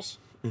spoils.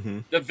 Mm-hmm.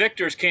 The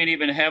victors can't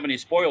even have any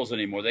spoils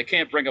anymore. They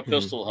can't bring a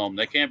pistol home.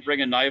 They can't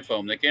bring a knife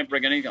home. They can't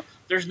bring anything home.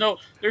 There's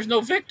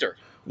no victor.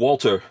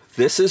 Walter,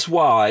 this is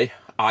why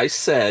I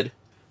said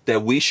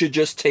that we should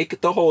just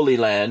take the Holy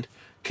Land,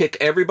 kick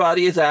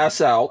everybody's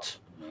ass out,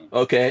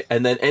 okay?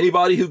 And then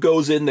anybody who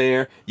goes in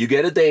there, you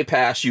get a day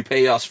pass, you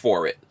pay us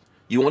for it.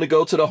 You want to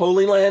go to the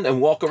Holy Land and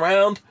walk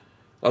around?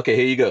 Okay,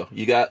 here you go.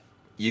 You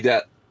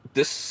got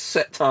this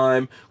set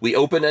time. We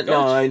open at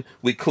 9.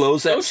 We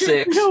close at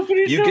 6.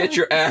 You get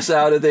your ass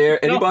out of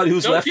there. Anybody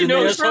who's left in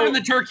there, serving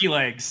the turkey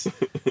legs.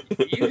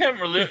 You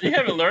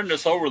haven't learned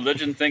this whole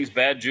religion thing's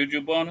bad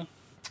juju, Bona?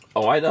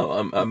 Oh, I know.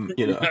 I'm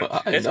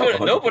it's good.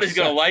 Nobody's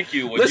going to like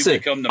you when you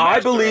become the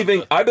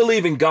master. I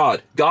believe in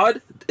God.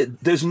 God,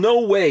 there's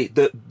no way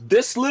that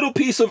this little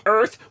piece of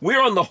earth,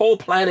 we're on the whole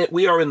planet,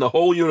 we are in the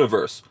whole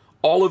universe.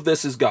 All of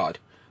this is God.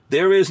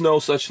 There is no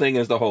such thing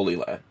as the Holy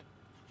Land.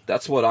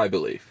 That's what I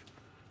believe.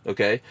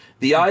 Okay?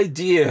 The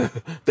idea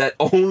that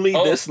only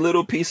this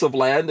little piece of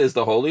land is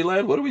the Holy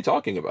Land, what are we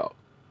talking about?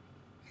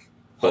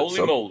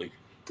 Holy moly.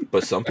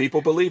 But some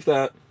people believe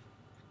that.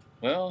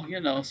 Well,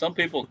 some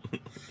people...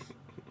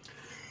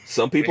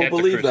 Some people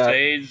believe that. We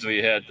had the Crusades,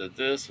 we had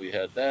this, we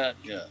had that,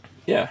 yeah.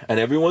 Yeah, and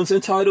everyone's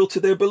entitled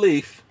to their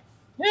belief.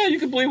 Yeah, you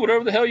can believe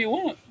whatever the hell you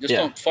want. Just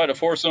don't fight a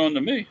force on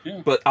to me.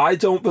 Yeah. But I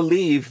don't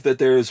believe that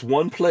there is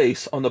one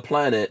place on the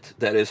planet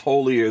that is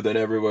holier than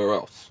everywhere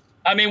else.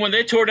 I mean, when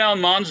they tore down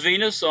Mons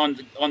Venus on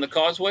the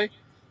Causeway,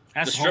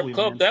 the strip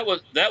club, that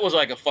was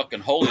like a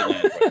fucking holy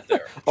land right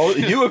there. Oh,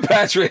 you and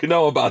Patrick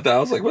know about that. I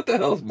was like, what the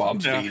hell is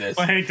Mons Venus?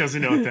 Well, Hank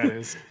doesn't know what that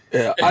is.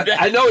 Yeah,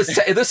 I know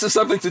this is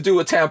something to do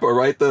with Tampa,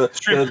 right? The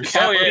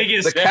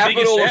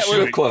capital of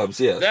strip clubs.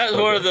 Yes,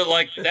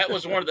 that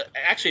was one of the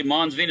actually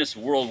Mons Venus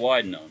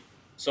worldwide known.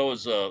 So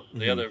was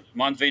the other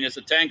Mons Venus,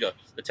 the Tanga.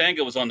 The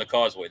Tanga was on the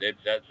Causeway. They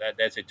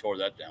tore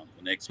that down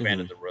when they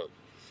expanded the road.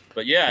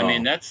 But yeah, I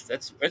mean that's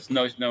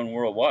known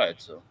worldwide.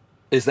 So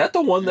is that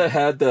the one that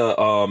had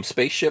the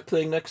spaceship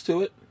thing next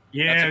to it?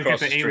 Yeah, got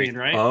the alien,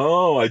 right?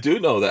 Oh, I do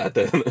know that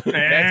then.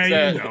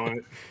 You know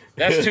it.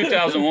 That's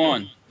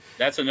 2001.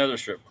 That's another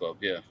strip club.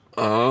 Yeah.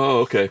 Oh,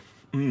 okay.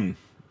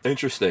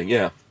 Interesting.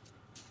 Yeah.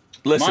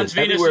 Listen,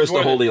 everywhere's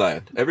the Holy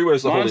Land.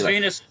 Everywhere's the Holy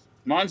Land.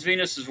 Mons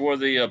Venus is where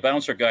the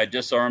bouncer guy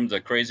disarmed the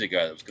crazy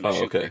guy that was going to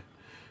shoot okay.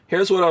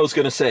 Here's what I was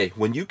going to say.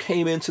 When you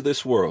came into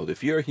this world,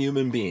 if you're a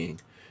human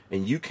being,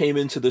 and you came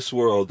into this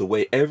world the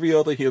way every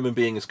other human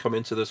being has come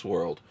into this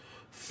world,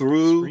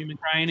 through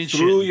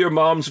your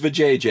mom's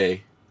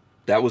vajayjay,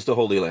 that was the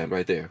Holy Land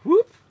right there.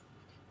 Whoop!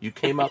 You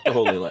came out the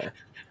Holy Land.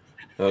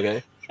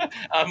 Okay?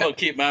 I'm going to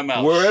keep my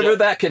mouth Wherever shut.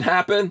 That can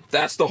happen,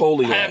 that's the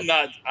Holy Land.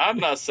 I'm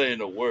not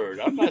saying a word.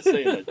 I'm not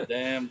saying a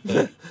damn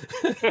thing.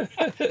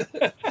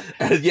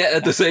 And yet,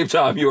 at the same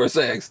time, you are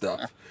saying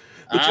stuff.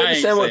 But you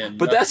understand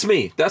but that's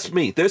me. That's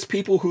me. There's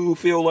people who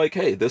feel like,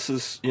 hey, this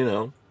is,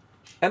 and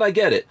I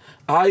get it.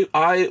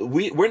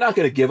 We're not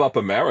going to give up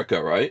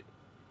America, right?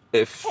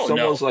 If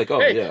someone's like,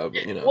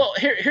 Well,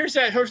 here's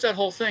that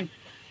whole thing.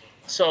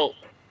 So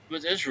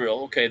with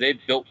Israel, okay, they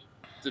built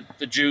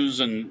the Jews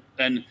and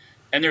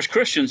there's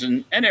Christians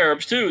and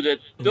Arabs too that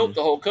built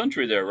the whole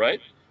country there,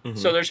 right? Mm-hmm.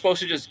 So they're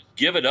supposed to just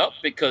give it up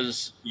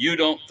because you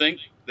don't think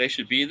they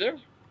should be there?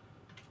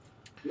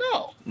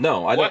 No,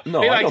 I don't.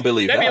 No, I don't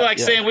believe that. That'd be like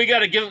saying we got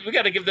to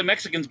give the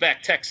Mexicans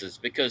back Texas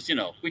because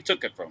we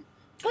took it from them.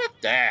 Fuck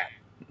that.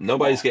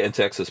 Nobody's getting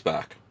Texas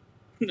back.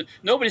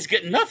 Nobody's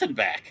getting nothing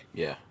back.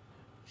 Yeah.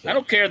 I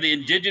don't care the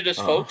indigenous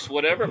folks,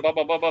 whatever, blah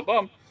blah blah blah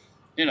blah.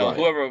 Right.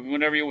 Whoever,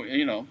 whenever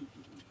you.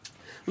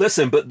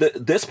 Listen, but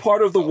this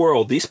part of the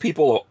world, these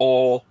people are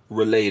all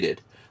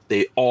related.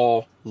 They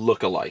all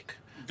look alike.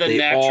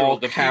 They all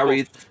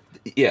carry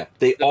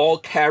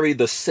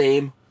the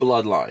same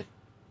bloodline.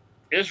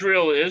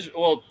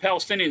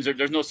 Palestinians,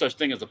 there's no such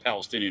thing as a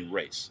Palestinian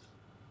race.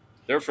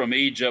 They're from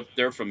Egypt,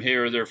 they're from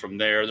here, they're from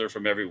there, they're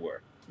from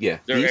everywhere. Yeah,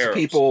 these Arabs.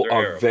 People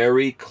are Arabs.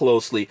 Very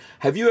closely.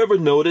 Have you ever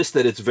noticed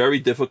that it's very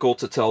difficult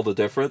to tell the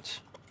difference?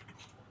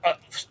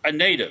 A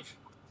native,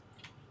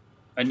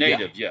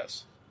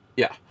 yes.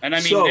 Yeah. And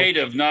I mean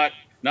native, not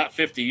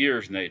 50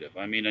 years native.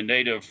 I mean a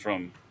native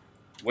from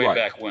way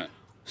back when.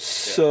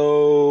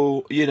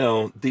 So,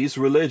 these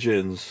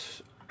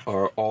religions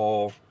are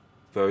all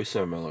very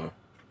similar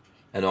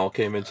and all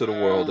came into the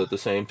world at the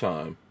same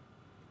time.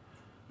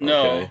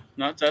 No,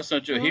 that's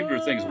not true.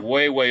 Hebrew thing's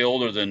way, way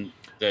older than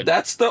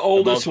that's the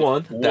oldest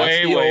one.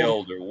 Way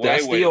older.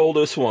 That's the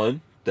oldest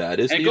one.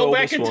 That is the oldest one. And go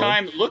back in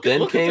time.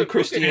 Then came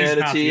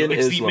Christianity and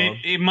Islam.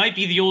 It might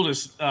be the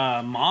oldest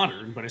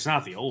modern, but it's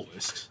not the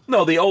oldest.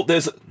 No,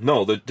 there's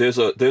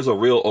a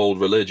real old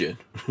religion.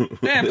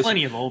 They have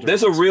plenty of older.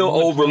 There's a real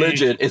old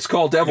religion. It's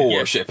called devil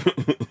worship.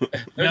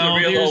 There's a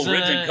real old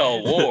religion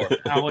called war.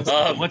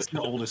 What's the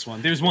oldest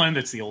one? There's one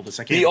that's the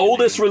oldest. The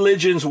oldest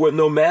religions were,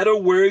 no matter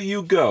where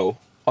you go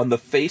on the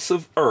face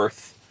of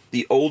Earth,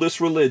 the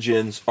oldest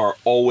religions are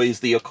always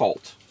the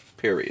occult.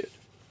 Period.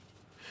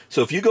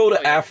 So if you go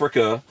to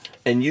Africa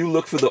and you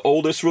look for the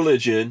oldest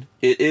religion,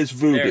 it is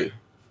voodoo.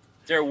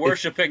 They're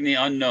worshiping the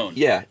unknown.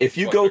 Yeah. If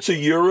you go to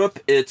Europe,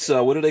 it's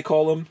what do they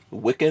call them?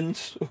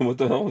 Wiccans? What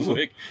the hell is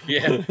it?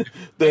 Yeah.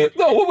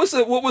 What was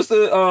the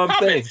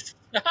thing?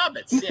 The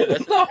hobbits. Yeah,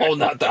 no,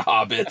 not the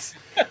hobbits.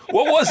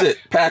 What was it,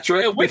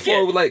 Patrick?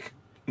 Before, were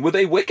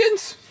they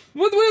Wiccans?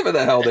 Whatever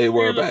the hell they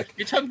were back.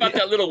 You're talking about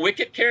that little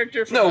Wicket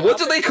character? No, what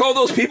do they call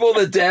those people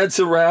that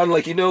dance around,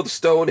 the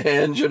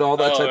Stonehenge and all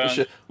that type of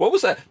shit? What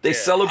was that? They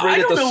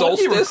celebrated the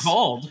solstice? What they were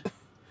called.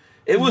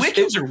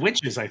 Wiccans or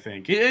witches, I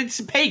think.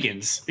 It's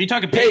pagans. Are you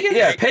talking pagans?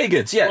 Yeah,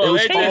 pagans. Yeah, well,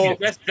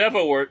 that's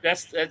devil word.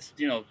 That's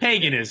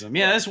paganism.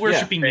 Yeah, that's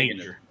worshiping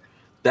nature.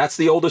 That's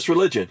the oldest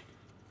religion.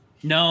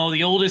 No,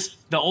 the oldest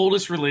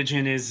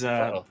religion is.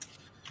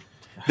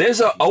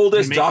 There's an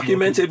oldest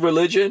documented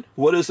religion.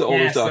 What is the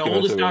oldest documented religion? The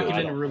oldest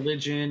documented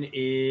religion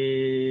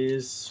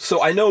is...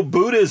 So I know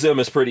Buddhism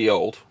is pretty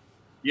old.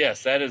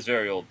 Yes, that is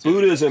very old, too.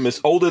 Buddhism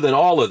is older than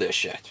all of this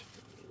shit.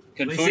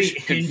 They say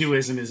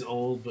Hinduism is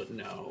old, but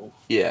no.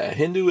 Yeah,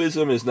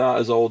 Hinduism is not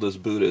as old as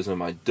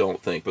Buddhism, I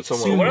don't think. But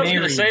someone. What I was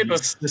going to say,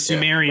 the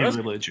Sumerian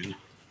religion.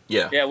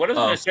 Yeah. Yeah. What I was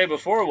going to say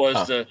before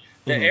was the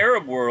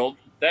Arab world.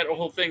 That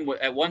whole thing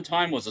at one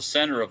time was a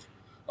center of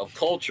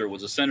culture,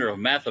 was a center of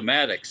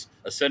mathematics,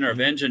 a center of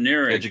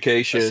engineering,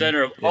 education, a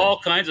center of all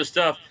kinds of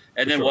stuff.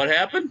 And then what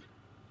happened?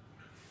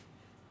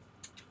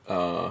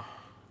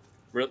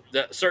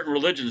 That certain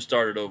religions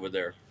started over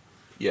there.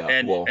 Yeah,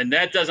 and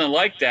that doesn't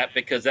like that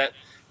because that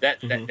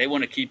they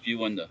want to keep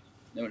you in the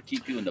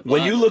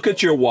When you look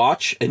at your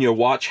watch and your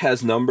watch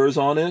has numbers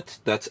on it,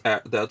 that's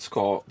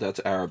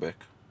Arabic.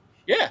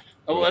 Yeah.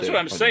 Well, that's what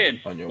I'm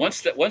saying.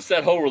 Once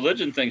that whole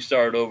religion thing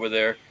started over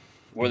there,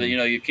 where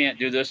you can't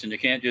do this and you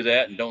can't do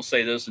that and don't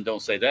say this and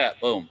don't say that,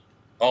 boom,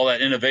 all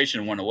that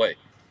innovation went away.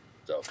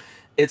 So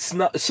it's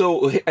not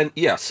so. And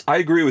yes, I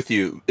agree with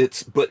you. You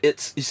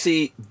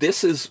see,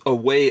 this is a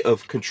way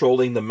of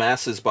controlling the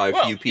masses by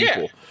a few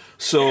people. Yeah.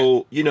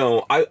 So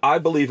I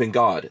believe in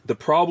God. The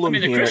problem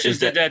the here Christians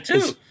is that did that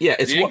too.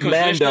 It's what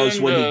man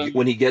does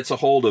when he gets a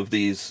hold of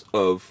these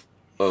of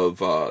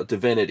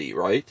divinity,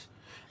 right?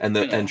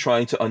 And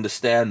trying to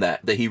understand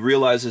that he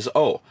realizes,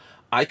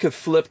 I could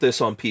flip this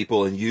on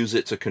people and use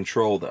it to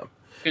control them.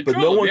 But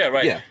no one,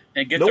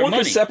 and get no one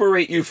can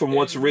separate you from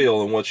what's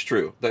real and what's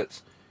true.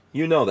 That's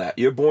that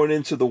you're born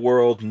into the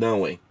world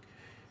knowing,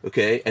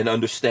 okay, and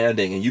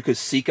understanding, and you could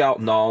seek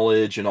out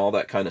knowledge and all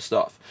that kind of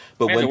stuff.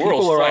 But when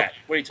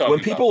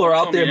people are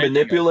out there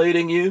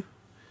manipulating you,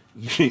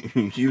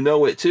 you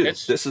know it too.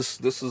 This is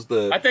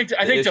the. I think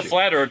the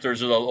flat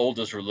earthers are the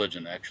oldest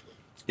religion, actually.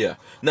 Yeah.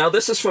 Now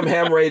this is from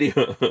Ham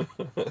Radio.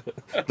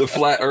 The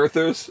flat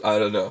earthers? I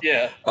don't know.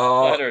 Yeah.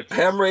 Flat earthers.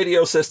 Ham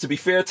Radio says, to be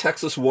fair,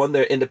 Texas won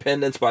their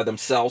independence by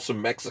themselves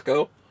from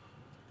Mexico,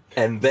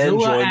 and then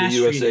joined the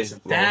USA.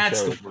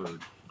 That's the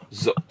word.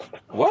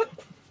 What?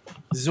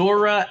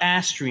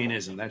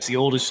 Zoroastrianism. That's the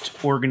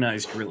oldest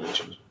organized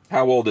religion.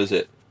 How old is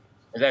it?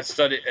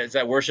 Is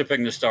that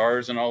worshiping the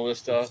stars and all this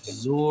stuff?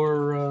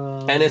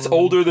 And it's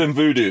older than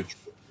voodoo.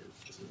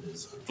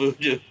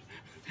 Voodoo.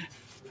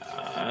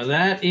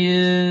 That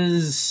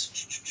is...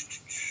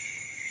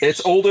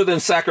 It's older than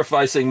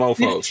sacrificing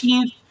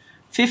mofos.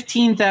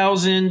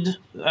 15,000,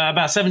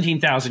 about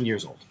 17,000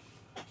 years old.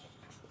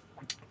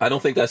 I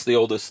don't think that's the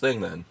oldest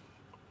thing then.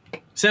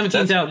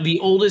 17,000. The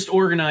oldest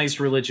organized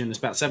religion is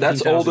about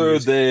 17,000 That's older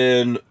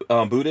than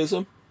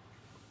Buddhism?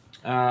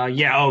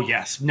 Yeah. Oh,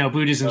 yes. No,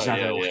 Buddhism's not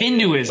that old.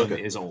 Hinduism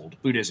is old.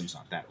 Buddhism's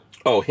not that old.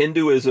 Oh,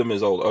 Hinduism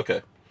is old.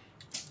 Okay.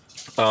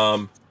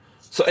 So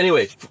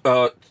anyway,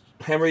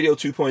 Ham Radio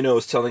 2.0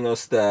 is telling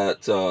us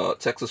that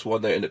Texas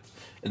won their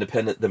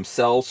independence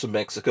themselves from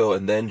Mexico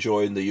and then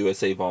joined the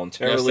USA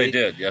voluntarily.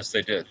 Yes,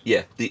 they did.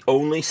 Yeah, the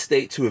only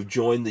state to have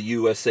joined the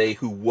USA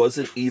who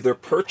wasn't either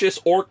purchased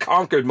or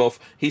conquered.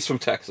 He's from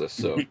Texas,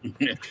 so.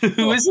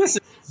 Who is this?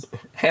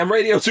 Ham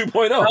Radio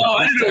 2.0. Oh,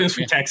 I didn't know he was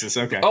from Texas.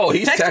 Okay. Oh,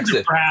 he's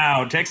Texan.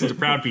 Texans are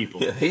proud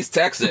people. Yeah, he's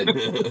Texan.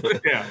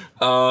 Yeah.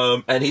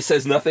 And he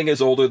says nothing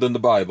is older than the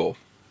Bible.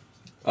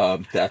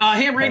 Ham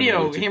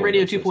Radio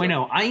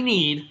 2.0. I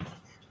need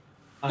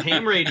a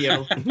ham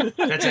radio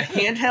that's a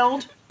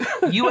handheld,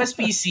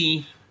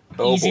 USB-C,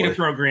 easy to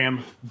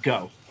program.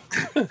 Go.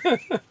 Won't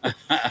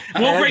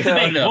break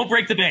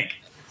the bank.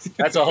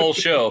 That's a whole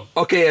show.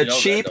 Okay, a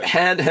cheap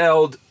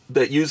handheld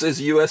that uses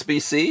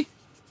USB-C.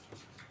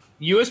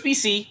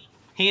 USB-C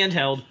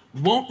handheld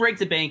won't break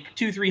the bank.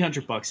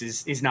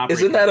 $200-300 is not.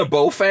 Isn't that a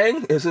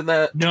Bofang? Isn't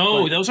that?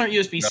 No, those aren't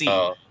USB-C.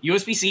 No.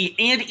 USB-C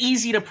and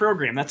easy to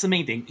program. That's the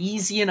main thing.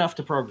 Easy enough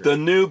to program. The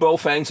new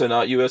Bofangs are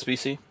not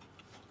USB-C.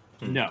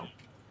 No.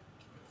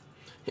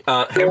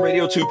 Ham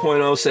Radio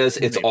 2.0 says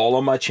it's all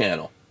on my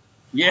channel.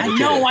 Yeah,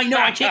 I know.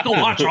 I can't go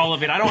watch all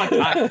of it. I don't have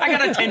time. I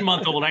got a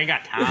 10-month-old. I ain't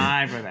got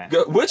time for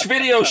that. Which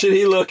video should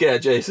he look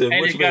at, Jason?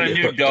 And he's got a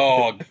new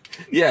dog.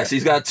 Yes,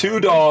 he's got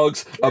 2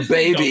 dogs, a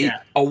baby,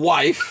 a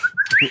wife.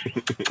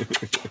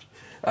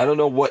 I don't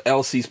know what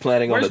else he's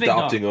planning on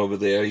adopting over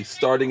there. He's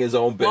starting his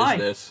own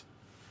business.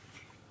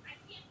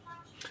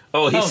 Why?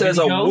 Oh, he says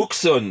a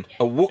Wuxun.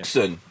 A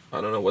Wuxun. I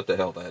don't know what the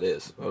hell that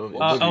is.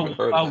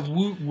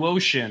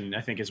 Woshin,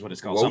 I think is what it's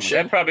called.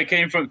 That probably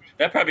came from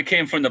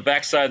the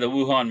backside of the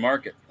Wuhan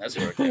market. That's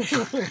where it came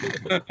from.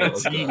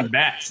 It's eating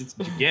bats. It's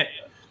what you get.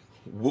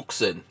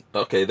 Wuxun.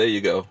 Okay, there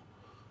you go.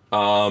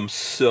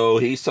 So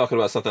he's talking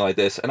about something like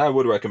this, and I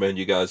would recommend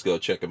you guys go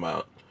check him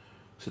out.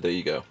 So there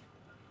you go.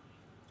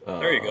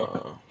 There you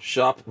go.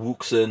 Shop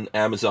Wuxun,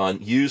 Amazon.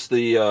 Use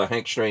the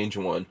Hank Strange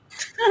one.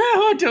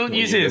 Don't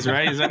use his,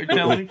 right? Is that what you're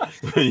telling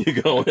me?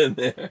 You go in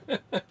there.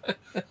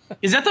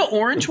 Is that the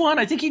orange one?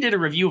 I think he did a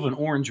review of an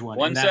orange one.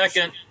 1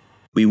 second.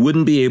 We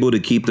wouldn't be able to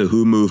keep the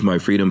Who Moved My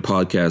Freedom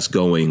podcast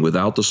going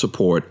without the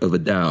support of a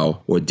DAO,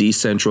 or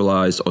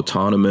decentralized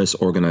autonomous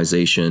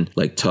organization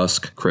like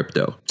Tusk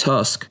Crypto.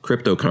 Tusk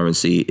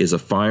cryptocurrency is a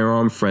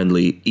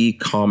firearm-friendly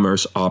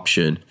e-commerce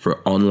option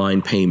for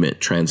online payment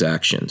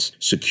transactions,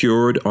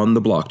 secured on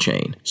the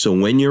blockchain. So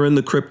when you're in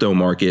the crypto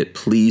market,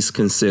 please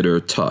consider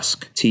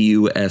Tusk,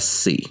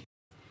 T-U-S-C.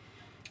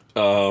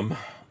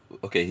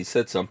 Okay, he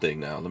said something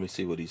now. Let me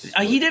see what he's.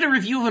 He did a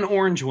review of an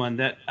orange one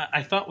that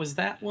I thought was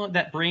that one,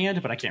 that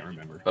brand, but I can't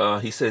remember.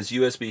 He says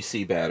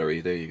USB-C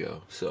battery. There you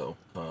go. So,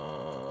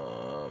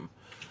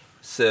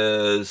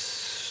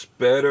 says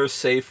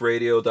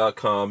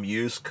bettersaferadio.com.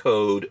 Use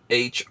code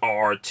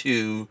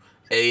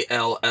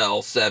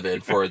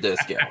HR2ALL7 for a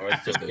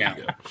discount. So there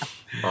you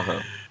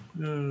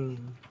go.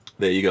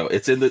 There you go.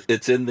 It's in the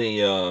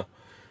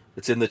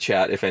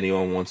chat if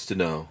anyone wants to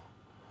know.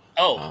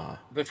 Oh,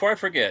 before I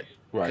forget,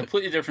 right.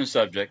 Completely different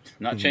subject.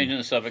 Not changing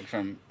the subject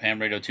from Ham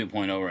Radio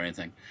 2.0 or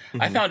anything.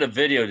 I found a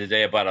video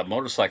today about a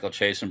motorcycle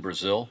chase in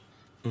Brazil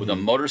with a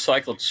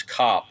motorcycle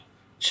cop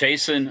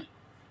chasing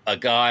a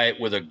guy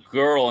with a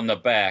girl in the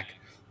back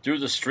through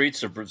the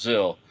streets of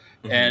Brazil,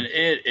 and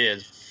it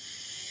is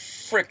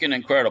freaking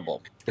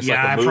incredible. It's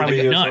I probably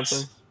get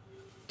nuts.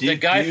 The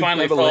guy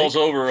finally falls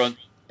over on.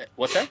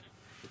 What's that?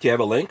 Do you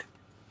have a link?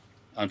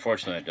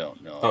 Unfortunately, I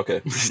don't know.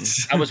 Okay.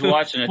 I was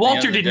watching it.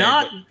 Walter did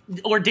not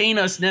ordain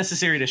us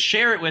necessary to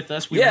share it with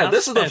us.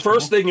 This is the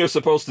first thing you're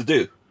supposed to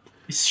do.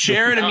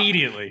 Share it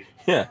immediately.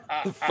 Yeah,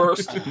 the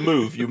first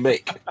move you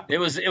make. It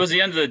was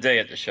the end of the day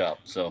at the shop.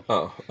 So.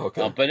 Oh,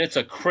 okay. But it's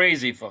a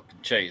crazy fucking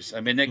chase. I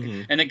mean,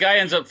 and the guy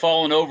ends up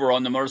falling over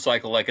on the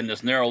motorcycle like in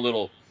this narrow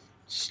little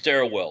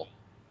stairwell.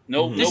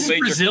 No This is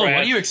major Brazil. crash.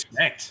 What do you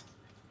expect?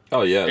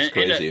 Oh yeah, it's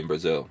crazy in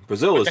Brazil.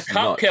 Brazil is the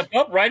cop nuts. kept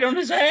up right on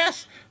his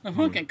ass. The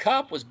fucking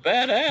cop was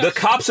badass. The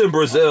cops in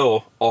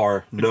Brazil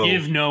are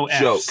Give no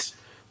joke. Fs.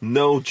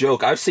 No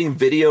joke. I've seen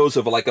videos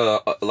of like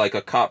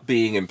a cop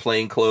being in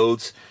plain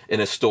clothes in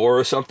a store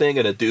or something,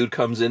 and a dude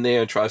comes in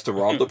there and tries to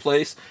rob the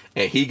place,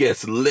 and he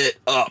gets lit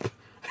up.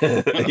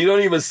 You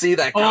don't even see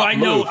that cop I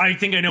know. move. I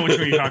think I know which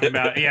one you're talking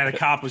about. Yeah, the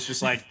cop was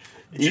just like.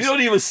 You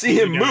don't even see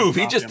him move.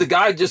 The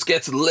guy just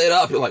gets lit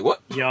up. You're like, what?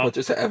 Yep. What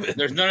just happened?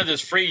 There's none of this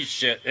freeze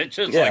shit. It's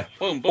just like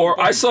boom, boom. Or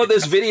boom. I saw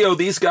this video.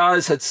 These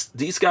guys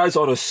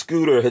on a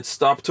scooter had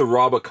stopped to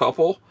rob a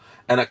couple,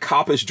 and a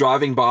cop is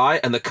driving by,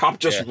 and the cop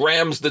just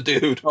rams the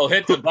dude. Oh,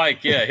 hit the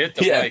bike. Yeah, hit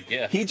the bike.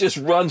 Yeah. He just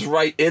runs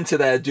right into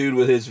that dude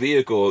with his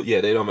vehicle.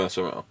 Yeah, they don't mess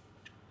around.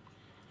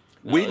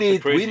 No, we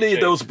need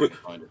those.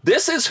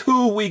 This is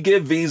who we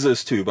give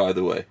visas to, by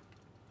the way.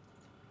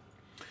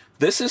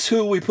 This is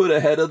who we put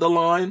ahead of the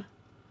line.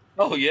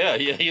 Oh yeah,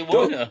 you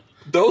wanna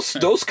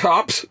those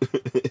cops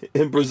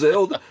in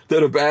Brazil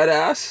that are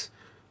badass.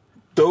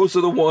 Those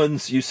are the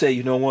ones you say,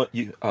 you know what,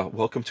 you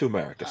welcome to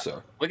America,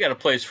 sir. We got a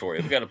place for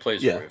you. We got a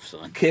place for you,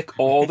 son. Kick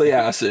all the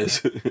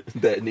asses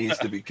that needs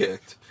to be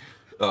kicked.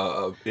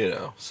 I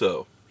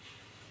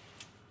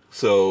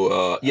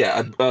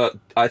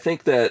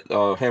think that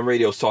Ham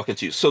Radio's talking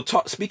to you. So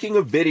speaking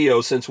of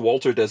video, since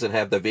Walter doesn't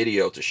have the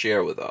video to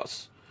share with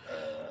us,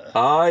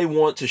 I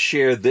want to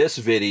share this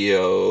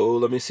video.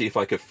 Let me see if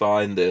I could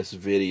find this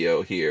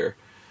video here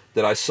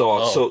that I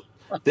saw. So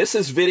this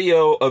is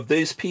video of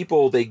these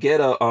people. They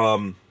get a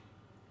I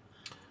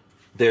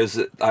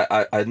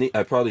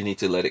probably need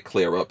to let it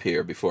clear up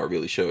here before I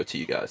really show it to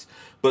you guys.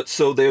 But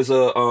so there's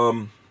a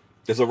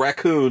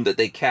raccoon that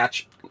they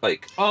catch.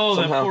 Like,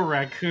 that poor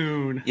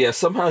raccoon. Yeah,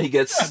 somehow he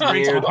gets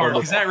snared on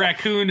because that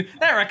raccoon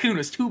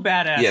was too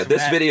badass. Yeah,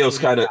 this video is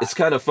kind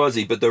of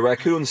fuzzy, but the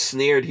raccoon's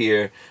snared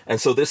here, and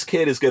so this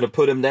kid is going to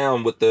put him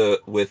down with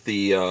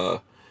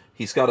the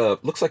he's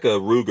got looks like a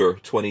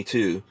Ruger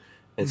 22,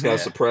 and it's got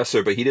a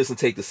suppressor, but he doesn't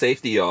take the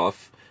safety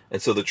off,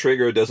 and so the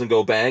trigger doesn't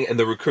go bang, and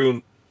the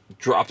raccoon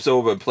drops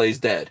over and plays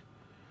dead.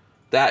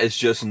 That is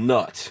just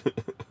nuts.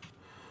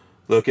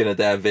 Looking at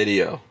that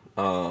video.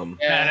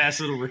 Badass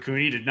little raccoon.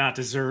 He did not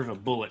deserve a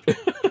bullet.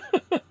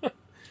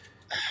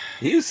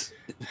 He's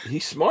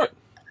smart,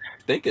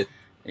 thinking.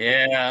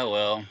 Yeah,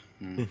 well,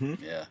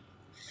 yeah.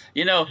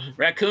 You know,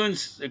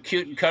 raccoons are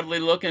cute and cuddly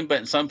looking, but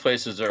in some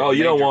places they're. Oh,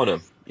 you don't want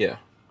them. Yeah.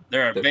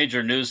 They're a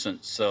major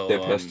nuisance. So they're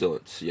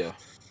pestilence. Yeah.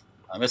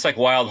 It's like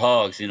wild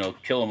hogs. You know,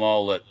 kill them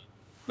all.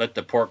 Let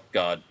the pork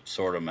god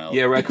sort them out.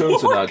 Yeah,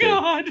 raccoons are not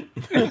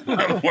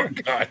good.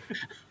 Pork god.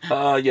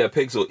 Yeah,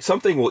 pigs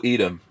something will eat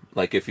them.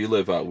 Like if you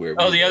live out where.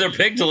 Oh, the other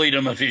pigs will eat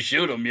them if you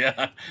shoot them.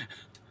 Yeah.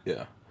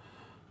 Yeah.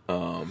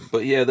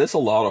 But yeah, there's a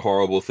lot of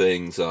horrible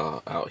things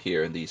out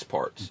here in these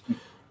parts.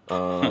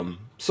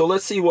 So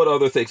let's see what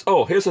other things.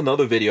 Oh, here's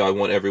another video I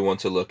want everyone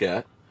to look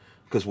at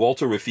because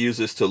Walter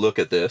refuses to look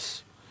at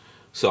this.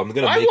 So I'm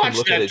going to make him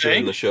look at it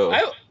during the show.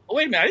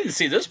 Wait a minute, I didn't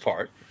see this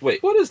part.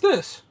 Wait, what is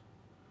this?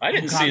 I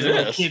didn't see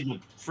this. Kid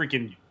with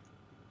freaking.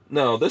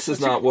 No, this is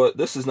not what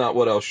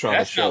I was trying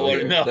to show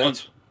here.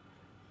 That's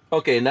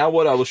okay. Now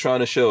what I was trying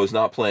to show is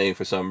not playing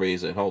for some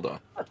reason. Hold on,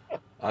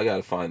 I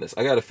gotta find this.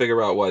 I gotta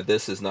figure out why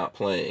this is not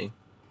playing.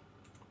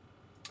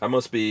 I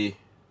must be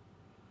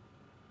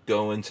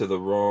going to the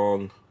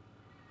wrong.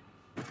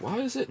 Why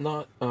is it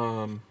not?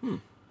 Hold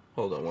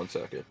on 1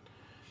 second.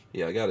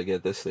 Yeah, I gotta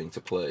get this thing to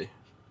play.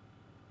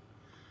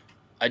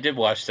 I did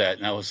watch that,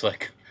 and I was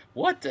like,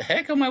 "What the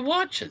heck am I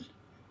watching?"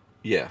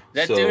 Yeah,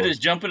 that dude is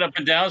jumping up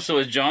and down, so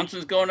his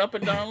Johnson's going up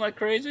and down like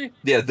crazy.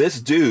 Yeah,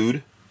 this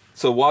dude.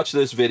 So watch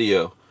this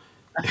video.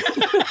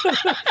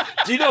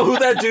 Do you know who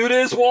that dude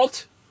is,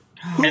 Walt?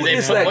 Who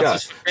is that guy?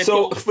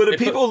 So for the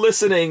people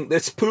listening,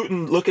 it's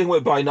Putin looking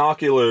with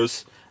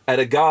binoculars at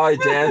a guy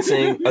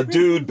dancing, a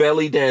dude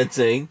belly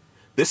dancing.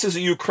 This is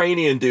a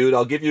Ukrainian dude.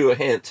 I'll give you a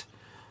hint.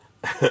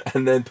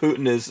 And then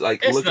Putin is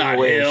like looking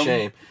away in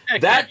shame.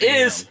 That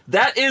is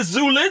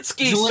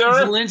Zelensky,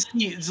 sir.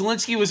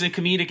 Zelensky was a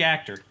comedic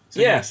actor. So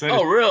yeah. Yes,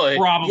 really?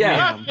 Probably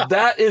him.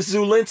 That is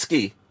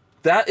Zelensky.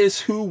 That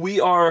is who we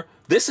are.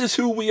 This is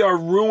who we are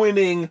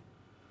ruining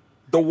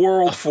the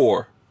world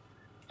for.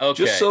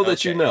 Okay. Just so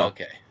that you know.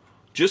 Okay.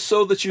 Just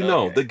so that you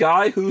know. The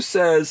guy who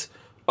says,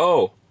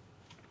 "Oh,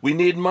 we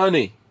need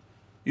money.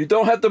 You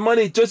don't have the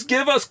money. Just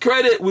give us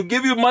credit. We'll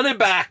give you money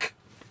back."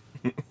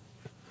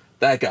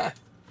 That guy.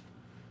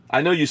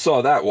 I know you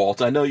saw that,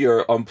 Walt. I know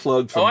you're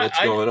unplugged from what's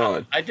going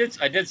on. I did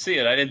see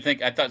it.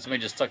 I thought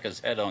somebody just stuck his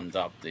head on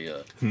top of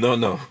the.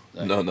 No.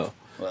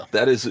 Well,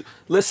 that is.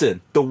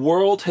 Listen, the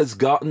world has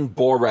gotten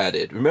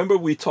Borated. Remember,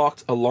 we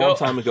talked a long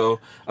time ago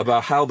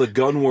about how the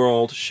gun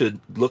world should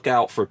look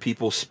out for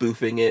people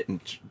spoofing it, and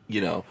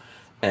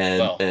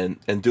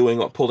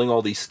and pulling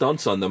all these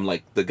stunts on them,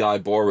 like the guy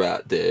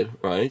Borat did,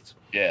 right?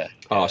 Yeah.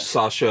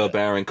 Sacha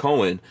Baron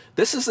Cohen.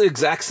 This is the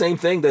exact same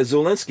thing that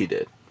Zelensky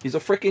did. He's a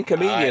freaking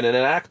comedian and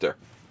an actor.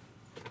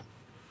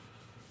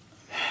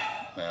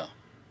 Well,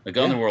 the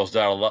gun world's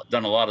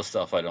done a lot of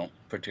stuff I don't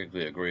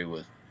particularly agree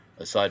with,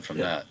 aside from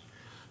that.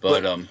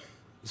 But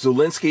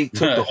Zelensky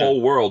took the whole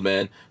world,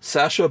 man.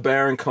 Sacha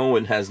Baron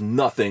Cohen has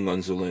nothing on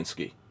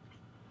Zelensky.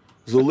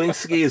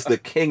 Zelensky is the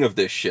king of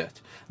this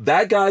shit.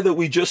 That guy that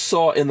we just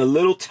saw in the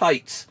little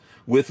tights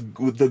with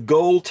the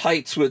gold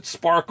tights with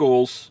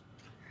sparkles,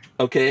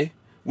 okay?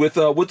 With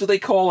what do they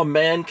call a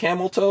man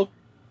camel toe?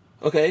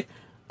 Okay?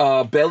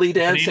 Belly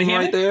dancing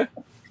right there.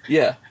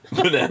 Yeah.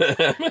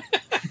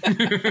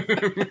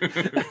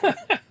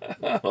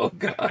 Oh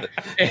God.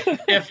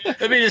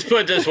 Let me just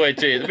put it this way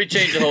to you. Let me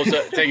change the whole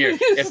thing here.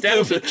 If that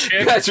was a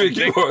chick, Patrick,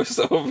 you are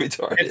so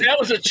retarded. If that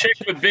was a chick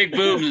with big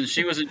boobs and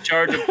she was in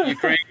charge of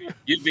Ukraine,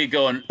 you'd be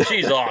going,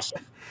 "She's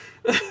awesome."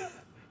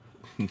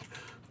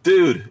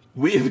 Dude,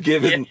 we have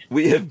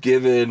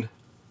given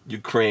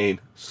Ukraine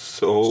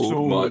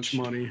so much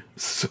money.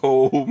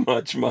 So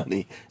much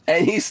money.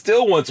 And he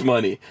still wants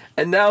money.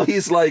 And now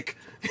he's like,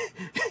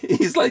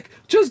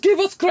 just give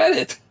us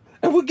credit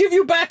and we'll give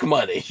you back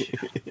money.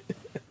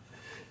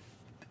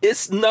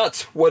 It's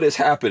nuts what is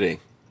happening.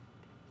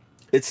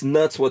 It's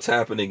nuts what's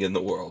happening in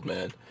the world,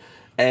 man.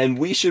 And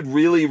we should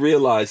really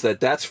realize that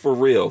that's for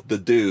real, the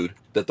dude,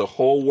 that the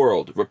whole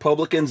world,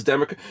 Republicans,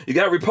 Democrats, you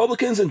got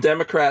Republicans and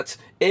Democrats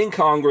in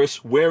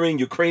Congress wearing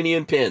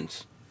Ukrainian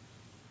pins.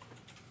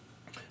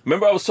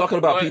 Remember I was talking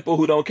about people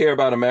who don't care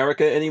about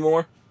America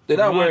anymore? They're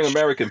not wearing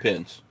American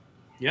pins.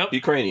 Yep.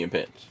 Ukrainian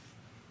pins.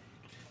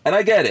 And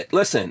I get it.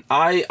 Listen,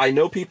 I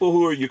know people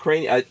who are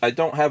Ukrainian. I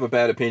don't have a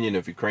bad opinion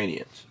of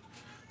Ukrainians.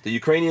 The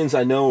Ukrainians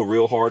I know are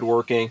real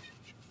hardworking.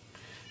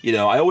 You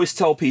know, I always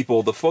tell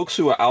people, the folks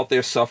who are out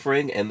there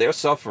suffering, and they're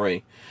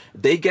suffering,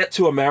 they get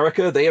to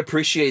America, they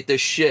appreciate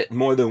this shit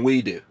more than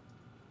we do.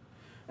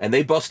 And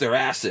they bust their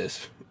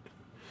asses.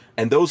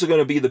 And those are going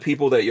to be the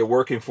people that you're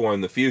working for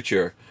in the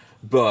future.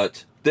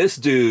 But this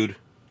dude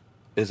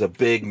is a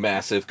big,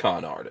 massive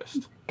con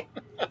artist.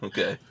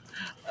 Okay?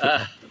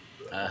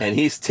 And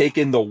he's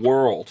taken the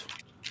world.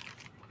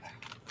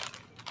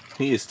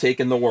 He is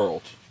taking the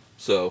world.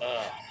 So...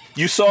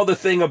 You saw the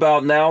thing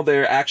about now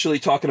they're actually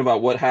talking about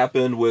what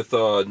happened with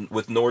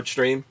Nord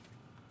Stream?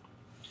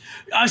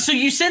 So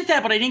you sent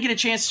that, but I didn't get a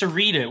chance to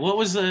read it. What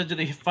was did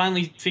they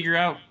finally figure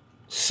out?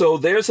 So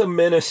there's a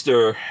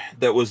minister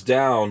that was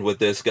down with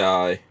this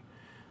guy,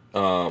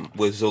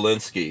 with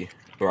Zelensky,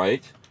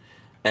 right?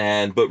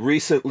 But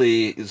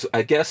recently,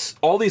 I guess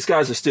all these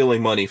guys are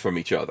stealing money from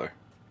each other.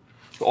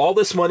 All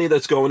this money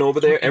that's going over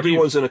there,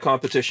 everyone's in a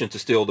competition to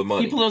steal the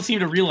money. People don't seem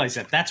to realize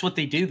that. That's what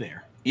they do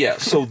there. Yeah,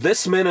 so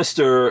this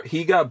minister,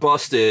 he got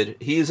busted.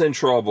 He's in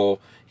trouble.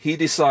 He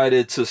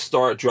decided to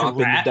start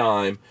dropping the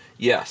dime.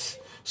 Yes.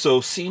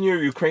 So senior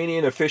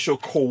Ukrainian official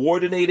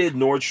coordinated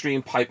Nord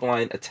Stream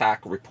pipeline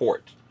attack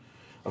report.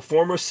 A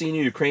former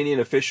senior Ukrainian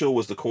official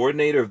was the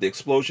coordinator of the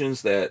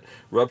explosions that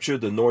ruptured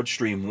the Nord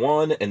Stream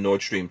 1 and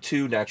Nord Stream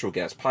 2 natural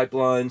gas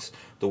pipelines,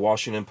 the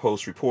Washington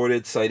Post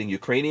reported, citing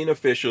Ukrainian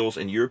officials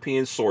and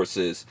European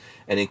sources,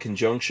 and in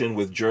conjunction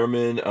with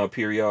German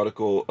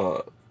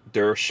periodical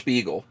Der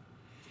Spiegel.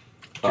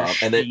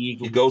 And then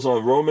it goes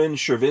on. Roman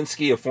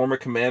Chervinsky, a former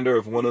commander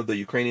of one of the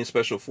Ukrainian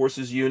Special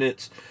Forces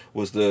units,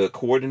 was the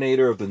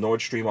coordinator of the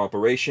Nord Stream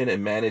operation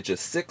and managed a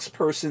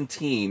 6-person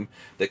team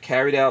that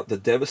carried out the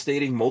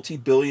devastating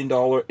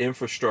multi-billion-dollar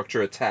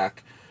infrastructure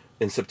attack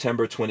in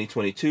September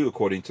 2022,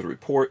 according to the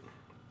report.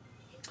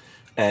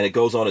 And it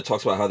goes on, it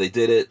talks about how they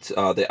did it.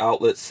 The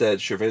outlet said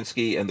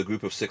Chervinsky and the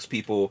group of 6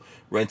 people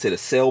rented a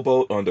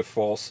sailboat under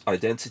false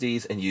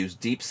identities and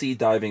used deep-sea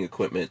diving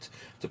equipment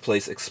to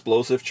place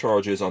explosive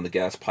charges on the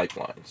gas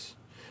pipelines.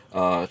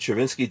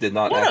 Chervinsky did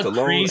not act alone.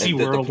 What a crazy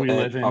world we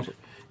live in.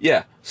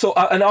 Yeah. So,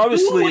 and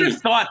obviously... Who would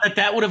have thought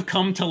that would have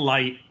come to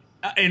light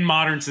in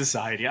modern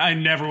society? I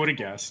never would have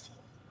guessed.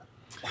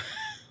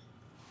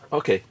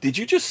 Okay, did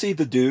you just see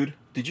the dude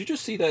Did you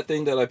just see that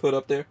thing that I put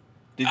up there?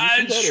 Did you see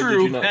that? It's Or true.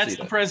 did you not That's see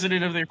the that?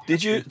 president of their.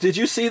 Did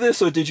you see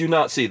this or did you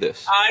not see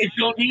this? I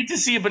don't need to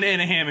see a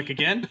banana hammock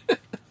again.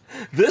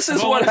 This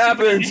is what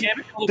happens.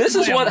 This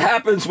is what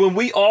happens when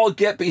we all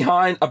get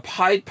behind a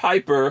Pied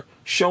Piper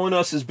showing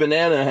us his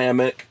banana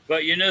hammock.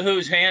 But you know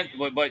whose hand?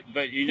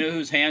 But you know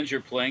whose hands you're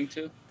playing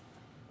to?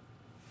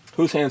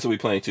 Whose hands are we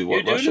playing to? What,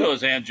 you do Russia? know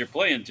whose hands you're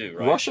playing to,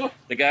 right? Russia?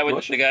 The guy with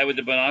Russia? the guy with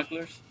the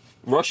binoculars.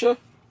 Russia?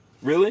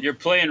 Really? You're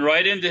playing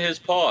right into his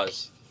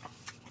paws.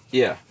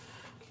 Yeah.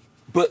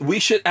 But we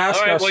should ask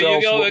All right. ourselves Well,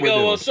 you go. what we're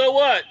doing. Well, so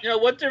what? You know,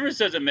 what difference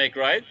does it make,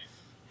 right?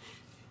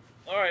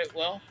 All right.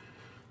 Well,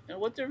 you know,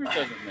 what difference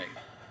does it make?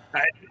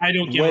 I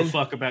don't give a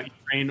fuck about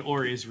Ukraine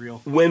or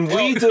Israel. When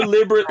we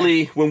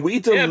deliberately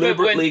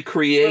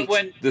create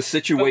the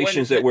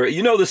situations that we're,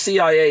 the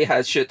CIA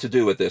has shit to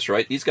do with this,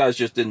 right? These guys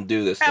just didn't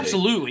do this.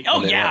 Absolutely.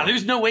 Oh yeah,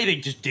 there's no way they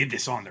just did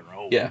this on their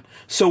own. Yeah.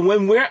 So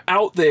when we're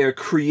out there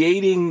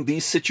creating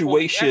these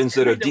situations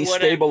that are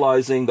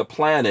destabilizing the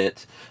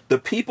planet, the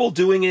people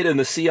doing it in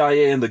the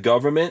CIA and the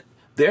government,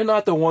 they're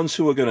not the ones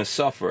who are going to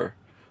suffer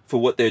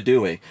for what they're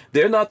doing.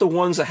 They're not the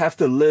ones that have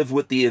to live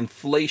with the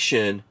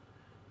inflation.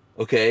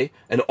 Okay,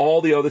 and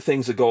all the other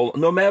things that go.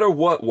 No matter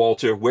what,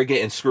 Walter, we're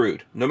getting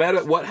screwed. No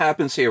matter what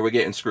happens here, we're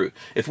getting screwed.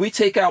 If we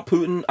take out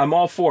Putin, I'm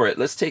all for it.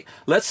 Let's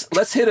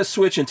hit a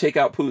switch and take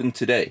out Putin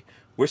today.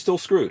 We're still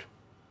screwed.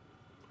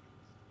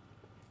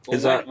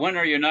 Well, when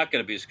are you not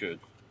going to be screwed?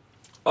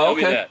 Oh,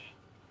 okay. Tell me that.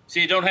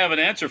 See, you don't have an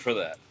answer for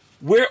that.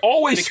 We're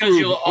always because screwed.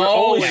 You'll we're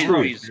always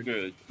screwed. be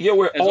screwed. Yeah,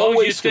 we're as always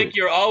long as you screwed. think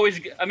you're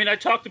always. I mean, I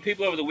talked to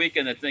people over the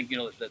weekend that think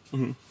that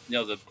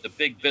the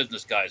big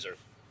business guys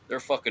they're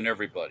fucking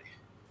everybody.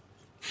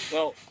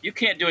 Well, you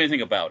can't do anything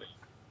about it.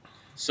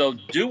 So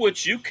do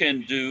what you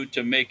can do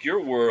to make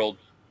your world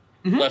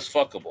less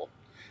fuckable.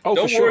 Oh,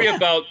 don't for worry sure.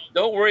 about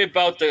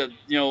the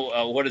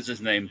what is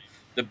his name,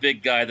 the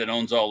big guy that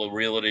owns all the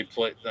realty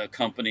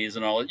companies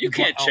and all that. You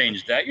can't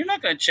change that. You're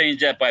not going to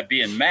change that by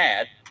being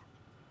mad.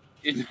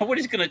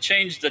 Nobody's going to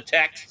change the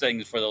tax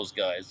things for those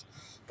guys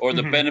or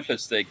the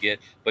benefits they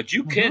get. But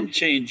you can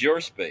change your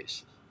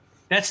space.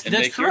 That's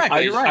correct.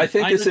 You're right. I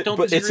think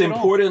it's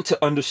important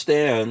to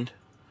understand.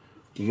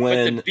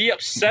 But to be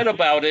upset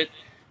about it,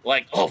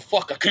 like, oh,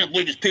 fuck, I can't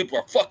believe these people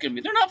are fucking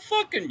me. They're not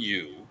fucking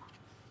you.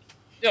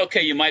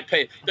 Okay, you might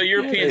pay. The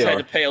Europeans had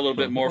to pay a little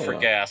bit more for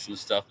gas and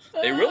stuff.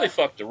 They really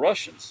fucked the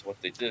Russians,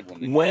 what they did when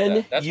they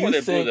did that. That's why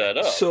they blew that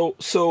up.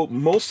 So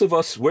most of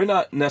us, we're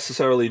not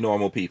necessarily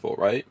normal people,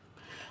 right?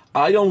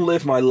 I don't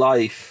live my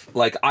life,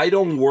 like I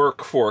don't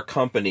work for a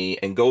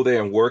company and go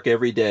there and work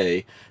every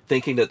day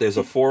thinking that there's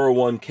a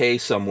 401k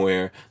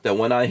somewhere that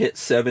when I hit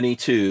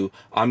 72,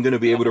 I'm going to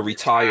be able to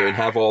retire and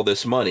have all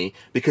this money.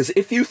 Because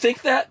if you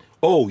think that,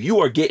 you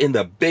are getting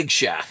the big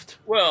shaft.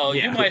 Well,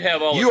 you might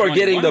have all this You are money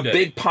getting one the day.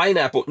 big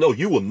pineapple. No,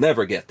 you will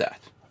never get that.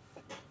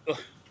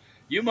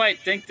 You might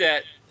think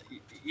that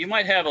you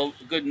might have a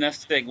good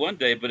nest egg one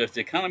day, but if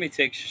the economy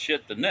takes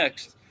shit the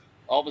next,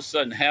 all of a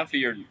sudden half of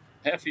your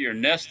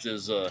nest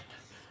is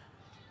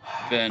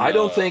been. I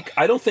don't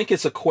think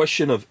it's a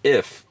question of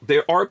if.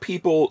 There are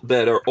people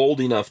that are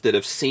old enough that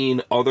have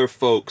seen other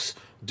folks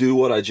do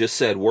what I just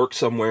said, work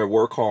somewhere,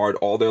 work hard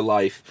all their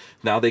life.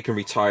 Now they can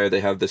retire.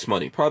 They have this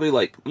money. Probably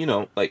like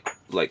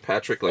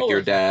Patrick, like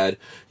your dad,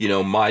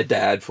 my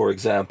dad, for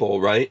example,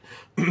 right?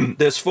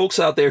 There's folks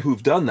out there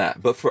who've done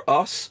that. But for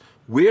us,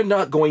 we're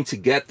not going to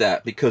get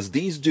that because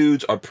these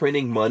dudes are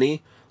printing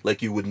money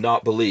like you would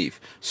not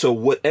believe. So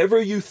whatever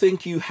you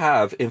think you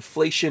have,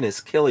 inflation is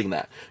killing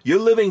that. You're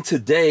living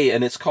today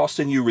and it's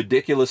costing you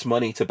ridiculous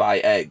money to buy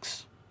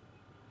eggs.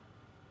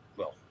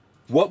 Well,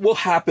 what will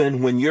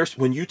happen when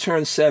you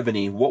turn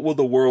 70? What will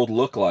the world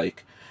look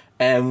like?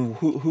 And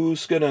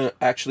who's going to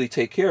actually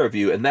take care of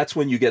you? And that's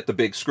when you get the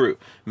big screw.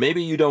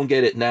 Maybe you don't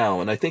get it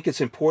now. And I think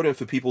it's important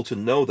for people to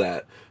know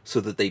that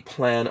so that they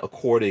plan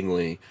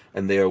accordingly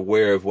and they're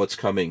aware of what's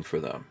coming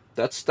for them.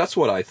 That's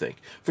what I think.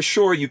 For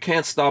sure, you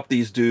can't stop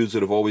these dudes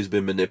that have always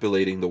been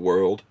manipulating the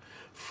world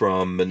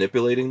from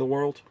manipulating the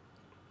world.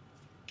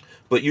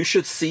 But you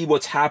should see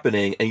what's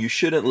happening, and you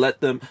shouldn't let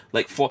them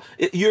fall.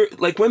 You're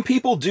like when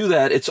people do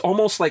that, it's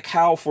almost like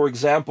how, for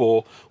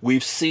example,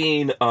 we've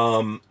seen,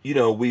 the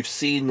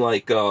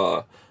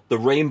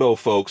rainbow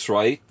folks,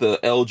 right? The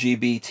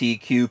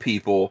LGBTQ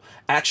people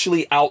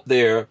actually out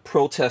there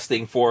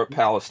protesting for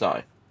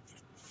Palestine.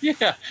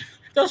 Yeah.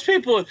 Those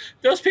people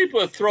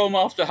would throw them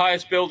off the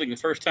highest building the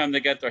first time they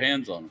got their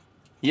hands on them.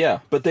 Yeah,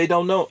 but they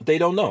don't know.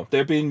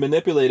 They're being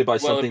manipulated by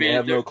something they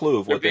have no clue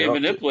of what they're up to. They're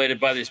being manipulated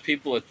by these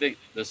people that think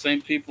the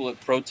same people that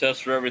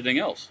protest for everything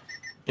else.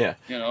 Yeah.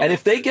 And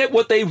if they get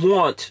what they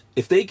want,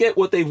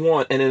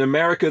 and in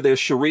America there's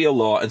Sharia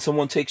law, and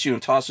someone takes you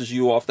and tosses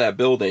you off that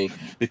building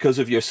because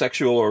of your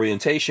sexual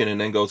orientation,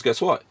 and then goes, guess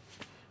what?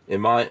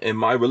 In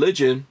my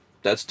religion,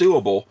 that's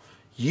doable.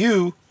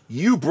 You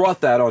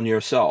brought that on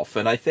yourself,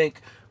 and I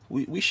think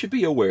we should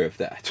be aware of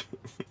that.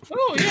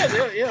 Oh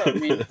yeah. I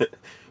mean,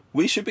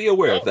 we should be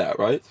aware of that,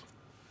 right?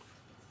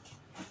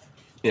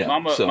 Yeah.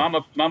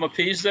 Mama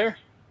P's there.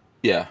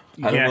 Yeah.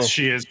 I don't know.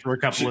 She is for a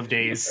couple of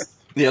days.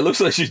 Yeah, it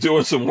looks like she's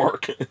doing some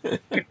work.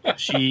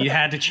 She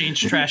had to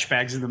change trash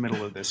bags in the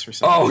middle of this for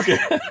some Oh, reason.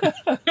 okay.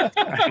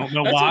 I don't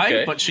know why,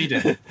 okay. but she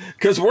did.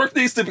 Because work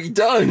needs to be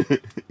done.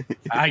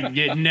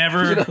 It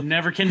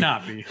never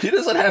cannot be. She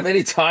doesn't have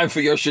any time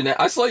for your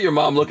shenanigans. I saw your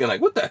mom looking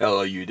like, what the hell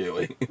are you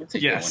doing? What's he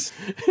Yes.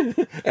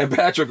 And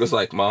Patrick was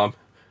like, Mom,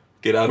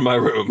 get out of my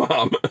room,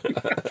 Mom.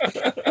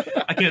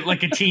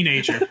 Like a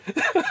teenager.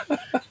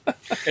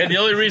 doing? And the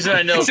only reason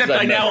I know is Except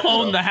I now know.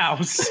 own the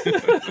house.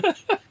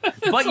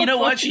 But you know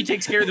what? She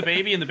takes care of the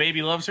baby, and the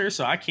baby loves her,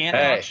 so I can't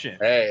talk shit.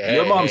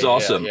 Your mom's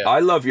awesome. Yeah. I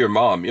love your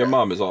mom. Your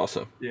mom is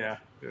awesome. Yeah.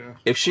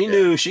 If she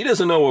knew, she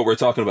doesn't know what we're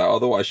talking about.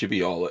 Otherwise, she'd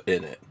be all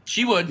in it.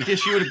 She would.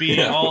 She would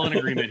be all in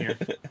agreement here.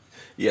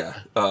 Yeah.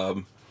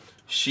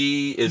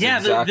 She is Yeah,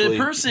 exactly... the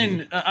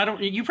person, I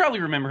don't. You probably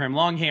remember him,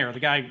 long hair, the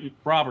guy,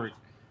 Robert,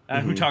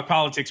 who talked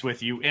politics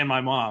with you and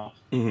my mom.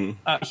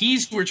 Mm-hmm.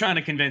 He's who we're trying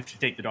to convince to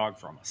take the dog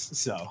from us.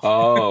 So.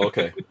 Oh,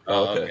 okay.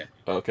 Oh,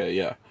 Okay,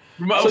 yeah.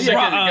 So,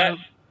 yeah,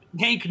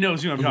 Hank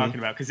knows who I'm talking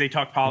about because they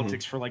talk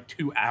politics for like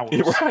 2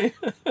 hours. Right.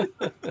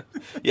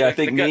 Yeah, I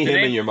think me, him,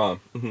 name- and your mom.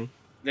 Mm-hmm.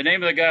 The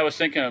name of the guy I was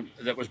thinking of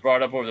that was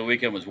brought up over the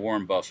weekend was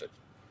Warren Buffett.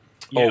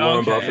 Oh,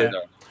 Warren Buffett.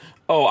 And,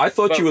 Oh, I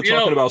thought But, you were you know-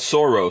 talking about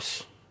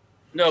Soros.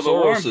 no, but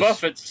Soros Warren is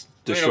Buffett's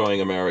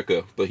destroying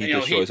America, but he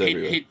destroys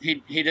everywhere.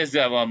 He does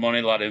have a lot of money,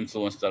 a lot of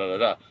influence, da da da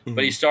da.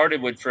 But he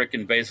started with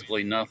frickin'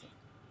 basically nothing.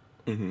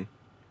 Mm-hmm.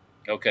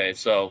 Okay,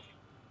 so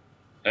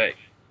hey,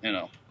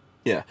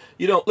 Yeah.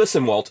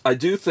 Listen, Walt, I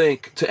do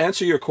think, to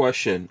answer your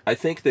question, I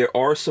think there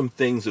are some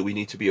things that we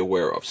need to be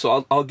aware of.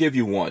 So I'll give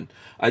you one.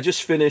 I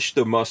just finished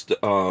the Musk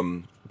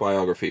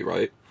biography,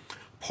 right?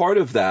 Part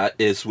of that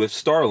is with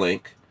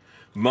Starlink.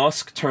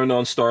 Musk turned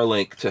on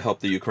Starlink to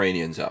help the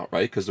Ukrainians out,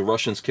 right? Because the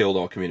Russians killed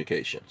all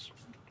communications.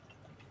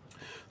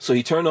 So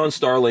he turned on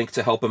Starlink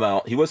to help them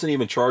out. He wasn't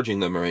even charging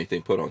them or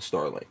anything put on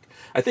Starlink.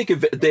 I think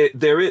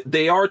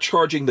they are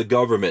charging the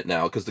government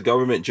now because the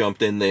government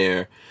jumped in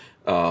there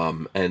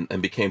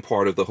and became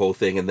part of the whole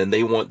thing, and then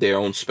they want their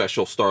own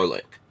special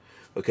Starlink.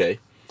 Okay?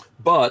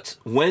 But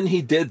when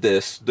he did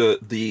this,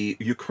 the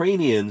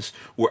Ukrainians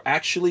were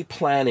actually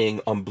planning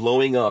on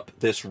blowing up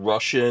this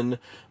Russian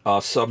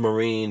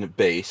submarine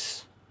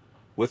base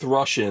with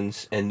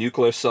Russians and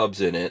nuclear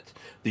subs in it.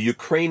 The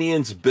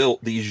Ukrainians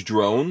built these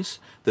drones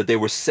that they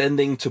were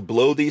sending to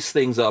blow these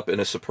things up in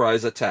a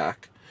surprise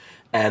attack.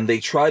 And they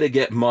tried to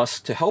get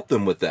Musk to help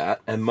them with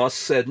that. And Musk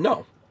said,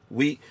 no,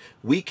 we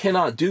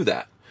cannot do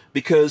that.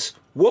 Because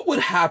what would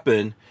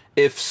happen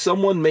if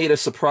someone made a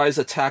surprise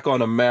attack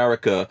on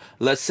America,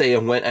 let's say,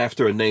 and went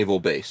after a naval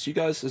base? You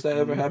guys, has that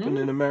ever happened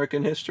in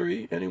American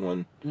history?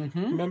 Anyone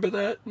remember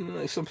that?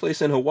 Like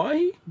someplace in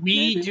Hawaii?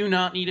 We do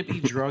not need to be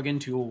drug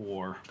into a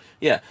war.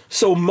 Yeah.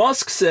 So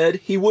Musk said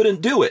he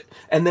wouldn't do it.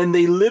 And then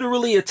they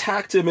literally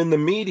attacked him in the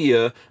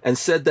media and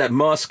said that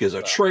Musk is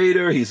a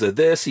traitor, he's a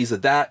this, he's a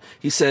that.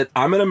 He said,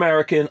 I'm an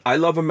American, I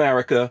love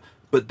America,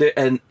 but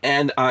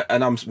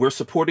we're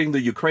supporting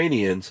the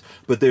Ukrainians,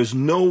 but there's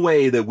no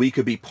way that we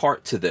could be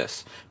part to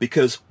this,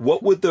 because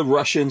what would the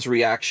Russians'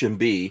 reaction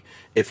be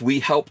if we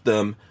helped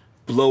them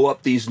blow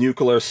up these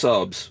nuclear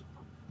subs?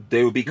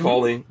 They would be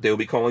calling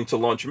to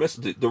launch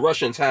missiles. The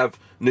Russians have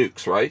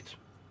nukes, right?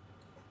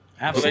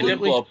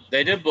 Absolutely. Well,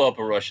 they did blow up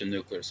a Russian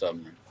nuclear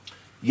submarine.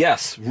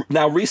 Yes.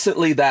 Now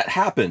recently that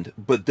happened,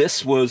 but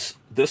this was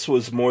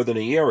more than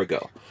a year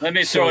ago. Let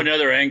me throw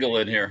another angle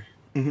in here.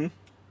 Mm-hmm.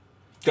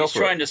 He's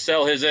trying to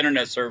sell his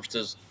internet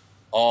services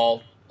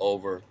all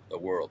over the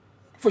world.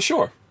 For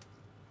sure.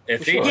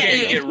 If he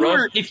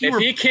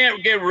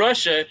can't get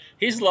Russia,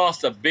 he's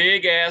lost a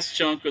big ass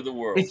chunk of the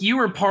world. If you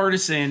were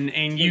partisan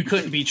and you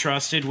couldn't be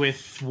trusted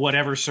with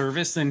whatever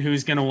service, then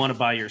who's going to want to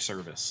buy your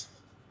service?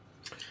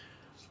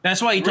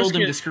 That's why he told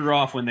them to screw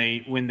off when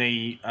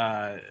they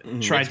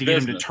tried to get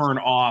him to turn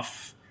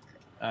off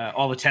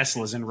all the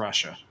Teslas in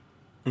Russia.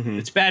 Mm-hmm.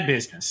 It's bad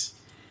business.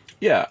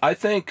 Yeah, I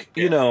think,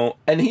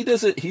 and he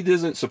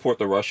doesn't support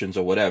the Russians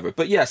or whatever.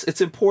 But yes, it's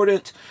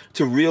important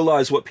to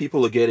realize what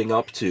people are getting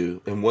up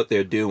to and what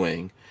they're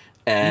doing.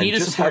 And you need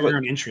to just support have your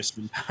own interest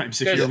sometimes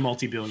if you're a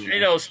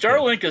multi-billionaire.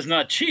 Starlink is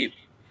not cheap.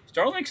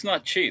 Starlink's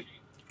not cheap.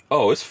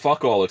 Oh, it's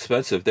fuck all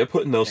expensive. They're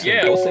putting those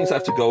things. Those things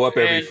have to go up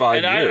every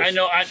 5 years.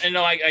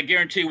 I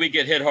guarantee we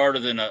get hit harder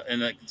than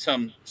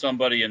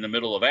somebody in the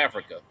middle of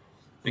Africa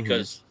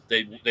because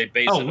they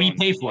base. Oh, we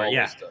pay for it.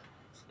 Yeah. Stuff.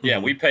 Yeah,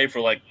 we pay for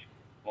like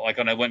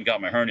when I went and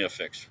got my hernia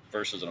fixed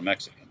versus a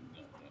Mexican.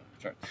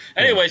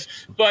 Anyways,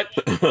 but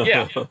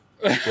yeah,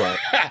 right.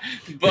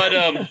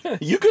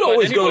 But you could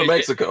always go to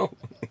Mexico.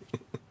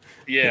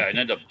 Yeah, and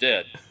end up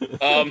dead.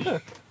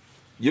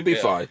 You'd be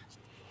fine.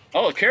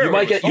 Oh, you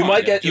might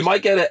get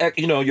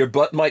your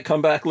butt might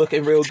come back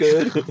looking real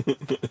good.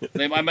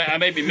 I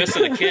may be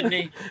missing a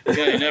kidney.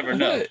 Yeah, you never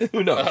know.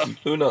 Who knows?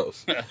 Who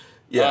knows?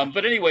 Yeah.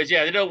 But anyways,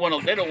 yeah, they don't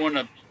want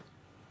to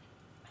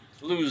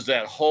lose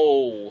that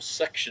whole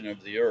section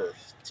of the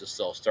earth to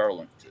sell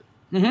Starlink to.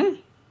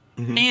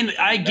 Mm-hmm. Mm-hmm. And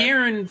I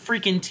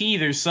guarantee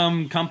there's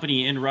some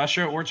company in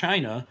Russia or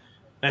China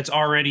that's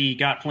already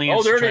got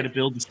plans to try to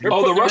build this. The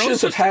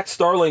Russians have hacked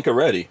Starlink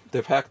already.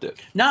 They've hacked it.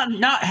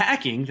 Not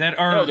hacking, that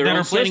are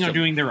planning on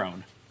doing their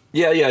own.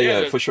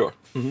 Yeah, for sure.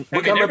 Mm-hmm.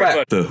 We're coming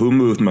back. The Who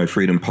Moved My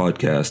Freedom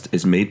podcast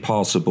is made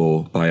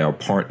possible by our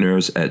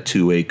partners at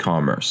 2A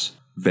Commerce.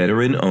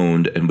 Veteran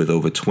owned and with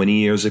over 20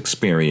 years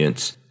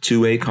experience,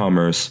 2A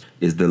Commerce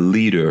is the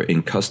leader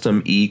in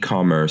custom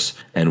e-commerce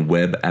and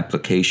web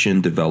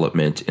application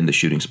development in the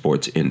shooting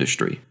sports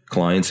industry.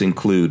 Clients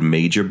include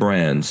major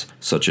brands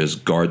such as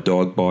Guard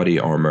Dog Body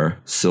Armor,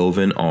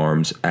 Sylvan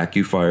Arms,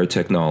 AccuFire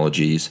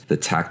Technologies, The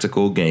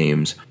Tactical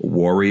Games,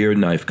 Warrior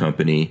Knife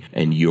Company,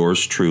 and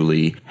yours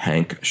truly,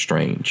 Hank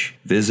Strange.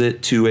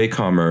 Visit 2A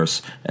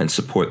Commerce and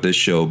support this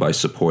show by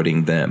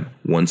supporting them.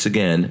 Once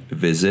again,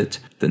 visit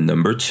the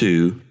number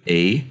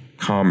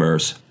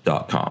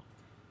 2acommerce.com.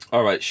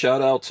 All right,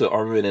 shout out to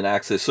Armament and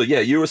Axis. So, yeah,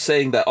 you were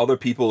saying that other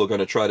people are going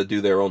to try to do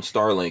their own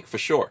Starlink, for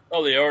sure.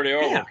 Oh, they already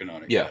are working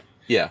on it.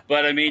 Yeah.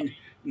 But, I mean,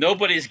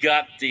 nobody's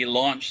got the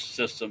launch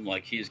system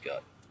like he's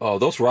got. Oh,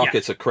 those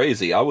rockets are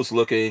crazy. I was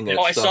looking at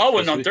I saw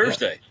one on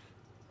Thursday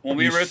when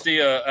we were at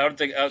the out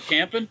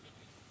camping.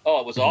 Oh,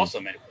 it was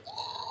awesome, man.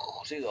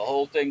 See the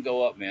whole thing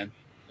go up, man.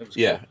 It was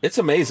cool. It's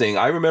amazing.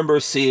 I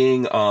remember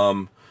seeing,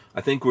 I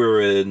think we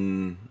were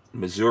in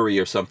Missouri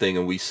or something,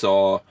 and we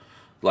saw...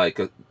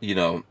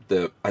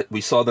 we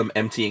saw them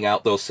emptying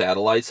out those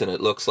satellites, and it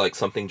looks like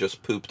something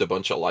just pooped a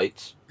bunch of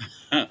lights.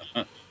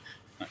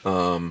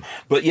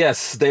 But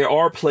yes, there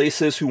are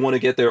places who want to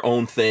get their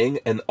own thing,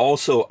 and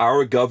also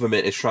our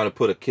government is trying to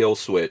put a kill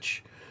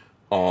switch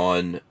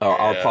on.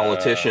 Our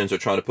politicians are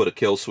trying to put a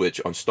kill switch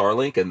on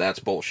Starlink, and that's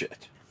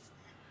bullshit.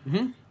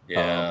 Mm-hmm.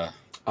 Yeah,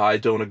 I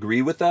don't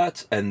agree with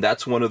that, and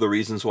that's one of the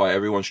reasons why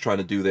everyone's trying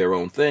to do their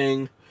own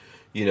thing.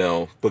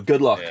 But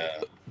good luck.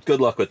 Yeah.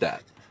 Good luck with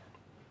that.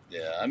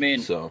 Yeah, I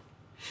mean,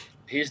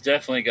 he's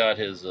definitely got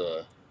his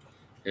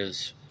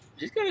he's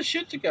got his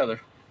shit together.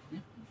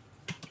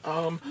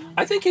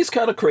 I think he's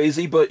kind of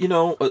crazy, but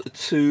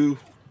it's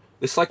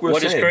like we're saying.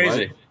 What is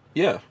crazy? Right?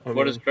 Yeah.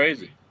 What is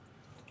crazy?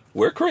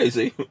 We're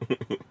crazy.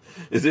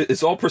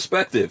 It's all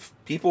perspective.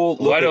 People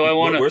look why do I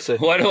want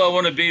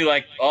to be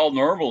like all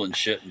normal and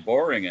shit and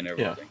boring and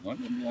everything? Yeah.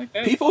 Like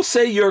that? People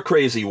say you're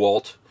crazy,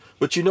 Walt,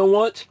 but you know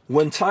what?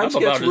 When times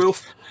get real,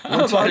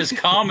 I'm about as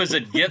calm as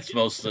it gets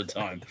most of the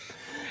time.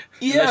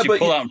 Yeah, unless you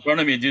pull out in front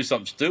of me and do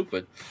something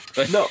stupid.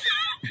 No,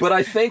 but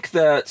I think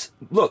that,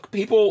 look,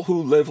 people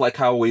who live like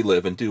how we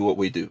live and do what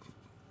we do,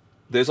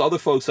 there's other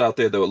folks out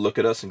there that will look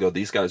at us and go,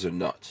 these guys are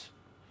nuts.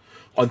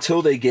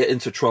 Until they get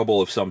into trouble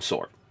of some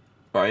sort,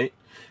 right?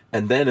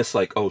 And then it's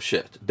like, oh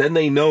shit. Then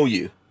they know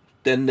you.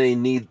 Then they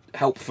need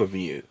help from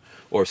you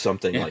or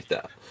something like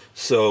that.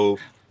 So,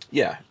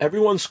 yeah,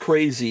 everyone's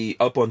crazy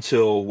up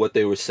until what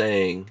they were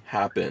saying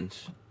happened.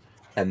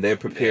 And they're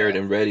prepared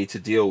and ready to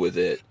deal with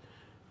it.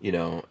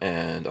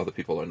 And other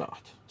people are not.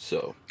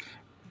 So,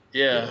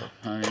 I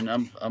mean,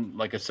 I'm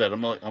like I said,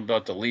 I'm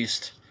about the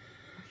least,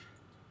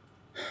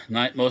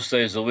 most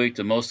days of the week,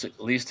 the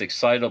least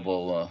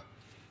excitable.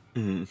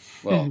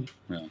 Well,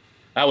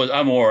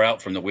 I'm wore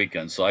out from the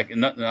weekend, so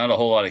not a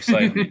whole lot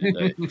excited me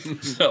today.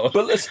 So,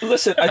 but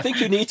listen, I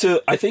think you need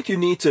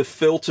to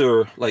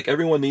filter. Like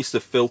everyone needs to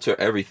filter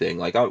everything.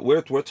 Like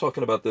we're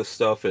talking about this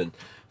stuff, and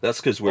that's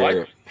because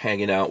we're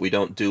hanging out. We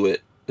don't do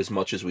it as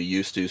much as we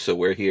used to, so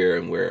we're here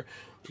and we're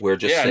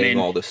just saying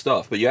all this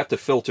stuff, but you have to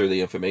filter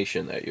the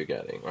information that you're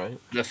getting, right?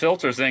 The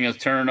filter thing is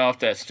turning off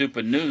that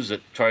stupid news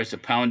that tries to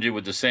pound you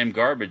with the same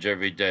garbage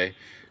every day.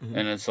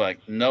 And it's like,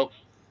 nope.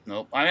 I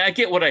mean, I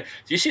get do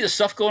you see the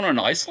stuff going on in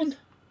Iceland?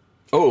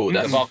 Oh,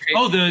 that's... What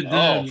the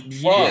hell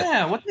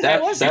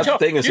was that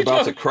thing is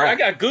about to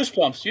crack. I got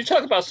goosebumps. You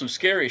talk about some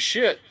scary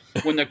shit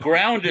when the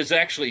ground is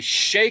actually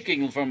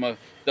shaking from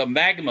the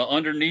magma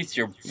underneath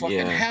your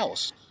fucking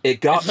house. It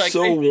got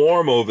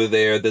warm over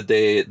there that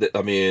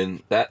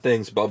that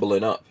thing's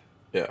bubbling up.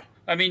 Yeah.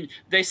 I mean,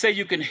 they say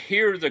you can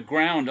hear the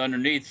ground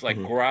underneath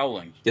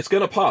growling. It's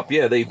gonna pop.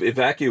 Yeah, they've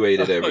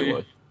evacuated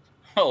everyone.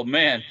 Oh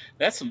man,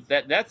 that's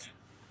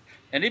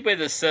anybody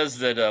that says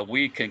that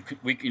we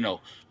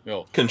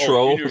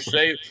control,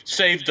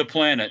 save the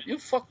planet. You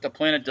fuck the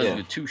planet doesn't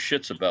give two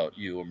shits about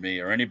you or me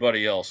or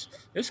anybody else.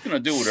 It's gonna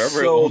do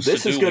whatever it wants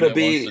to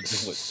do.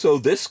 So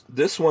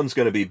this one's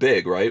gonna be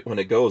big, right? When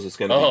it goes, it's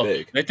gonna be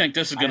big. They think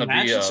this is gonna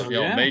be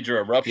a major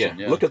eruption.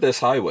 Yeah. Look at this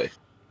highway.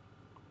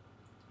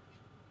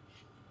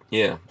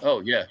 Yeah.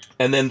 Oh yeah.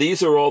 And then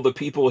these are all the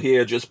people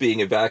here just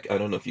being evacuated. I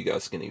don't know if you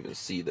guys can even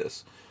see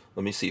this.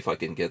 Let me see if I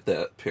can get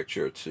that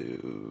picture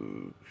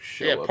to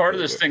show up. Yeah, part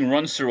of this thing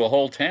runs through a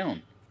whole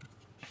town.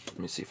 Let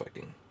me see if I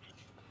can.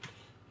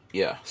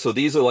 Yeah, so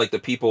these are like the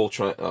people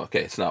trying.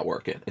 Okay, it's not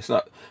working. It's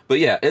not. But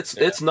yeah,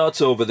 it's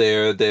nuts over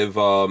there. They've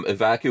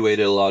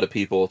evacuated a lot of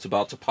people. It's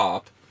about to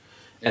pop,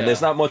 and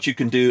there's not much you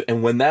can do.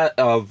 And when that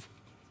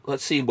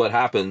let's see what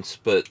happens.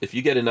 But if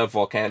you get enough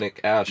volcanic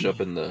ash up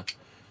in the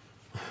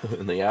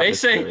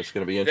atmosphere, it's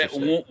going to be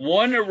interesting. That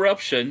one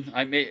eruption,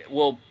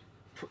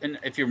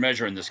 if you're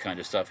measuring this kind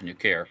of stuff and you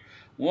care,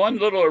 one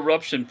little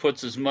eruption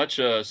puts as much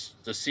the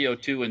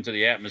CO2 into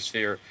the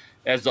atmosphere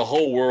as the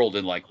whole world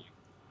in like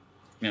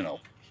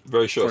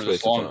very short for this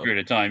space long of time.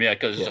 period of time. Yeah,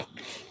 because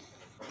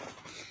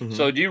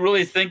so do you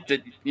really think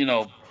that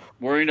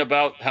worrying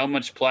about how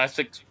much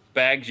plastic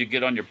bags you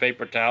get on your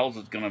paper towels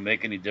is going to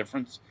make any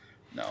difference?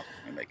 No,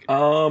 I make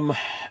it.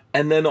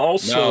 And then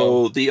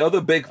also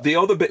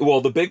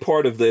the big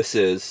part of this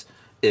is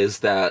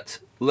that,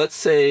 let's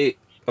say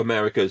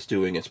America is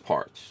doing its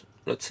part.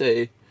 Let's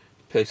say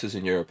places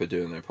in Europe are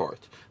doing their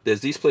part.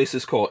 There's these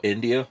places called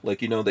India, like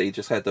they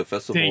just had the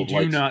festival of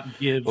lights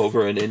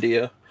over in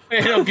India.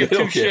 They don't give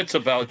two shits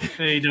about.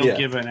 They don't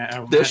give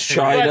an. There's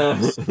China.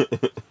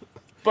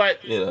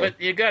 But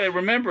you got to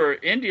remember,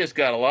 India's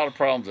got a lot of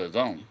problems of its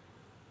own.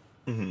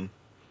 Mm-hmm.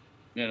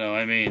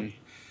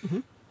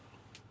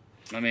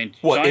 I mean,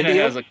 what,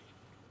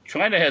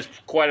 China has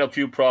quite a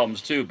few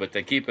problems too, but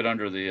they keep it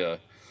under the.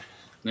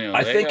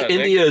 I think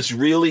India is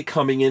really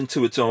coming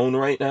into its own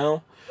right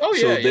now. Oh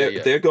yeah,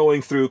 so they're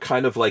going through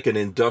kind of like an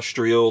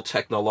industrial,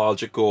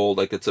 technological,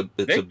 like it's a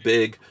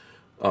big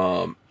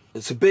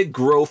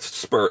growth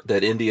spurt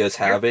that India is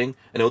having,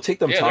 and it'll take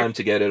them time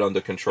to get it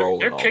under control.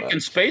 They're kicking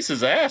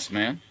space's ass,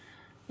 man.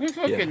 They're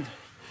fucking. Yeah.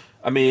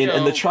 I mean,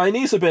 and the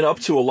Chinese have been up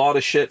to a lot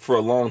of shit for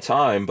a long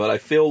time, but I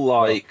feel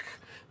like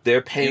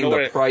they're paying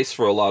the price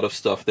for a lot of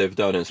stuff they've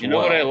done as well. You know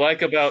what I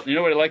like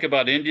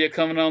about India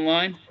coming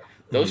online?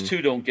 Those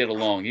two don't get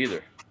along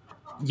either.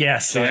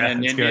 Yes, China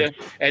and India,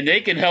 good. And they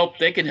can help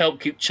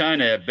help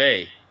China at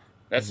bay.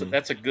 That's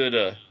a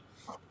good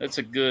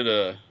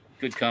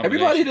combination.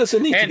 Everybody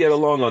doesn't need to get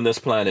along on this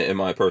planet, in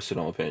my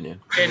personal opinion.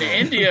 And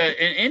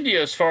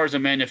India, as far as a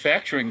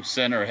manufacturing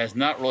center, has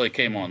not really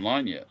came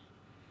online yet.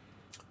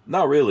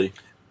 Not really.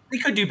 They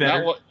could do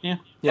better. Yeah.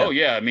 Oh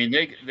yeah. I mean,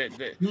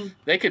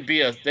 they could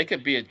be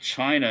a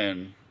China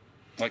and.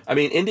 I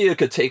mean, India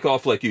could take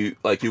off like you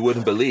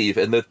wouldn't believe,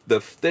 and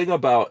the thing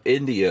about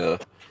India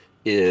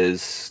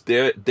is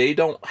they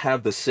don't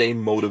have the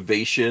same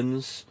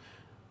motivations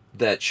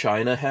that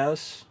China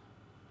has,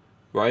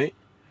 right?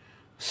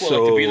 Well,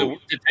 so to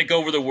take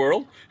over the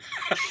world.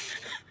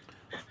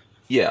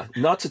 Yeah,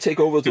 not to take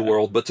over the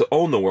world, but to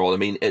own the world. I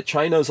mean,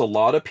 China's a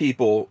lot of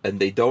people, and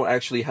they don't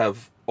actually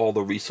have all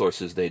the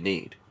resources they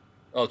need.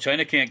 Oh,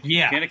 China can't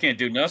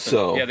do nothing.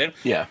 So, they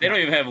don't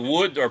even have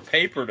wood or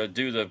paper to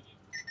do the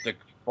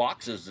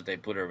boxes that they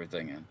put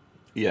everything in.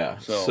 Yeah,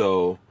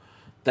 so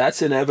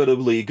that's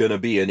inevitably going to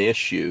be an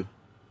issue.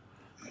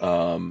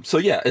 So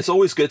yeah, it's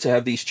always good to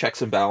have these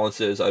checks and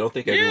balances. I don't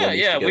think everyone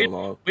needs to get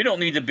along. We don't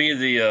need to be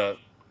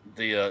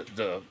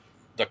the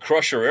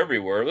crusher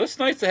everywhere. It's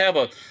nice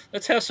to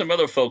let's have some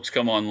other folks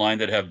come online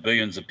that have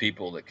billions of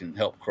people that can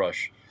help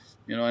crush.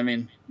 You know what I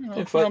mean?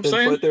 What I'm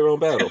saying? Fight their own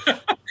battles.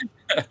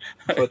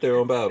 Fight their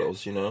own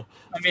battles, I mean,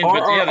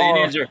 the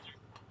Indians are...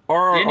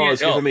 RRR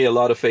has given me a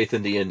lot of faith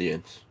in the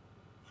Indians.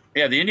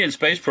 Yeah, the Indian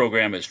space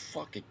program is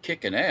fucking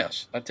kicking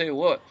ass. I tell you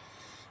what,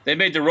 they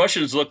made the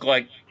Russians look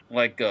like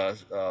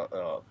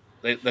that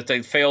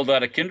they failed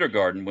out of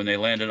kindergarten when they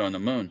landed on the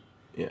moon.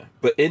 Yeah,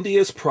 but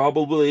India's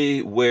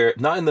probably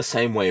not in the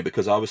same way,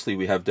 because obviously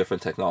we have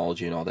different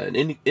technology and all that.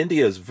 And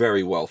India is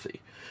very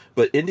wealthy,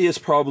 but India's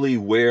probably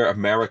where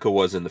America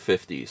was in the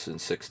 50s and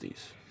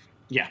 60s.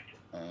 Yeah.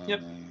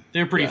 Yep.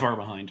 They're pretty far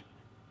behind.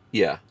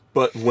 Yeah,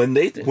 but when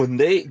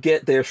they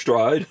get their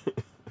stride.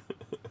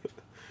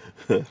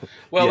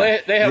 Well,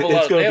 they have a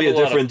lot. It's going to be a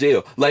different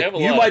deal. Like,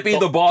 you might be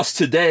the boss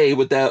today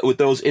with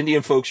those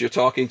Indian folks you're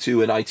talking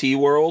to in IT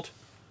world,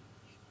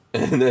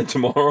 and then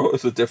tomorrow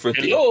is a different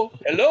deal.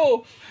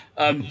 Hello.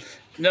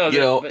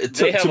 No,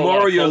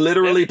 tomorrow you're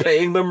literally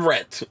paying them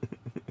rent.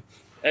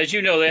 As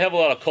you know, they have a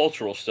lot of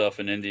cultural stuff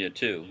in India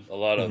too. A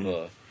lot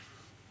of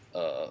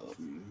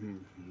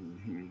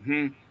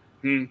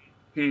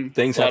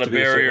things have to be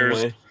barriers.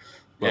 A certain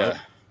way.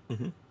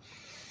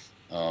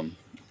 Yeah.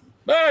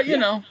 But you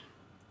know.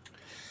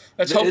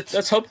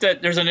 Let's hope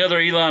that there's another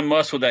Elon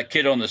Musk with that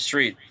kid on the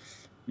street,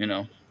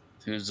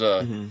 who's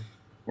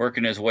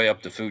working his way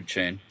up the food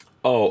chain.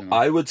 Oh,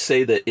 I would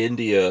say that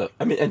India,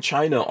 and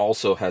China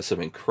also has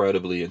some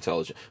incredibly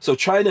intelligent. So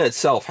China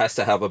itself has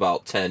to have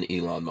about 10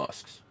 Elon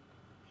Musks,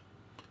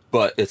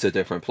 but it's a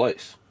different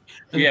place.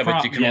 Yeah,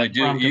 but you can only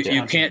do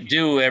you can't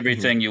do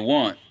everything you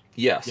want.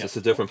 Yes, it's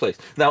a different place.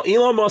 Now,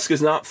 Elon Musk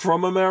is not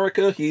from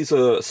America; he's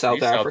a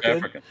South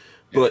African.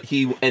 But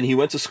he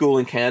went to school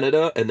in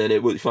Canada, and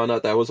then found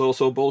out that was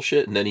also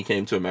bullshit, and then he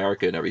came to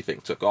America, and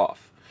everything took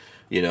off,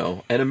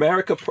 And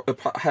America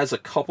has a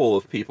couple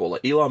of people.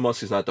 Like, Elon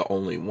Musk is not the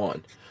only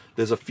one.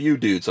 There's a few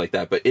dudes like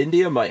that, but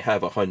India might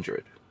have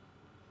 100.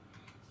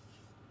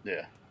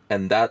 Yeah.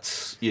 And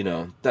that's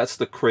that's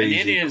the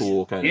crazy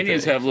cool kind of thing.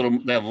 Indians have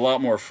a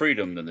lot more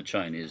freedom than the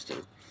Chinese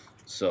do.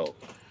 So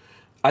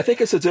I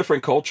think it's a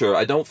different culture.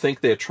 I don't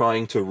think they're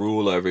trying to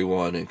rule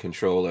everyone and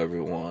control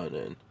everyone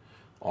and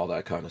all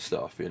that kind of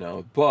stuff,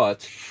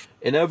 But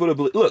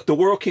inevitably, look, the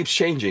world keeps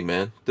changing,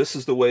 man. This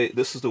is the way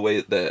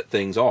that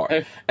things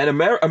are. And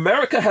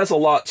America has a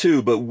lot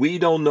too, but we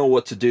don't know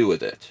what to do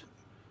with it.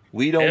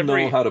 We don't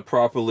know how to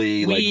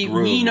properly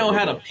groom. We know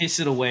how to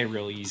piss it away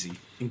real easy.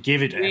 and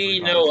give it to everybody. We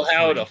know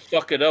how to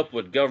fuck it up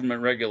with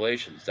government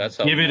regulations. That's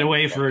how give it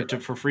away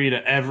for free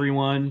to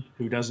everyone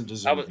who doesn't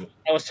deserve it.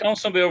 I was telling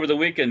somebody over the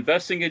weekend,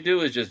 best thing to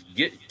do is just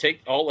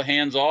take all the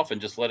hands off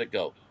and just let it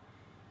go.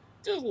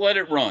 Just let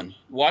it run.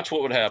 Watch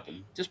what would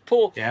happen. Just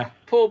pull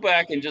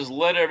back and just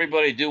let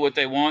everybody do what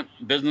they want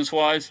business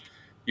wise.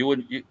 You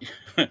wouldn't.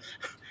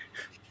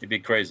 It'd be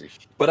crazy.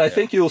 But I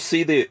think you'll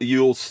see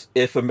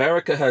if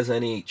America has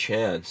any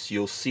chance,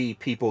 you'll see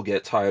people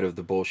get tired of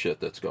the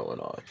bullshit that's going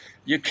on.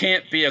 You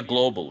can't be a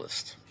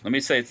globalist. Let me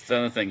say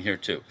another thing here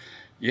too.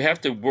 You have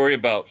to worry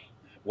about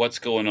what's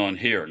going on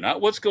here,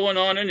 not what's going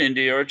on in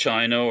India or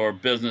China or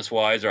business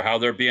wise or how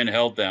they're being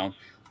held down.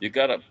 You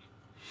got to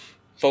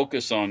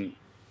focus on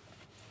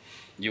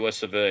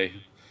U.S. of A.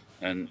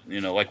 and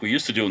like we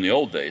used to do in the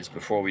old days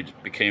before we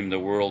became the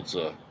world's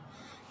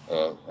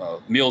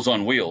Meals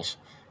on Wheels.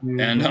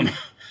 Mm-hmm.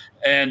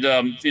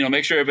 And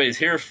make sure everybody's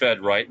here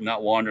fed right and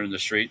not wandering the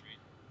street,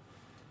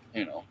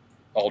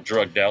 all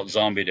drugged out,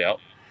 zombied out.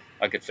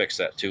 I could fix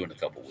that too in a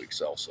couple of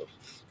weeks also.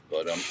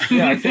 But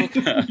yeah, I think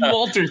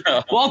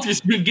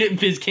Walter's been getting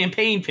his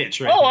campaign pitch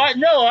right. Oh,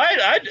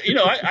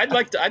 I'd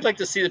like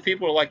to see the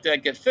people like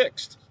that get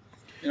fixed.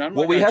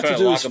 What we have to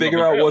do is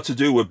figure out what to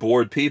do with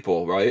bored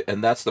people, right?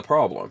 And that's the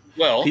problem.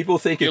 Well, people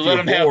think if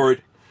you're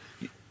bored,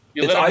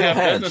 you let them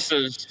have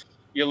businesses.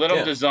 You let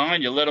them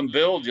design, you let them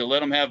build, you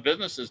let them have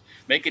businesses.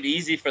 Make it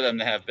easy for them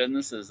to have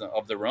businesses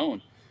of their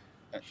own.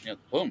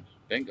 Boom,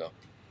 bingo.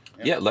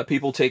 Yeah, let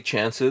people take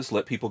chances.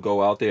 Let people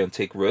go out there and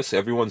take risks.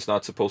 Everyone's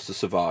not supposed to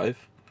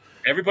survive.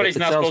 Everybody's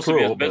not supposed to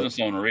be a business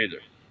owner either.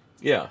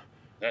 Yeah.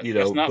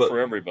 That's not for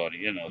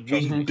everybody.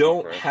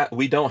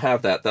 We don't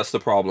have that. That's the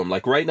problem.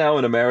 Like right now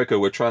in America,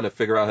 we're trying to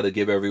figure out how to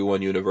give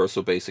everyone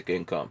universal basic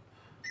income.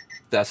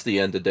 That's the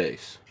end of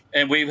days.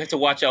 And we have to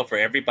watch out for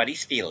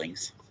everybody's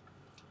feelings.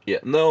 Yeah,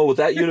 no,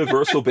 that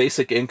universal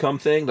basic income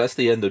thing, that's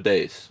the end of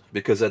days.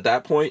 Because at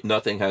that point,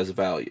 nothing has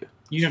value.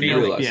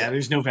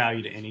 There's no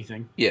value to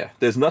anything. Yeah,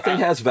 there's nothing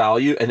has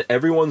value, and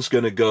everyone's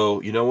going to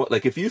go, you know what?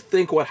 Like, if you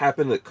think what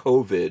happened at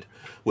COVID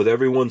with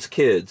everyone's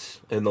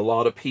kids and a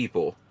lot of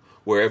people,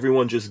 where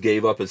everyone just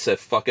gave up and said,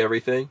 fuck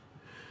everything,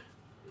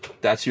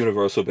 that's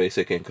universal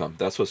basic income.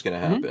 That's what's going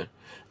to happen.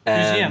 Mm-hmm.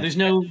 And there's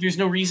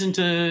no reason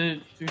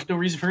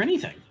for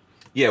anything.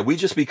 Yeah, we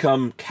just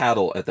become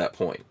cattle at that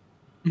point.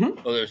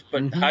 Mm-hmm.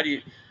 Well, how do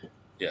you?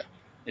 Yeah,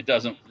 it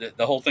doesn't.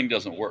 The whole thing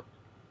doesn't work.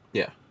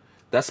 Yeah,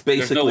 that's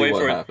basically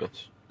what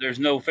happens. There's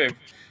no favor.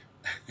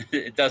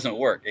 It doesn't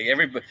work.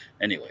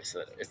 Anyways,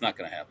 it's not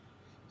going to happen.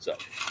 So,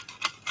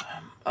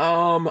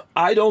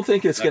 I don't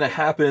think it's going to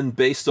happen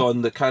based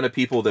on the kind of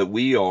people that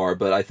we are,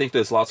 but I think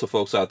there's lots of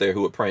folks out there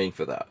who are praying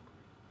for that.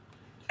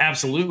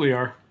 Absolutely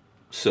are.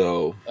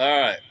 So, all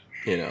right,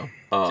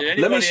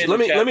 let me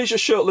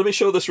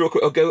show this real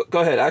quick. Okay, go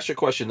ahead. Ask your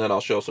question, then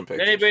I'll show some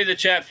pictures. Did anybody in the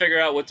chat figure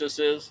out what this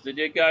is? Did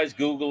you guys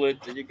Google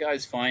it? Did you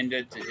guys find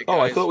it?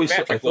 I thought we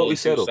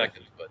settled.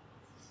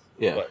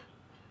 Yeah. But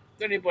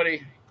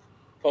anybody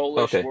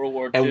Polish World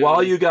War II? And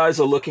while you guys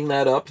are looking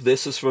that up,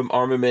 this is from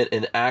Armament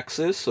and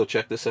Axis. So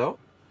check this out.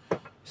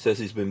 Says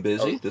he's been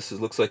busy. This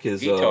looks like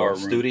his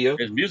studio,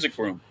 his music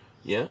room.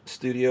 Yeah,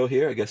 studio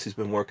here. I guess he's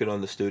been working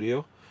on the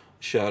studio.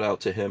 Shout out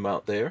to him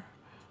out there.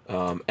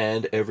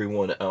 And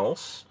everyone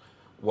else.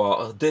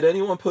 Well, did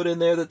anyone put in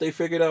there that they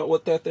figured out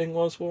what that thing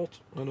was, Walt?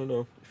 I don't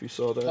know if you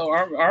saw that. Oh,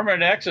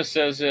 Armored Axis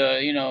says,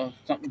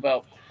 something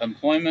about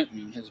employment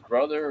and his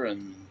brother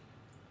and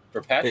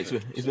for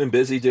Patrick. He's been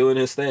busy doing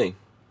his thing.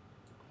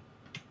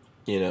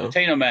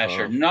 Potato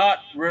masher. Not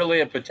really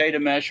a potato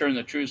masher in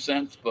the true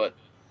sense, but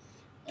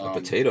a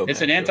potato it's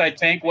masher. An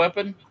anti-tank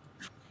weapon.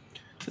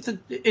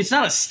 It's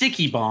not a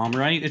sticky bomb,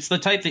 right? It's the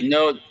type that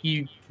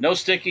no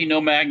sticky, no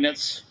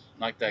magnets,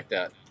 like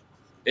that.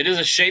 It is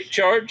a shape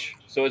charge,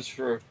 so it's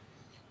for...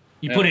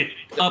 You put it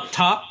up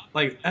top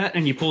like that,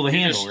 and you pull the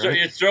handle, right?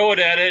 You throw it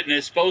at it, and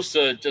it's supposed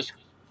to just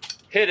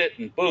hit it,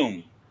 and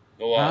boom,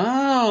 go off.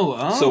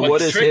 Oh. So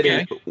what is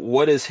hitting?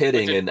 What is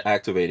hitting and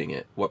activating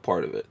it? What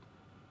part of it?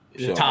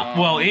 The top.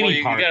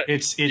 Any part.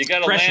 It's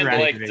pressure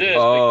land like this.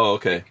 Oh,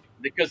 okay.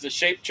 Because the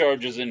shape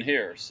charge is in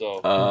here, so...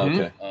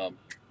 okay.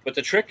 But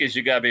the trick is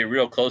you got to be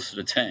real close to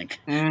the tank.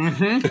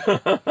 Mm-hmm.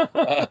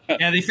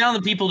 Yeah, they found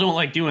that people don't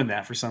like doing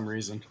that for some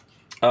reason.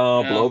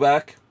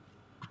 Blowback?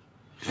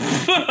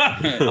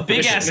 A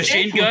big ass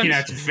machine guns.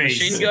 At your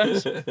face. Machine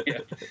guns.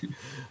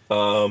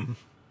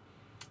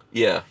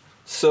 Yeah.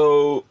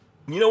 So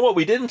you know what?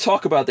 We didn't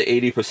talk about the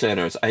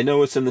 80%ers. I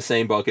know it's in the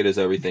same bucket as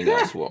everything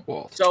else,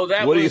 Walt. So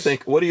what do you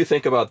think? What do you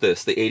think about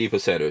this? The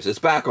 80%ers. It's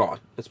back on.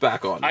 It's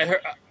back on.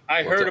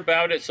 I heard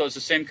about it. So it's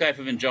the same type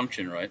of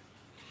injunction, right?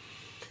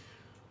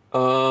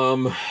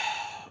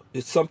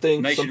 It's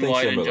something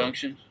nationwide similar.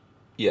 Injunction.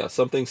 Yeah,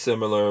 something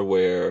similar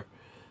where,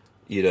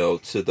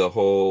 to the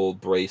whole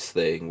brace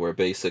thing, where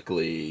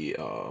basically,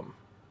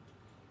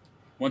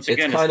 once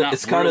again,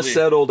 it's kind of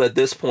settled at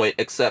this point.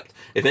 Except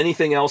if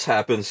anything else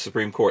happens,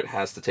 Supreme Court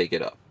has to take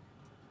it up.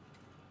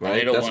 Right,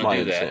 they don't that's my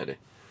understanding.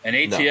 And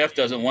ATF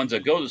doesn't want to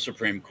go to the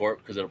Supreme Court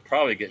because it'll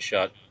probably get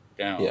shot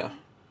down.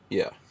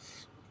 Yeah.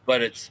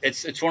 but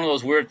it's one of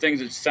those weird things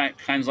that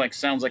kind of like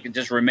sounds like it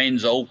just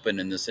remains open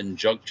in this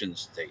injunction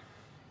state.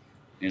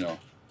 You know,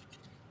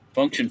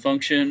 function,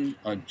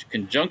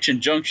 conjunction,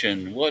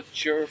 junction.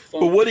 What's your function?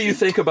 But what do you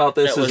think about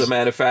this as a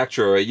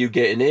manufacturer? Are you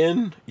getting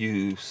in?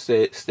 You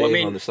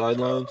staying on the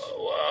sidelines?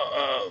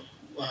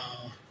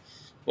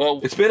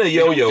 Well, it's been a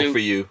yo-yo for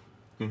you.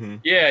 Mm-hmm.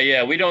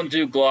 Yeah. We don't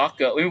do Glock.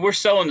 We're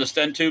selling the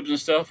stent tubes and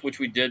stuff, which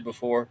we did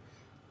before.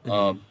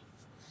 Mm-hmm.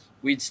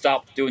 We'd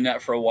stopped doing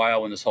that for a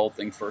while when this whole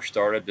thing first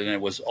started. Then it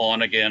was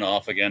on again,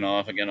 off again,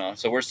 off again, off.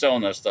 So we're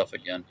selling that stuff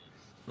again.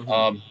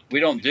 Mm-hmm.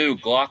 We don't do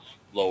Glock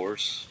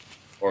lowers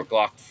or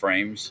Glock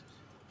frames,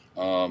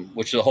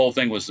 which the whole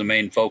thing was the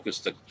main focus,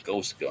 the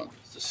ghost guns,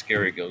 the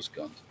scary ghost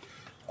guns,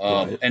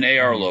 and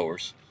AR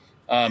lowers.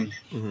 I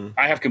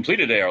have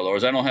completed AR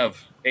lowers. I don't have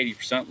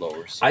 80%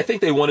 lowers. So. I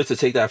think they wanted to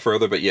take that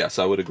further, but yes,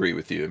 I would agree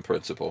with you in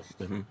principle.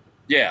 Mm-hmm.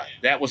 Yeah,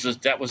 that was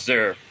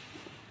their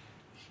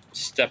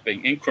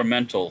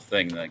incremental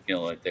thing that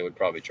like they would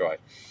probably try.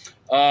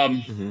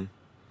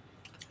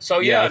 So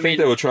I think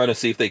they were trying to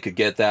see if they could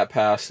get that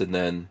passed, and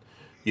then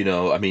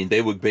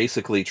they would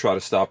basically try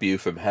to stop you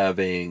from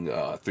having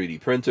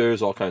 3D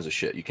printers, all kinds of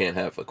shit. You can't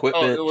have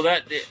equipment. Oh, well,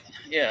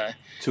 yeah.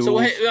 Tools. So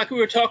like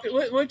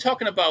we're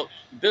talking about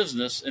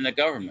business and the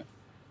government.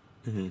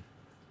 Mm-hmm.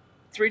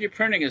 3D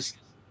printing is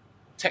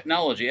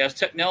technology. As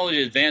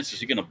technology advances,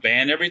 you're going to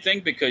ban everything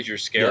because you're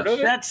scared of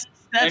it. That's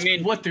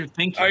what they're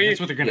thinking. That's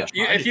what they're going to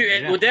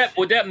try.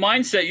 With that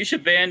mindset, you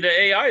should ban the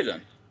AI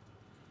then.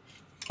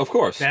 Of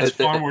course, that's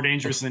far more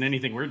dangerous than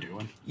anything we're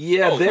doing.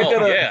 Yeah,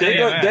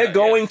 they're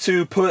going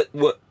to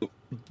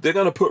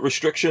put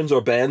restrictions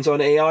or bans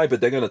on AI,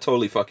 but they're going to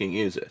totally fucking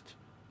use it.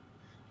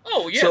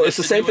 Oh yeah. So it's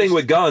the same thing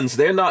with guns.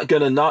 They're not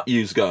going to not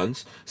use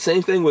guns.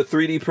 Same thing with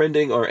 3D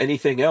printing or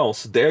anything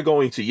else. They're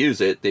going to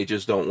use it. They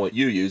just don't want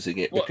you using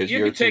it because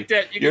you're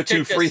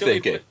too free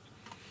thinking.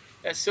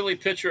 That silly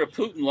picture of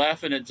Putin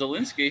laughing at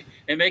Zelensky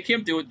and make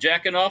him do it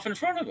jacking off in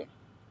front of him,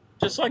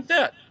 just like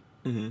that.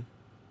 Mm-hmm.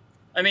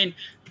 I mean,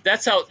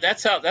 that's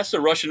the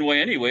Russian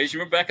way, anyways. You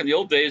remember back in the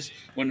old days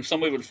when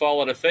somebody would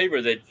fall out of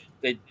favor, they'd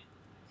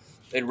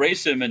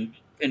race him and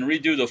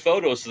redo the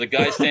photo so the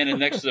guy standing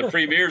next to the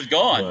premier's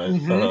gone.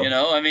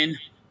 Mm-hmm.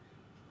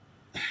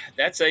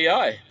 That's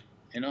AI.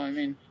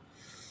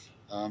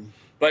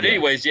 But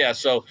anyways, yeah.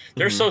 So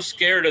they're so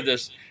scared of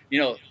this.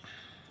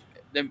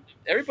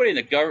 Everybody in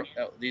the government,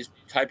 these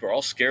type are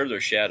all scared of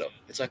their shadow.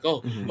 It's like,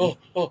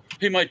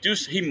 he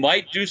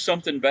might do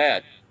something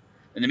bad.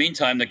 In the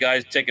meantime, the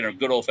guy's taking a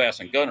good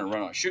old-fashioned gun and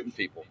running out shooting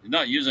people. He's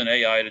not using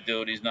AI to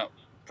do it. He's not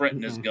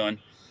printing his gun.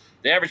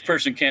 The average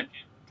person can't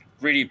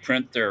 3D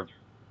print their...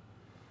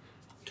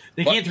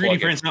 They can't 3D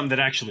print something that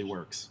actually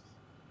works.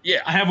 Yeah,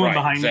 I have one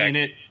behind me and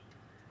it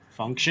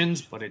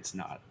functions, but it's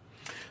not.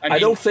 I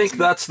don't think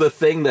that's the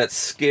thing that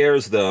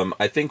scares them.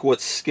 I think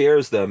what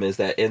scares them is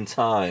that in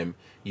time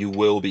you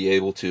will be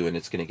able to, and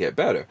it's going to get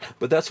better.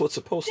 But that's what's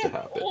supposed to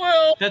happen.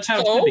 Well, that's how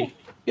it should be.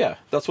 Yeah,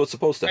 that's what's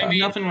supposed to happen.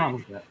 Nothing wrong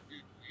with that.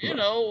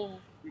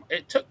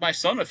 It took my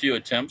son a few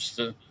attempts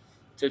to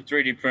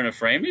 3D print a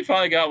frame. He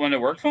finally got one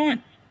that worked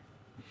fine.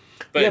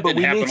 But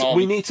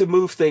we need to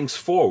move things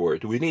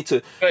forward. We need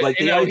to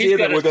the idea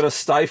that we're going to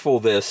stifle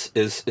this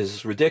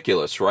is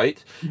ridiculous,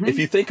 right? Mm-hmm. If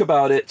you think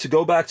about it, to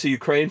go back to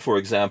Ukraine, for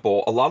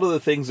example, a lot of the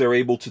things they're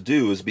able to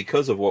do is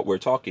because of what we're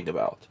talking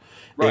about.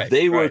 Right, if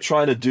they were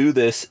trying to do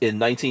this in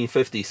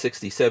 1950,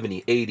 60,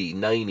 70, 80,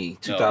 90,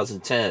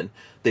 2010,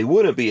 they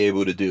wouldn't be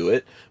able to do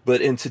it. But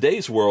in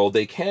today's world,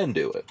 they can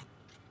do it.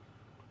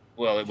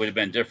 Well, it would have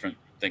been different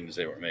things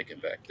they were making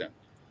back then.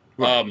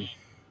 Right.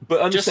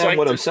 But understand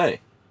what I'm saying.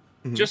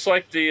 Mm-hmm. Just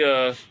like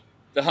the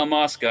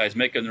Hamas guys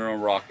making their own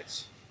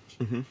rockets.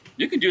 Mm-hmm.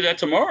 You can do that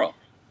tomorrow.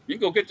 You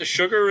can go get the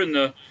sugar and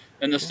the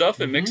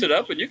stuff and mix it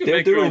up, and you can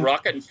make your own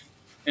rocket and fire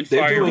your rockets.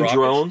 They're doing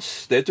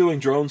drones. They're doing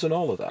drones and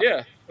all of that.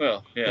 Yeah.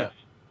 Well, yeah.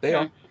 They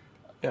are.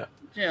 Yeah.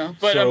 Yeah.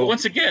 But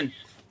once again,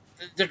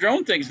 the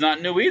drone thing's not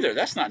new either.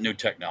 That's not new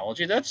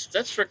technology. That's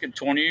freaking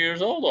 20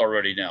 years old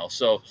already now.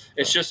 So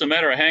it's just a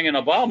matter of hanging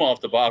a bomb off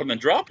the bottom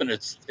and dropping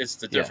it. It's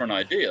the different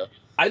idea.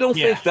 I don't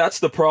think that's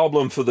the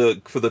problem for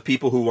the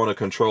people who want to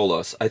control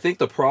us. I think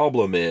the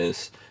problem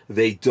is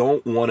they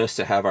don't want us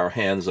to have our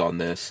hands on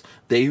this.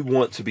 They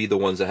want to be the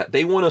ones that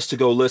they want us to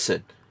go,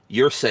 listen,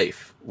 you're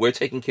safe. We're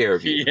taking care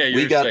of you.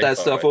 We got that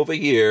stuff over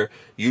here.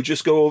 You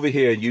just go over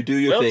here and you do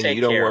your thing and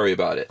you don't worry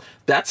about it.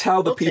 That's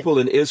how the people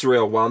in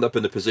Israel wound up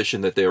in the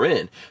position that they're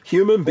in.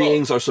 Human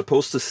beings are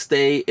supposed to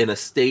stay in a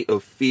state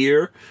of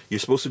fear. You're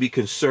supposed to be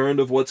concerned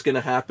of what's going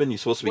to happen. You're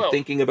supposed to be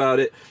thinking about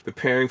it,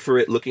 preparing for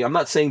it, looking. I'm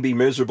not saying be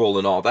miserable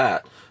and all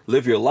that.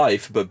 Live your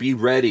life, but be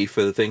ready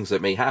for the things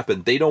that may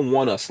happen. They don't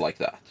want us like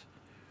that.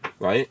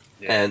 Right?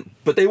 Yeah.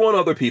 But they want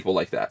other people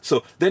like that.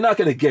 So they're not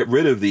going to get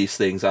rid of these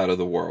things out of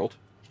the world.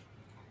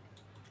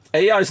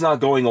 AI is not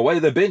going away.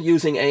 They've been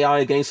using AI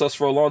against us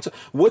for a long time.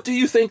 What do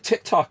you think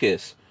TikTok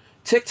is?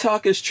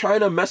 TikTok is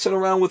China messing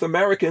around with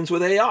Americans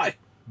with AI.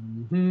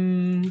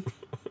 Mm-hmm.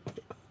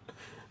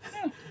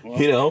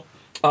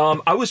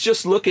 I was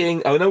just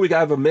looking. I know we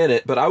have a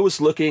minute, but I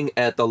was looking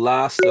at the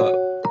last.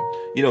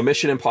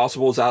 Mission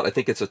Impossible is out. I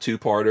think it's a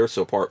 2-parter.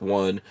 So part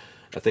 1,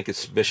 I think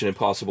it's Mission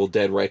Impossible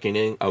Dead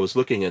Reckoning. I was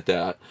looking at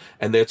that,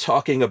 and they're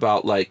talking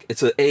about like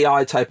it's an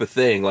AI type of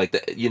thing, like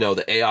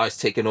the AI's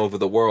taking over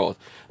the world.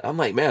 I'm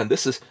like, man,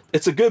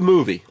 it's a good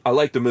movie. I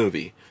like the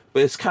movie,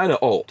 but it's kind of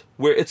old.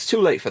 It's too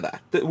late for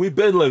that. We've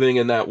been living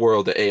in that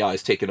world. The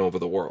AI's taking over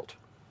the world.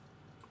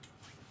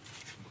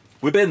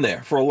 We've been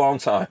there for a long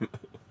time.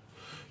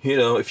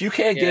 If you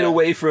can't get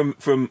away from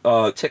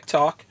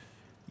TikTok,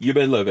 you've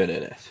been living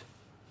in it.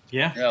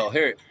 Yeah. No,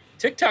 here,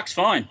 TikTok's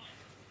fine.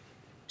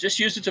 Just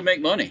use it to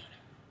make money.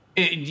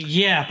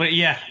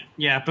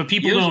 But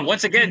people don't.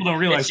 Once again, don't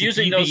realize it's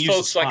using those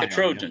folks like a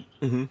Trojan.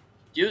 Mm-hmm.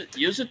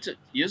 Use it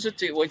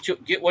to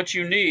get what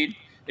you need.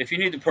 If you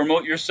need to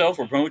promote yourself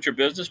or promote your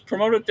business,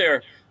 promote it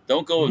there.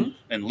 Don't go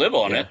and live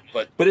on it.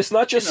 But it's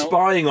not just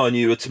spying on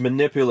you; it's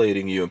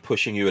manipulating you and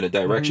pushing you in a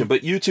direction.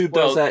 But YouTube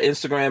does that.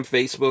 Instagram,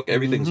 Facebook,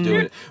 everything's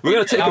doing it. We're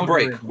gonna take a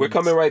break. We're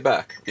coming right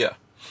back. Yeah.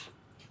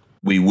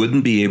 We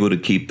wouldn't be able to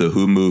keep the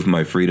Who Moved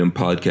My Freedom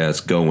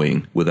podcast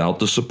going without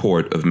the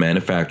support of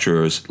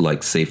manufacturers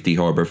like Safety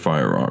Harbor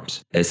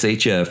Firearms.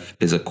 SHF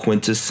is a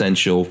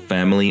quintessential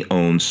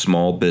family-owned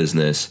small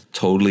business,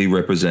 totally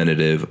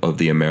representative of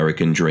the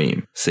American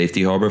dream.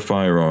 Safety Harbor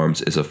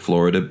Firearms is a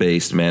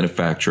Florida-based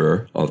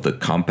manufacturer of the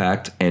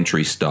compact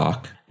entry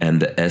stock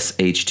and the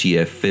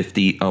SHTF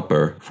 50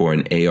 upper for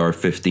an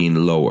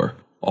AR-15 lower.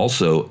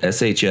 Also,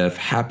 SHF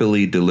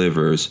happily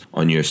delivers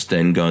on your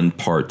Sten gun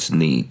parts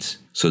needs.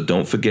 So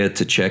don't forget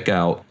to check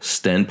out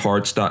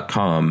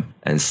stenparts.com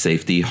and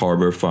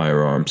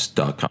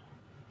safetyharborfirearms.com.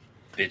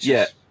 Bitches.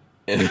 Yeah.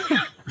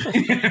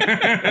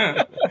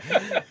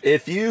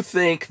 If you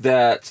think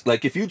that,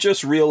 like, if you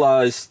just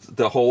realized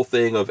the whole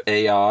thing of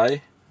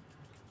AI,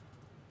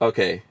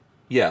 okay,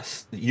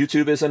 yes,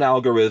 YouTube is an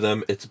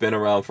algorithm. It's been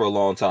around for a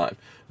long time.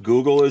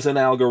 Google is an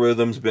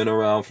algorithm. It's been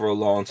around for a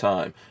long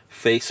time.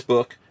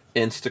 Facebook,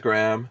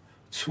 Instagram,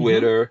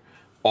 Twitter,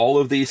 all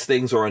of these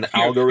things are an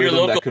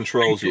algorithm that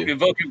controls you. Your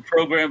voting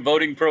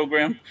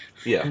program.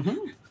 Yeah.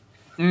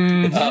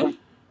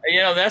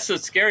 That's the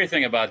scary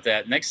thing about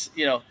that.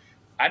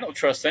 I don't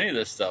trust any of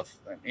this stuff.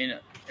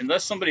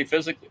 Unless somebody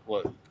physically,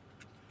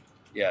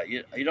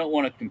 you don't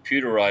want to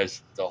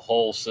computerize the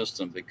whole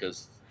system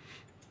because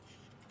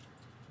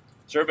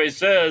survey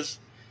says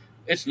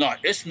it's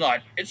not.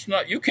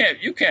 You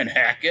can't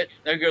hack it.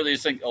 They go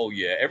these things. Oh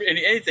yeah,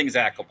 anything's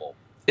hackable.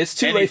 It's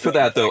too late for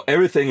that though.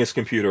 Everything is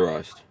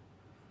computerized.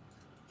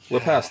 We're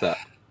past that.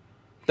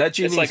 That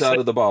genie's out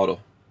of the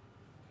bottle.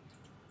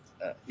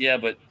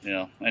 But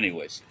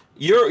anyways.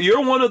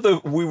 You're one of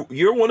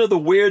the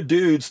weird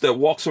dudes that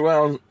walks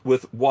around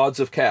with wads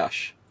of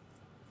cash.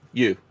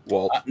 You,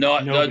 Walt. No,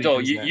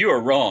 you are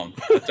wrong.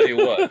 I'll tell you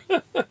what.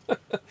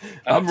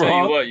 I'm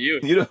wrong.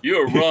 You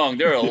are wrong.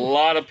 There are a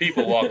lot of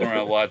people walking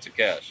around with wads of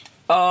cash.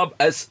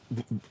 As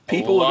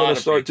people are going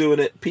to start doing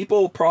it,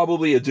 people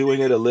probably are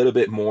doing it a little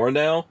bit more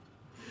now.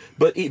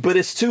 But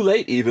it's too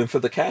late even for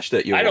the cash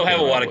that you're. I don't have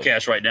a wad of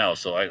cash right now,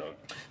 so I don't.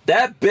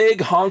 That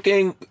big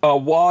honking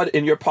wad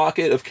in your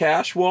pocket of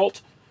cash,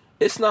 Walt.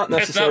 It's not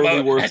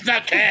necessarily worth. It's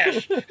not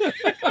cash.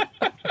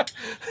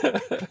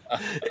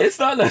 It's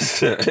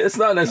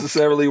not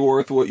necessarily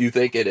worth what you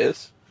think it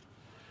is.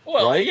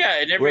 Well, right?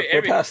 Yeah, and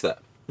we're past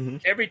that. Mm-hmm.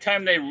 Every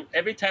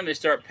time they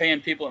start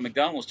paying people at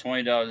McDonald's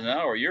 $20 an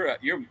hour, your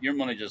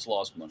money just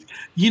lost money.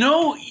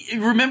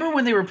 Remember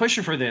when they were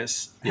pushing for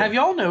this? Yeah. Have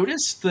y'all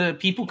noticed the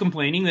people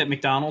complaining that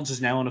McDonald's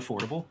is now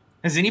unaffordable?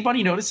 Has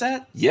anybody noticed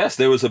that? Yes,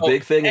 there was a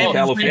big thing in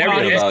California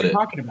about it.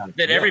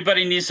 That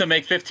everybody needs to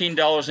make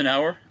 $15 an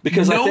hour?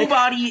 Because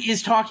nobody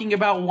is talking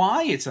about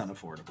why it's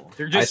unaffordable.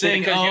 They're just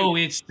saying,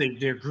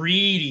 they're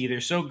greedy.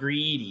 They're so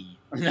greedy.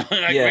 No,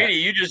 not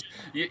greedy.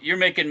 You're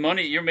making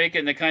money. You're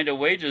making the kind of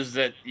wages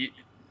that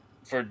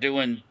for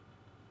doing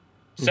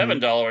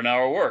 $7 an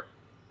hour work.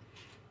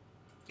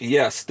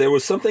 Yes, there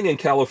was something in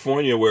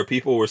California where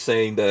people were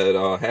saying that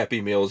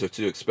Happy Meals are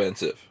too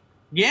expensive.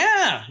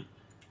 Yeah.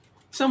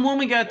 Some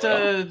woman got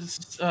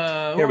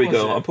here we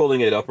go. I'm pulling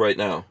it up right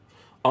now.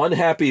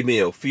 Unhappy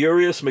Meal.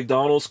 Furious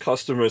McDonald's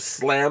customers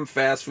slam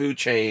fast food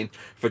chain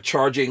for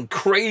charging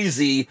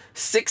crazy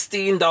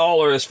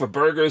 $16 for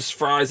burgers,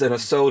 fries, and a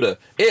soda.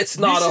 It's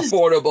not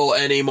affordable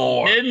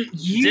anymore.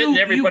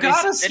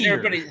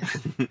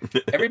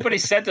 Everybody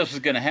said this was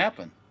going to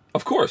happen.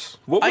 Of course.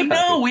 I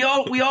know.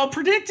 We all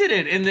predicted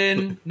it, and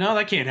then no,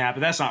 that can't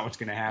happen. That's not what's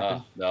going to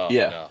happen.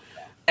 No.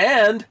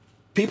 And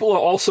people are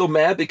also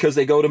mad because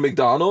they go to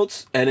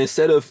McDonald's, and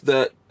instead of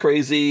the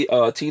crazy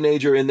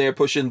teenager in there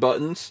pushing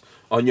buttons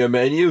on your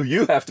menu,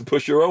 you have to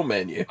push your own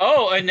menu.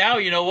 Oh, and now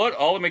you know what?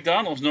 All the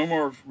McDonald's, no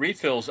more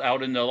refills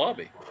out in the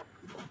lobby.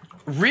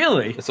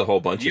 Really? It's a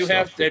whole bunch of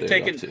stuff.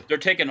 They're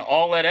taking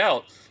all that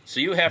out, so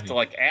you have to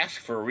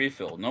ask for a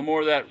refill. No more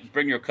of that.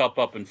 Bring your cup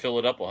up and fill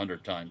it up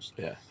 100 times.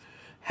 Yeah.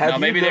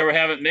 Maybe they were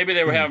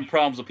having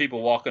problems with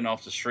people walking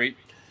off the street,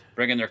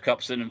 bringing their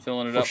cups in and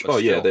filling it up.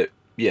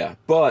 Yeah,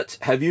 but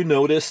have you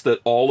noticed that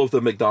all of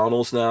the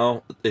McDonald's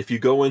now, if you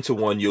go into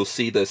one, you'll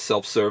see the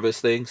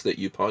self-service things that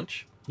you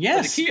punch?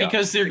 Yes,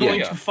 because they're going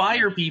to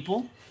fire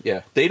people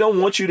Yeah, they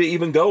don't want you to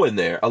even go in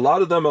there. A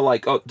lot of them are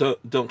like, "Oh,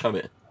 don't come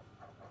in."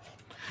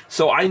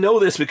 So I know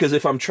this because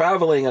if I'm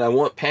traveling and I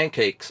want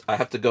pancakes, I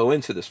have to go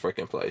into this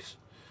freaking place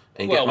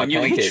and get my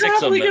pancakes. When you eat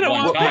 6 of them at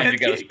one time, you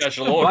got a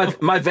special order.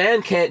 My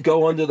van can't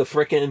go under the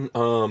freaking.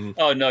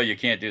 Oh no, you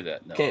can't do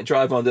that. No. Can't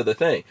drive under the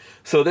thing.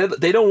 So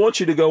they don't want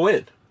you to go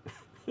in.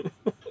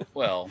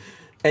 Well,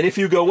 and if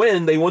you go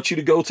in, they want you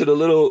to go to the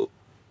little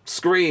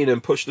screen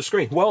and push the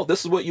screen. Well,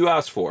 this is what you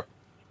asked for.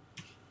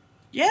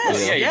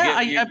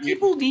 Yes,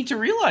 people need to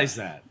realize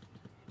that.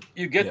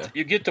 You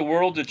get the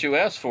world that you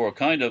asked for,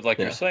 kind of like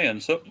you're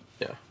saying. So,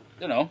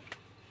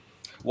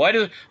 why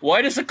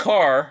does a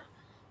car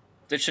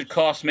that should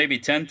cost maybe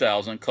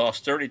 $10,000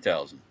 cost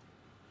 $30,000?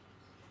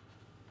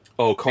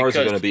 Oh, cars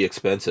are going to be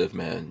expensive,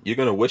 man. You're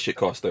going to wish it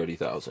cost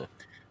 $30,000.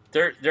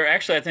 They're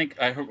actually, I think,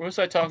 who was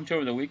I talking to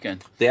over the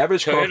weekend? The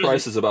average car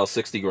price is about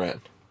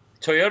 $60,000.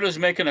 Toyota's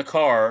making a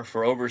car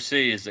for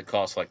overseas that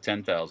costs like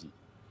 $10,000.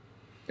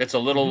 It's a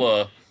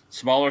little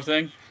smaller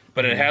thing,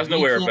 but it has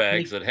no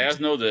airbags. It has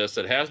no this.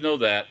 It has no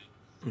that.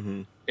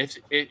 Mm-hmm.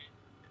 You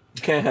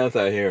can't have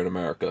that here in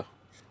America.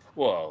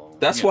 Well,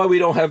 that's why we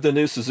don't have the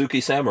new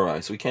Suzuki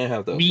Samurais. We can't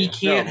have those. We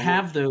can't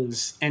have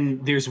those,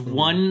 and there's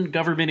one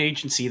government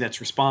agency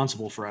that's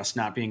responsible for us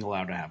not being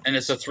allowed to have them. And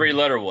it's a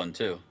 3-letter one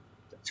too.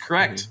 That's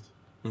correct.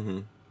 Mm-hmm.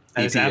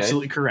 That is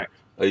absolutely correct.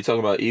 Are you talking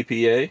about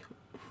EPA?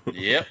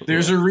 Yep.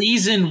 There's a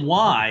reason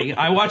why.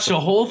 I watched a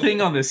whole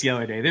thing on this the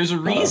other day. There's a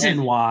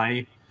reason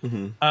why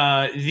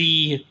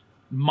the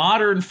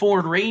modern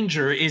Ford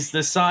Ranger is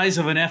the size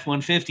of an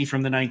F-150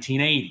 from the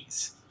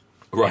 1980s.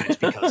 Right. It's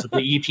because of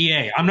the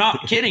EPA. I'm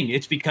not kidding.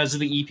 It's because of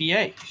the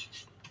EPA.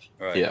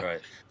 Right.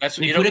 That's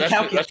why you don't.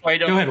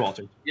 Go ahead,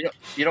 Walter. You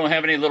don't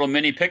have any little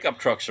mini pickup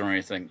trucks or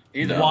anything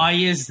either. Why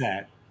is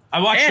that? I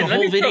watched a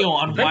whole video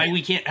on why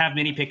we can't have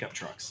mini pickup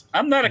trucks.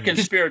 I'm not a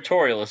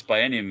conspiratorialist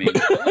by any means.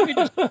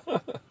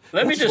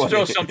 Let me just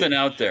throw something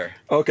out there.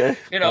 Okay.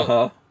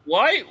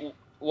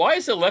 Why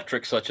is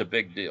electric such a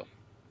big deal?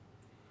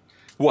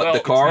 What, the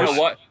cars?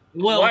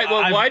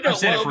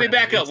 Let me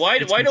back up. Why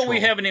don't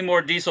we have any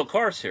more diesel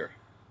cars here?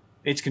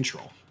 It's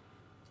control.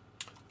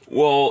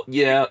 Well,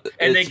 yeah.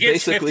 And they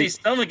get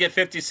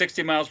 50,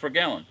 60 miles per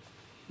gallon.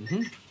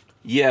 Mm-hmm.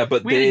 Yeah,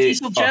 but we had a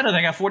diesel Jetta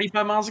that got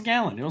 45 miles a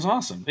gallon. It was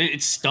awesome.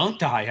 It stunk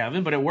to high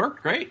heaven, but it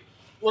worked great.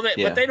 Well,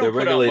 but they don't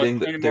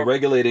they're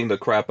regulating the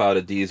crap out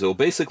of diesel.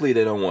 Basically,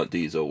 they don't want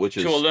diesel, which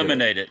is to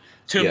eliminate it,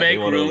 to make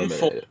room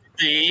for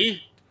the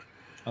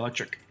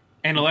electric.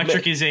 And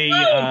electric is a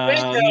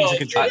music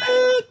control.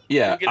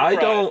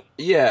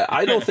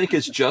 I don't think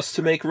it's just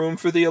to make room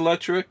for the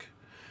electric,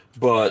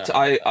 but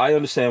I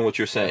understand what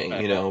you're saying.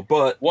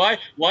 But why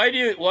do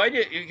you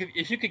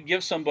if you could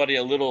give somebody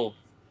a little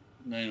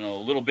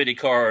bitty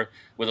car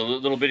with a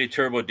little bitty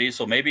turbo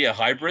diesel, maybe a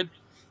hybrid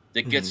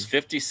that gets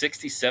 50,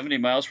 60, 70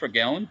 miles per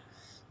gallon,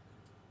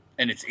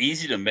 and it's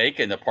easy to make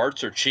and the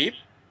parts are cheap,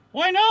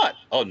 why not?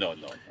 Oh, no.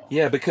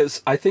 Yeah,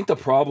 because I think the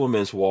problem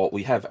is, Walt,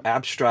 we have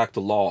abstract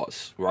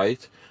laws,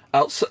 right?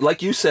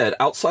 Like you said,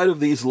 outside of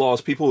these laws,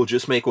 people will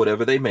just make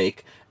whatever they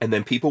make, and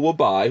then people will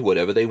buy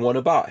whatever they want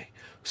to buy.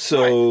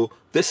 So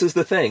This is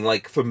the thing.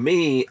 Like, for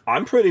me,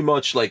 I'm pretty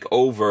much, like,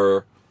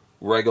 over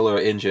regular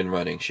engine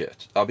running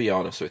shit. I'll be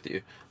honest with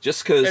you.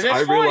 Just because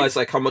I realize,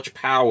 like, how much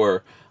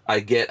power I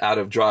get out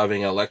of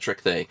driving an electric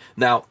thing.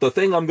 Now, the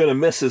thing I'm going to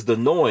miss is the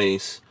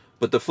noise,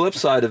 but the flip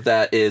side of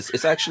that is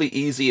it's actually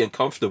easy and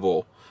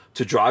comfortable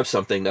to drive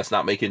something that's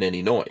not making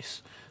any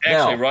noise.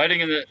 Actually,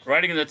 riding in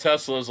the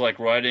Tesla is like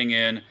riding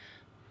in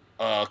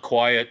a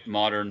quiet,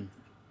 modern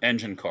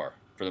engine car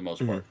for the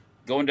most part.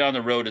 Going down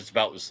the road, it's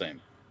about the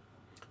same.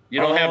 You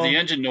don't have the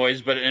engine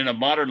noise, but in a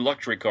modern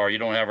luxury car, you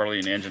don't have really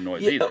an engine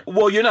noise either.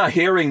 Well, you're not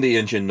hearing the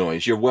engine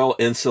noise. You're well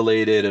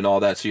insulated and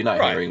all that, so you're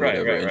not hearing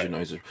whatever engine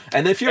noise is.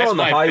 And if you're on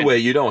the highway,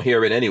 you don't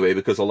hear it anyway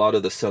because a lot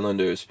of the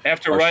cylinders.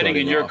 After riding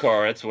in your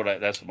car, that's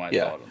my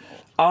thought on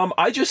that.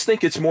 I just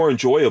think it's more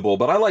enjoyable,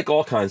 but I like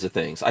all kinds of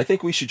things. I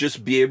think we should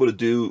just be able to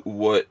do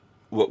what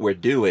we're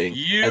doing.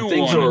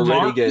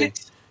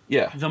 The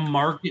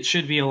market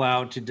should be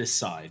allowed to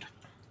decide.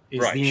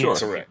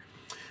 Correct.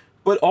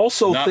 But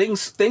also,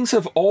 things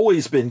have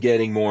always been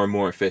getting more and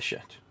more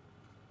efficient.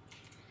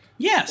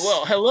 Yes.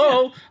 Well,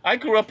 hello. Yeah. I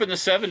grew up in the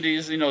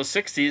 70s,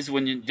 60s,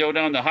 when you go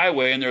down the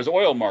highway and there's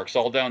oil marks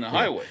all down the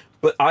highway.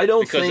 But I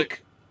don't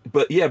think...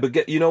 But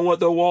you know what,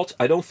 though, Walt?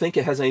 I don't think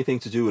it has anything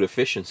to do with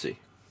efficiency.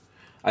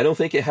 I don't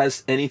think it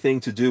has anything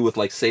to do with,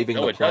 like, saving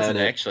the planet. No, it doesn't,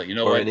 actually.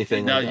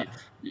 Anything like that.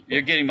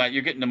 You're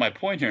getting to my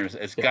point here.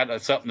 It's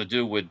got something to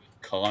do with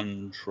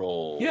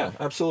control. Yeah,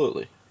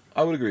 absolutely.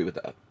 I would agree with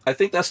that. I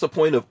think that's the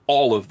point of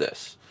all of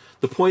this.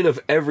 The point of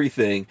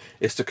everything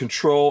is to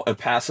control and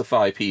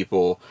pacify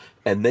people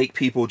and make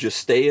people just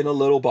stay in a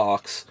little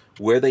box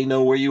where they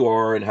know where you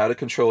are and how to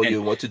control you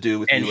and what to do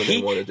with you when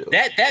they want to do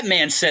it. That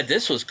man said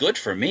this was good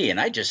for me, and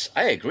I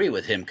agree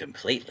with him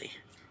completely.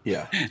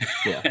 Yeah.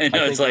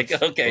 It's like,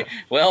 okay,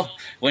 well,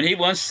 when he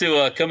wants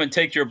to come and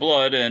take your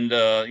blood and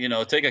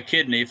take a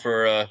kidney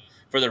for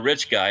the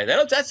rich guy,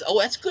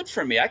 that's good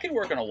for me. I can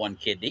work on a one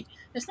kidney.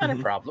 It's not a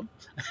problem.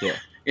 Yeah.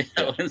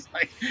 It's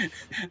like,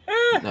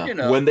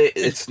 no. When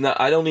it's not.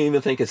 I don't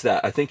even think it's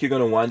that. I think you're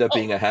going to wind up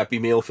being a Happy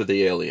Meal for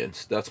the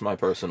aliens. That's my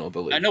personal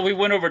belief. I know we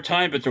went over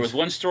time, but there was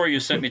one story you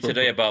sent me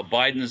today about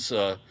Biden's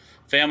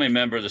family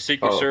member, the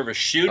Secret Service,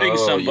 shooting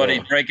somebody,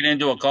 breaking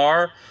into a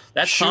car.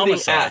 That's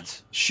homicide.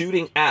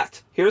 Shooting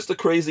at. Here's the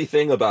crazy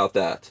thing about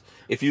that.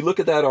 If you look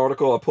at that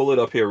article, I'll pull it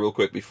up here real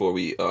quick before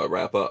we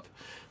wrap up.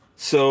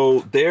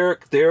 So they're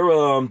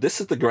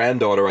this is the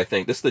granddaughter, I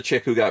think. This is the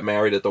chick who got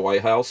married at the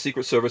White House.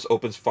 Secret Service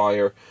opens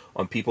fire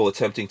on people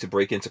attempting to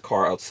break into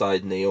car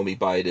outside Naomi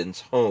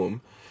Biden's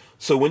home.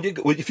 So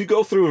if you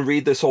go through and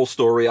read this whole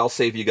story, I'll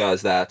save you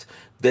guys that.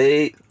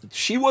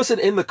 She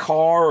wasn't in the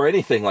car or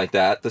anything like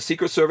that. The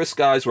Secret Service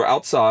guys were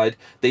outside.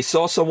 They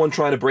saw someone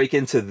trying to break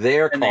into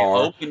their car.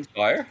 They opened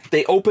fire?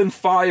 They opened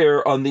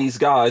fire on these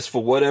guys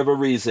for whatever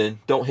reason.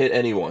 Don't hit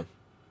anyone.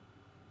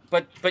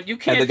 But you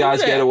can't. And the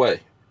guys get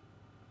away.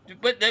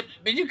 But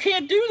you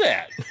can't do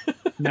that.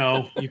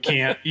 No, you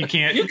can't. You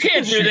can't. You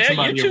can't do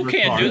that. You two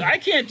can't do. I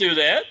can't do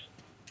that.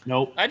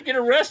 Nope. I'd get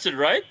arrested,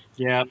 right?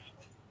 Yeah.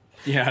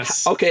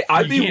 Yes. Okay,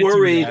 I'd be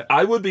worried.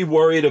 I would be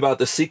worried about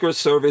the Secret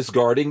Service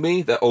guarding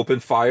me that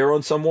opened fire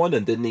on someone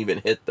and didn't even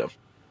hit them.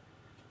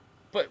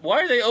 But why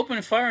are they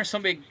opening fire on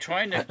somebody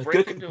trying to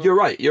break into? You're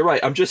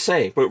right. I'm just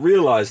saying. But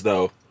realize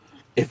though,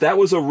 if that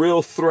was a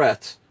real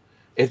threat,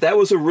 they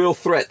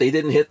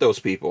didn't hit those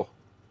people.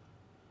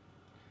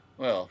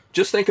 Well,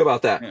 just think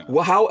about that. Yeah.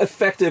 Well, how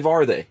effective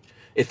are they?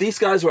 If these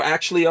guys were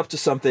actually up to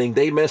something,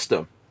 they missed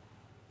them.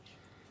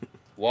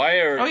 Why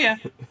are? Oh yeah.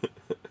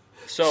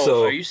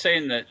 So are you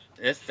saying that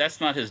that's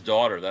not his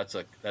daughter? That's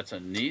a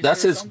niece.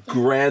 That's his something?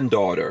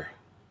 Granddaughter.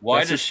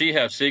 Why does she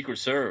have Secret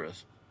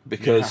Service?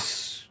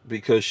 Because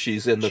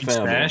she's in the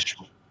family.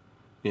 Special.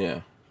 Yeah.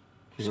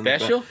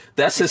 Special?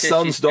 That's his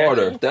son's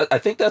daughter. I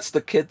think that's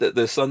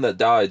the son that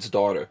died's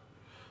daughter.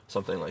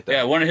 Something like that.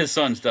 Yeah, one of his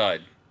sons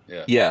died.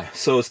 Yeah,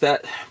 so it's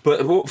that,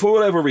 but for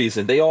whatever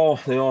reason, they all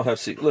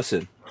have.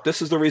 Listen, this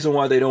is the reason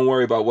why they don't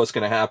worry about what's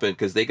going to happen,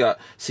 because they got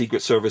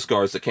Secret Service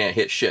guards that can't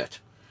hit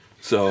shit.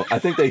 So I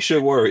think they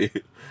should worry.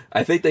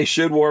 I think they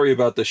should worry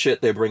about the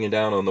shit they're bringing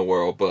down on the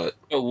world. But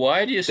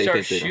why do you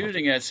start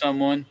shooting at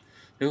someone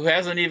who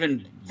hasn't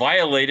even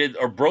violated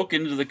or broke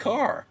into the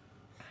car?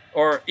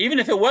 Or even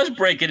if it was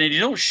breaking in, you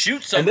don't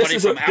shoot somebody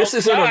from outside. This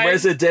is in a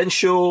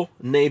residential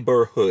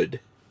neighborhood.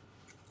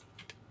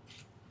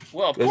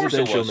 Well, of course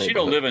it was. She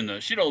don't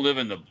live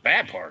in the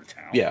bad part of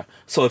town. Yeah.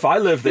 So if I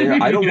live there,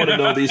 I don't want to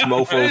know these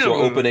mofos were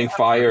opening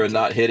fire and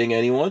not hitting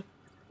anyone.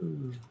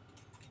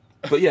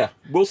 But yeah,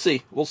 we'll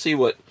see. We'll see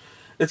what.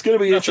 It's going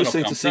to be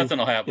interesting to see. Nothing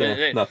will happen.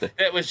 Yeah, nothing.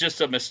 It was just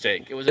a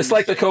mistake. It's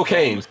like the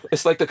cocaine.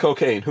 It's like the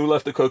cocaine. Who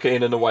left the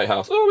cocaine in the White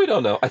House? Oh, we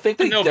don't know. I think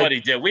nobody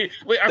did. The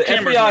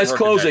FBI is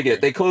closing it.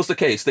 They closed the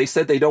case. They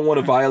said they don't want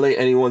to violate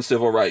anyone's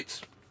civil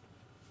rights.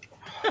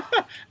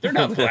 They're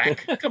not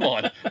black. Come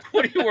on.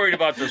 What are you worried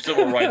about their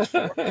civil rights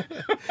for?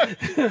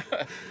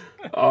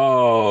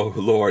 Oh,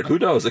 Lord. Who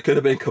knows? It could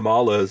have been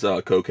Kamala's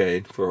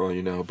cocaine, for all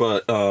you know.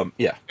 But,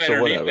 yeah.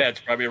 So whatever.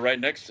 Bed's probably right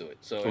next to it.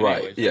 So anyways,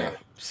 right, yeah.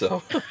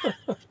 So.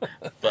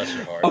 Bless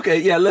your heart.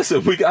 Okay, yeah,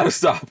 listen. We got to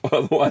stop.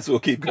 Otherwise, we'll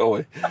keep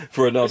going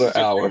for another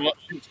hour.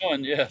 It's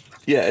fun, yeah.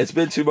 Yeah, it's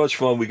been too much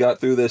fun. We got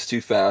through this too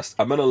fast.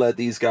 I'm going to let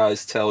these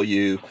guys tell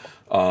you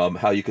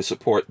how you can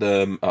support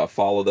them,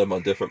 follow them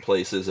on different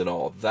places and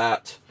all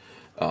that.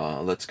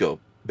 Let's go,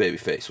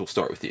 Babyface. We'll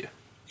start with you.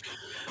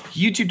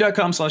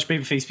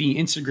 YouTube.com/BabyfaceP,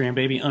 Instagram,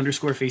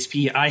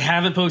 baby_faceP. I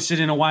haven't posted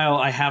in a while.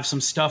 I have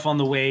some stuff on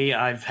the way.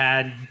 I've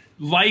had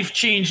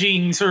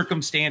life-changing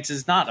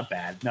circumstances. Nothing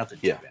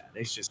too bad.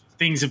 It's just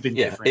things have been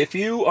different. If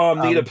you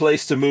need a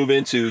place to move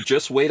into,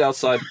 just wait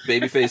outside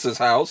Babyface's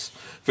house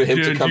for him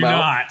to come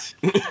out.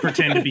 Do not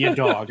pretend to be a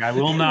dog. I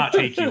will not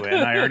take you in.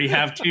 I already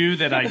have two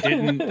that I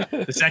didn't.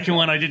 The second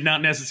one I did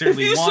not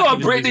necessarily want. If you saw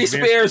Britney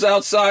Spears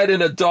outside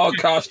in a dog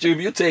costume,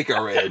 you take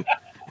her in.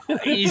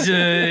 He's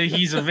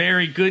a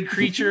very good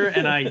creature,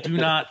 and I do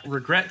not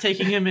regret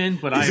taking him in.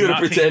 But he's gonna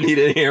pretend he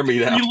didn't hear me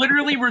now. You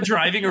literally were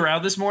driving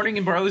around this morning,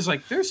 and Barley's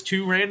like, "There's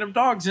two random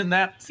dogs in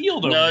that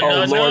field over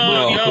there."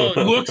 No.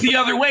 Look the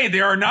other way.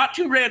 There are not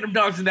two random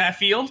dogs in that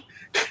field.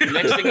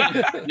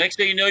 Next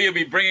thing you know, you'll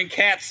be bringing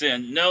cats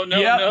in.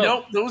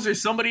 No. Those are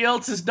somebody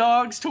else's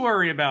dogs to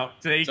worry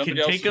about. They can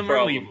take them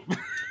or leave them.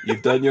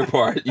 You've done your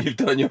part.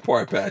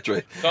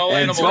 Patrick.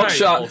 And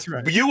Buckshot,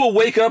 you will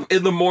wake up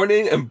in the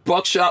morning and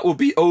Buckshot will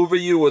be over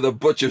you with a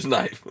butcher's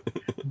knife.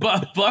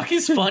 But Buck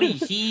is funny.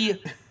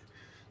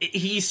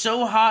 He's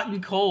so hot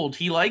and cold.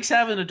 He likes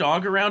having a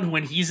dog around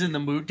when he's in the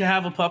mood to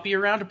have a puppy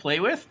around to play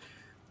with.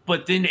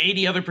 But then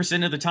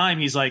 80% of the time,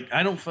 he's like,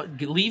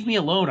 leave me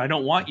alone. I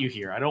don't want you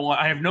here.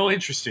 I have no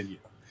interest in you.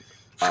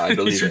 I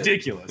believe it's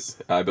ridiculous.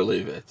 I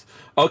believe it.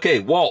 Okay,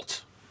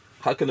 Walt,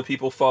 how can the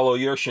people follow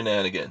your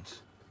shenanigans?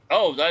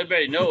 Oh, I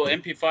already know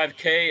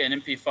MP5K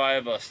and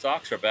MP5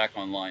 stocks are back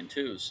online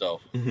too. So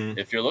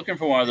if you're looking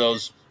for one of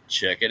those,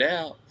 check it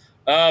out.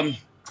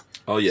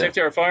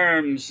 Safety Harbor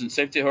Firearms and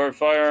Safety Harbor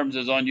Firearms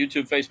is on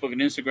YouTube, Facebook, and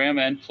Instagram,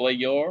 and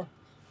PlayYour,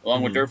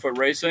 along with Dirtfoot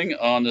Racing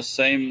on the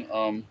same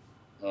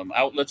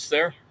outlets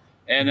there.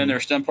 And then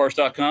there's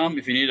stemparts.com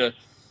if you need a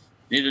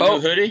new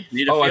hoodie.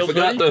 Need a I field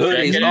forgot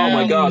hoodie. the hoodies. Oh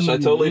my gosh, I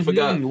totally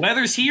forgot.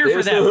 Weather's here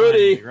There's for that the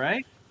hoodie. Friday,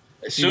 right?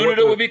 Sooner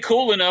it would be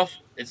cool enough.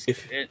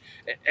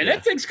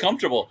 That thing's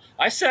comfortable.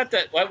 I sat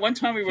that one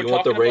time we were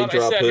talking about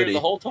it. I sat here the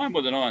whole time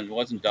with it on. It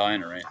wasn't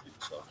dying or anything.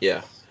 So.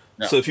 Yeah.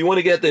 No. So if you want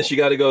to get this, you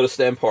got to go to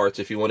STEM Parts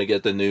if you want to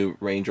get the new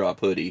Raindrop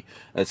hoodie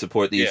and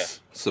support these. Yeah.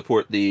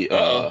 Support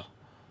the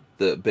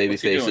baby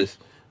faces.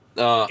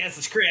 Guess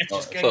the scratch.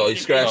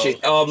 He's scratching.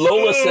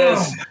 Lola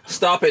says,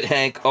 "Stop it,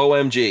 Hank!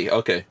 OMG."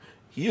 Okay,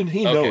 he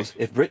knows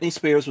if Britney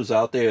Spears was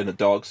out there in a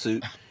dog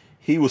suit,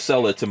 he will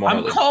sell it to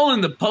Marley. I'm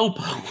calling the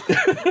popo.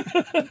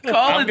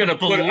 I'm gonna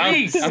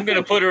police. I'm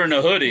gonna put her in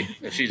a hoodie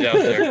if she's out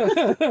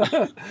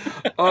there.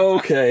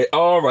 Okay,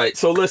 all right.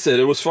 So listen,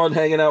 it was fun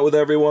hanging out with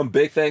everyone.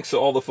 Big thanks to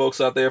all the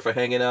folks out there for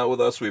hanging out with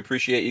us. We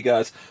appreciate you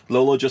guys.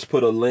 Lola just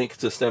put a link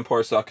to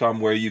stemparts.com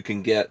where you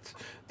can get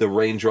the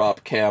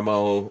Raindrop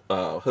camo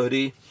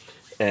hoodie.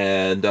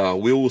 And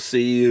we will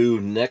see you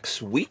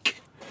next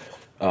week.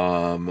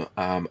 I'm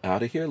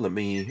out of here.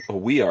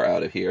 We are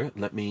out of here.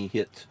 Let me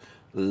hit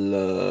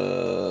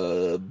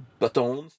the buttons.